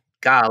mean,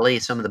 golly,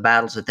 some of the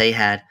battles that they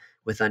had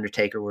with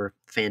Undertaker were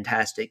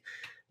fantastic.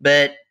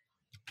 But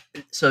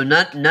so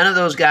none of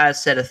those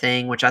guys said a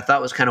thing, which I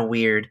thought was kind of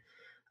weird.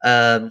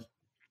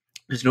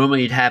 Because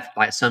normally you'd have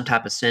like some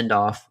type of send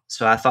off,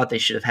 so I thought they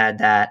should have had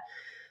that.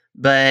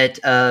 But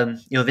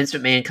Vince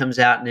McMahon comes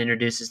out and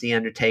introduces the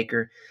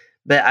Undertaker.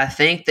 But I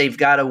think they've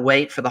got to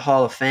wait for the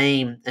Hall of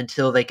Fame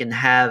until they can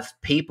have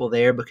people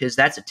there, because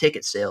that's a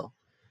ticket sale.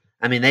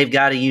 I mean, they've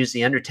got to use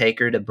the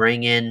Undertaker to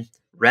bring in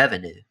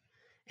revenue.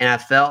 And I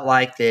felt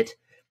like that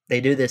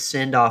they do this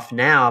send off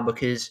now,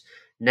 because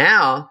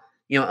now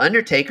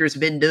Undertaker's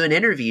been doing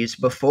interviews.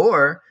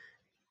 Before,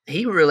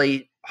 he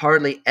really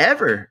hardly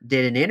ever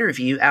did an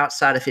interview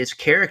outside of his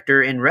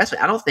character in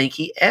wrestling. I don't think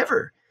he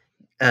ever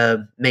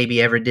did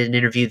an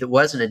interview that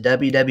wasn't a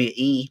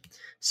WWE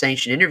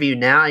sanctioned interview.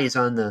 Now he's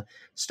on the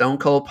Stone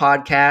Cold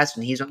podcast,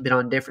 and he's been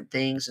on different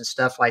things and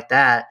stuff like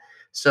that.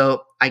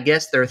 So I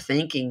guess their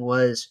thinking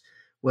was,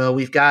 well,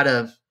 we've got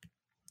to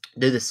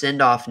do the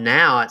send off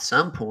now at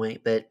some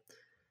point. But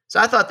so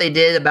I thought they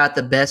did about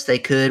the best they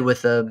could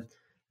with the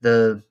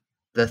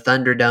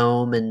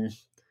Thunderdome, and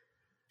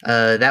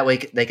that way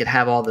they could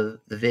have all the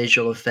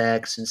visual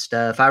effects and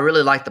stuff. I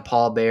really like the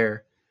Paul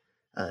Bearer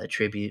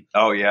tribute.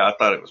 Oh yeah, I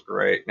thought it was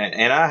great,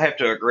 and I have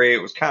to agree,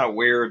 it was kind of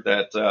weird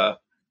that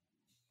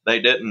they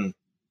didn't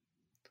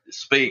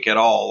speak at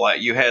all.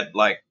 Like, you had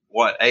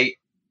eight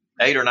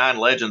or nine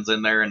legends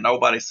in there, and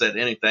nobody said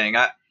anything.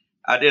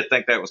 I did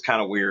think that was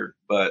kind of weird,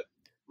 but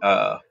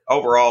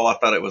overall, I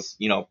thought it was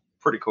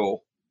pretty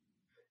cool.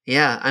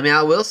 Yeah, I mean,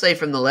 I will say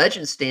from the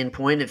legend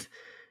standpoint,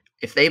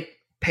 if they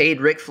paid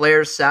Ric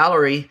Flair's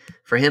salary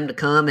for him to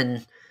come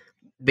and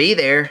be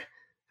there,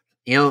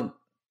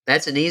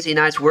 that's an easy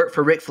night's work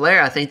for Ric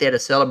Flair. I think they had a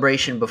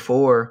celebration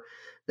the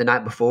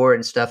night before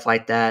and stuff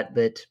like that.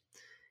 But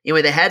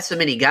anyway, they had so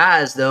many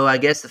guys, though. I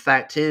guess the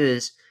fact, too,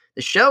 is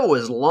the show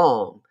was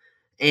long.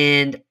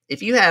 And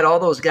if you had all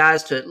those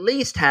guys to at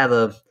least have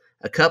a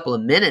couple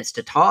of minutes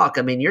to talk,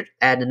 I mean, you're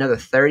adding another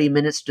 30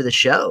 minutes to the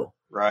show.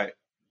 Right.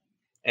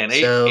 And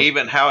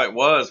even how it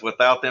was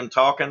without them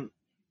talking,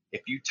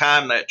 if you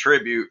time that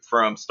tribute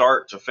from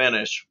start to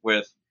finish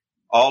with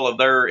all of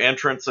their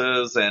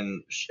entrances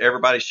and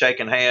everybody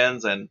shaking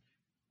hands and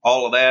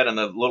all of that, and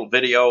the little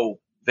video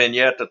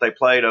vignette that they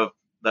played of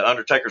the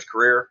Undertaker's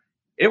career,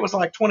 it was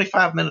like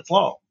 25 minutes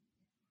long.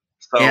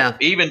 So yeah.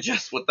 Even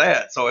just with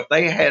that, so if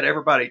they had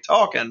everybody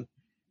talking,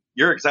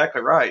 you're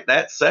exactly right.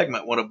 That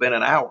segment would have been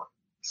an hour.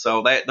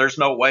 So there's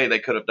no way they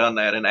could have done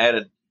that and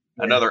added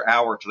another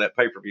hour to that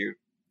pay-per-view.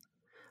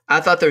 I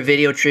thought their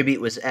video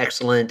tribute was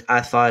excellent. I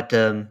thought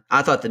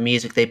the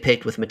music they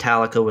picked with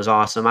Metallica was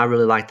awesome. I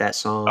really liked that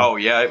song. Oh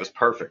yeah, it was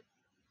perfect.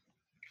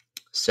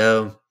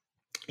 So,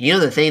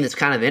 the thing that's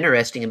kind of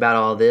interesting about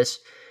all this,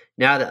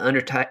 now that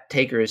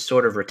Undertaker is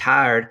sort of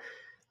retired,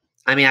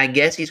 I mean, I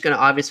guess he's going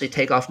to obviously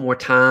take off more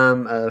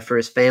time for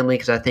his family,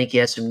 because I think he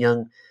has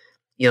some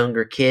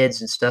younger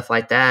kids and stuff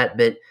like that.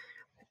 But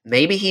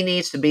maybe he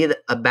needs to be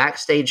a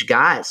backstage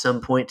guy at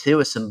some point too,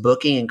 with some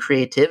booking and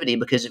creativity,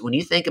 because when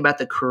you think about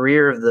the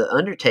career of The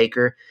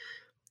Undertaker,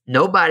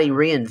 nobody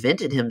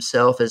reinvented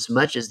himself as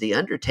much as The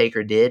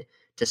Undertaker did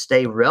to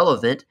stay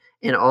relevant,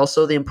 and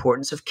also the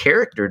importance of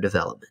character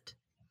development.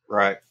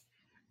 Right.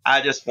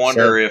 I just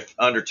wonder if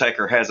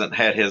Undertaker hasn't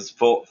had his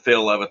full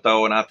fill of it,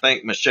 though. And I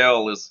think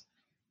Michelle is,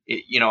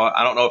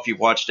 I don't know if you've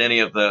watched any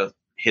of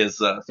his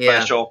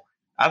special.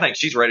 Yeah. I think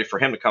she's ready for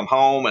him to come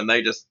home and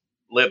they just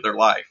live their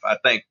life. I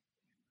think,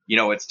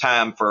 it's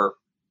time for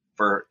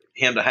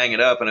him to hang it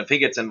up. And if he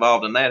gets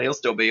involved in that, he'll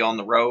still be on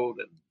the road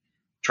and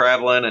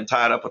traveling and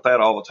tied up with that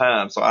all the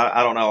time. So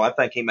I don't know. I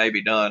think he may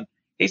be done.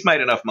 he's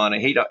made enough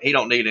money. He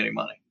don't need any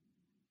money.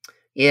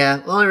 Yeah,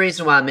 the only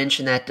reason why I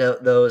mentioned that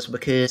though is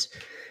because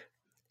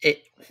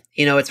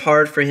it's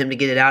hard for him to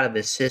get it out of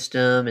his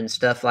system and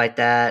stuff like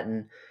that.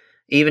 And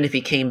even if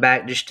he came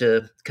back just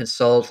to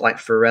consult, like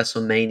for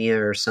WrestleMania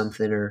or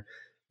something, or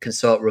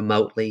consult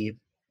remotely,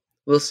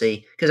 we'll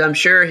see. Because I'm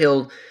sure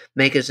he'll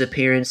make his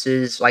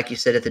appearances, like you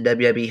said, at the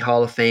WWE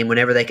Hall of Fame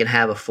whenever they can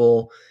have a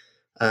full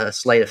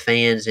slate of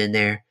fans in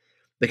there.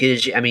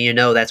 Because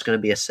that's going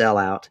to be a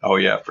sellout. Oh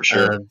yeah, for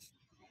sure.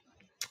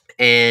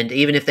 And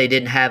even if they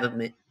didn't have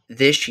him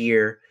this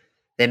year,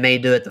 they may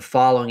do it the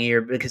following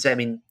year. Because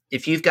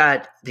if you've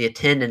got the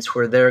attendance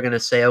where they're going to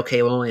say,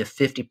 okay, well, only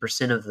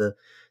 50% of the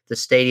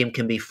stadium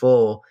can be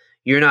full,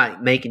 you're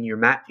not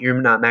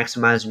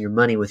maximizing your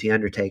money with the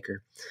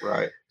Undertaker.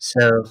 Right.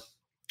 So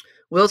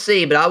we'll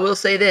see. But I will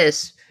say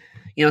this: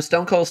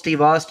 Stone Cold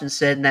Steve Austin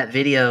said in that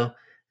video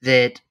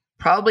that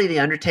probably the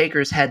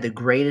Undertaker's had the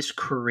greatest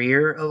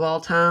career of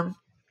all time,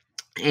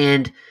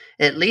 and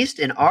at least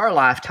in our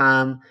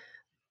lifetime,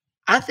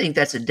 I think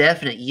that's a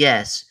definite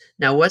yes.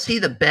 Now, was he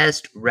the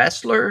best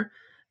wrestler?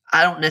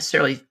 I don't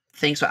necessarily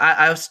think so.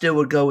 I still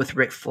would go with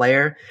Ric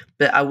Flair,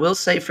 but I will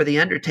say for The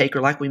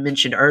Undertaker, like we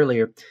mentioned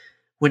earlier,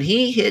 when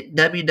he hit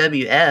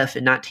WWF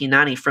in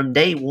 1990, from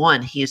day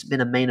one, he has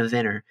been a main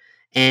eventer.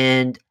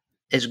 And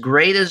as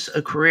great as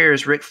a career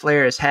as Ric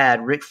Flair has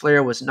had, Ric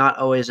Flair was not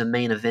always a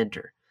main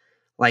eventer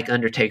like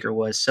Undertaker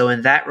was. So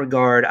in that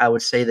regard, I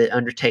would say that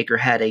Undertaker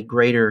had a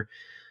greater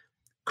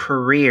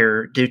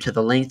career due to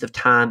the length of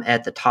time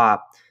at the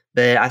top.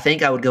 But I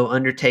think I would go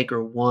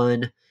Undertaker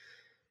 1,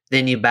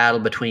 then you battle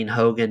between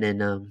Hogan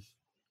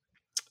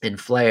and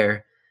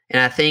Flair.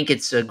 And I think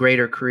it's a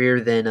greater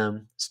career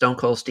than Stone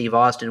Cold Steve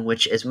Austin,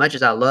 which, as much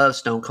as I love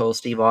Stone Cold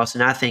Steve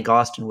Austin, I think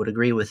Austin would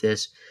agree with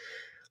this.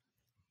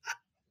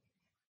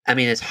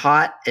 As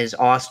hot as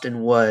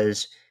Austin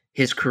was,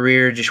 his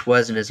career just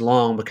wasn't as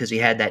long because he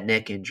had that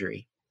neck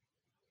injury.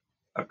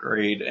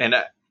 Agreed. And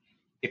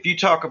if you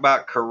talk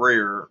about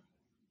career,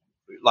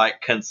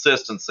 like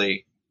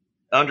consistency,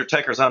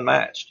 Undertaker's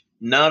unmatched.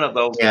 None of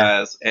those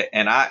guys,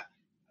 and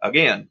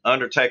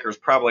Undertaker's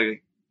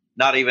probably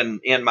not even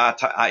in my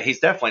top. He's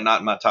definitely not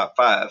in my top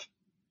 5,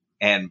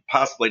 and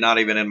possibly not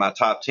even in my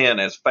top 10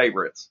 as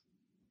favorites.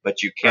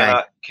 But you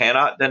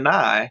cannot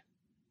deny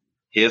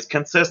his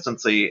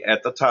consistency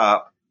at the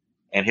top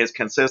and his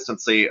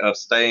consistency of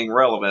staying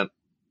relevant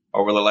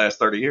over the last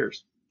 30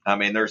 years.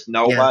 There's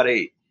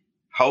nobody.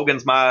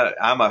 Yeah.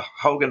 I'm a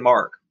Hogan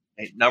mark.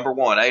 Number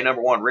one.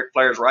 Ric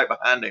Flair's right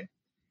behind him.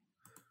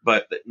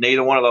 But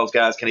neither one of those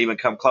guys can even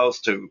come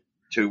close to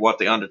what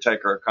the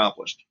Undertaker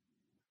accomplished.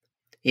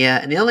 Yeah,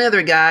 and the only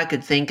other guy I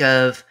could think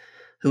of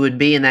who would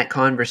be in that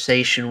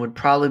conversation would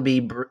probably be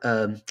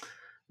Bruno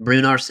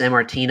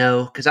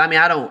Sammartino. Because,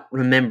 I don't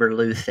remember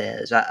Lou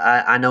Thesz.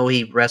 I know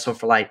he wrestled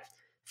for like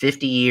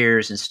 50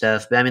 years and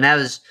stuff. But, that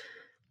was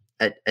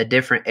a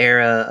different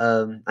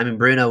era.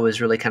 Bruno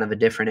was really kind of a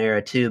different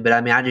era too. But,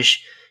 I just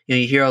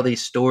you hear all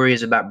these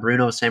stories about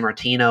Bruno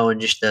Sammartino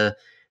and just the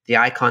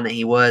icon that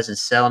he was, and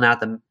selling out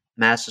the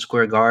Madison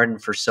Square Garden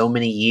for so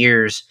many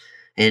years,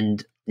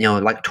 and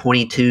like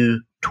 20,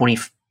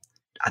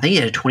 I think he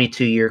had a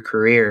 22-year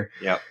career.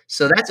 Yeah.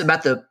 So that's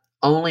about the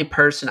only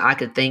person I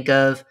could think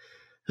of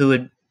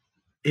who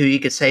you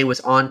could say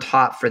was on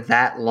top for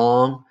that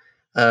long,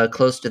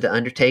 close to the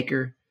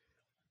Undertaker.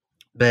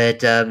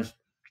 But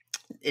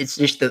it's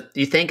just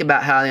you think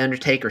about how the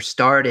Undertaker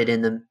started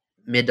in the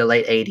mid to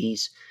late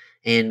 80s.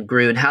 And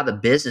grew, and how the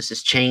business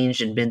has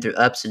changed and been through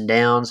ups and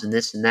downs and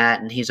this and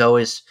that. And he's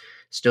always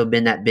still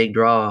been that big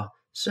draw.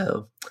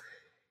 So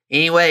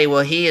anyway,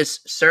 well, he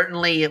is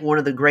certainly one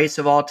of the greats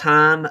of all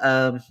time.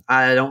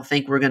 I don't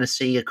think we're going to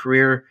see a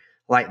career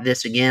like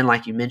this again,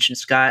 like you mentioned,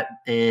 Scott.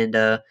 And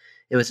it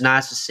was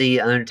nice to see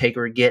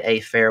Undertaker get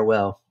a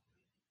farewell.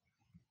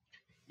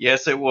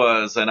 Yes, it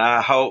was. And I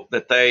hope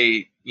that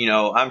they,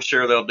 I'm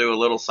sure they'll do a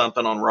little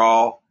something on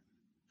Raw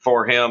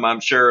for him.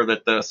 I'm sure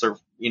that the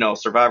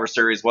Survivor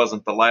Series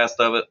wasn't the last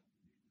of it,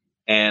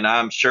 and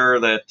I'm sure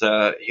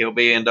that he'll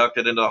be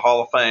inducted into the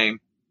Hall of Fame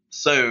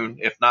soon,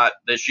 if not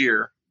this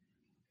year.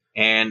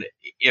 And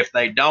if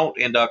they don't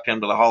induct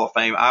him to the Hall of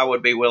Fame, I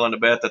would be willing to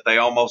bet that they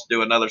almost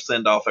do another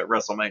send-off at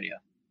WrestleMania,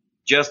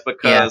 just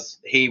because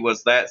he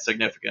was that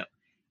significant.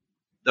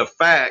 The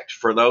fact,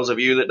 for those of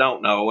you that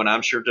don't know, and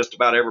I'm sure just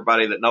about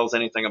everybody that knows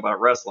anything about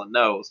wrestling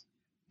knows,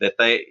 that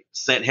they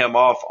sent him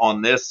off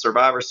on this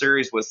Survivor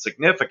Series was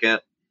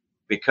significant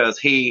because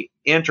he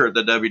entered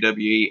the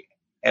WWE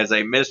as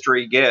a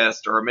mystery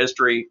guest or a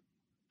mystery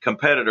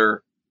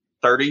competitor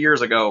 30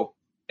 years ago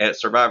at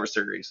Survivor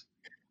Series.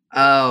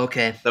 Oh,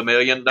 okay. The $1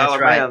 Million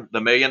Man, the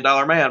 $1 Million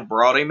Man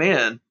brought him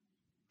in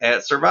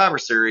at Survivor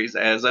Series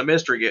as a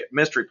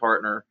mystery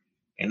partner,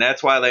 and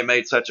that's why they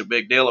made such a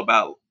big deal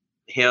about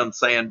him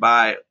saying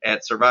bye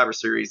at Survivor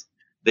Series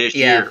this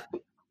year.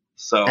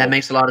 So that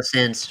makes a lot of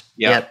sense.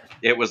 Yeah, yep.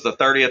 It was the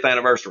 30th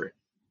anniversary.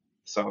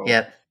 So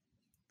yep.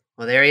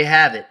 Well, there you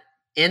have it.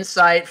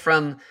 Insight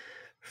from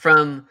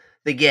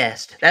the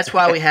guest. That's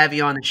why we have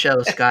you on the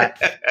show,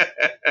 Scott.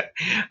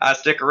 I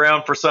stick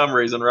around for some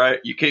reason, right?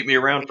 You keep me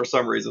around for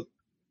some reason.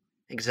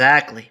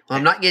 Exactly. Well,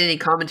 I'm not getting any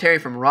commentary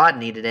from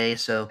Rodney today,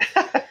 so.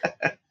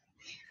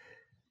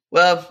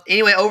 Well,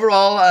 anyway,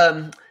 overall,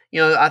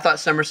 I thought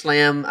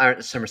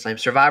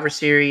Survivor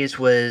Series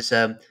was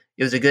it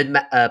was a good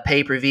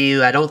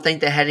pay-per-view. I don't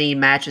think they had any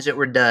matches that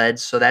were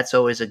duds, so that's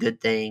always a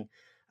good thing.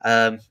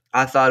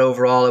 I thought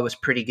overall it was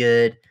pretty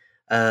good,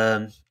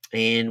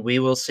 and we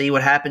will see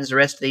what happens the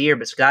rest of the year.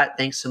 But Scott,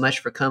 thanks so much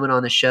for coming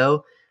on the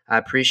show. I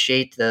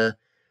appreciate the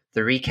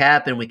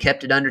recap, and we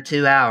kept it under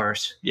 2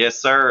 hours. Yes,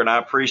 sir, and I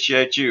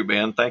appreciate you,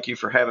 Ben. Thank you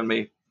for having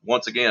me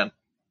once again.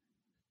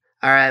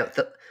 All right.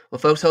 Well,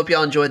 folks, hope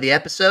y'all enjoyed the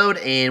episode,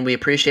 and we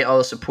appreciate all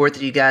the support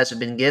that you guys have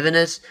been giving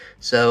us.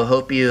 So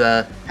hope you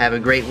have a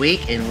great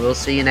week, and we'll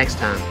see you next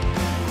time.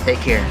 Take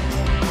care.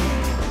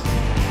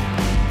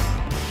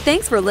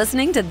 Thanks for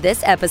listening to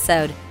this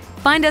episode.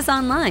 Find us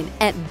online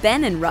at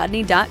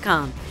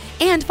benandrodney.com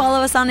and follow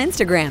us on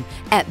Instagram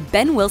at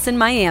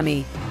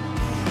BenWilsonMiami.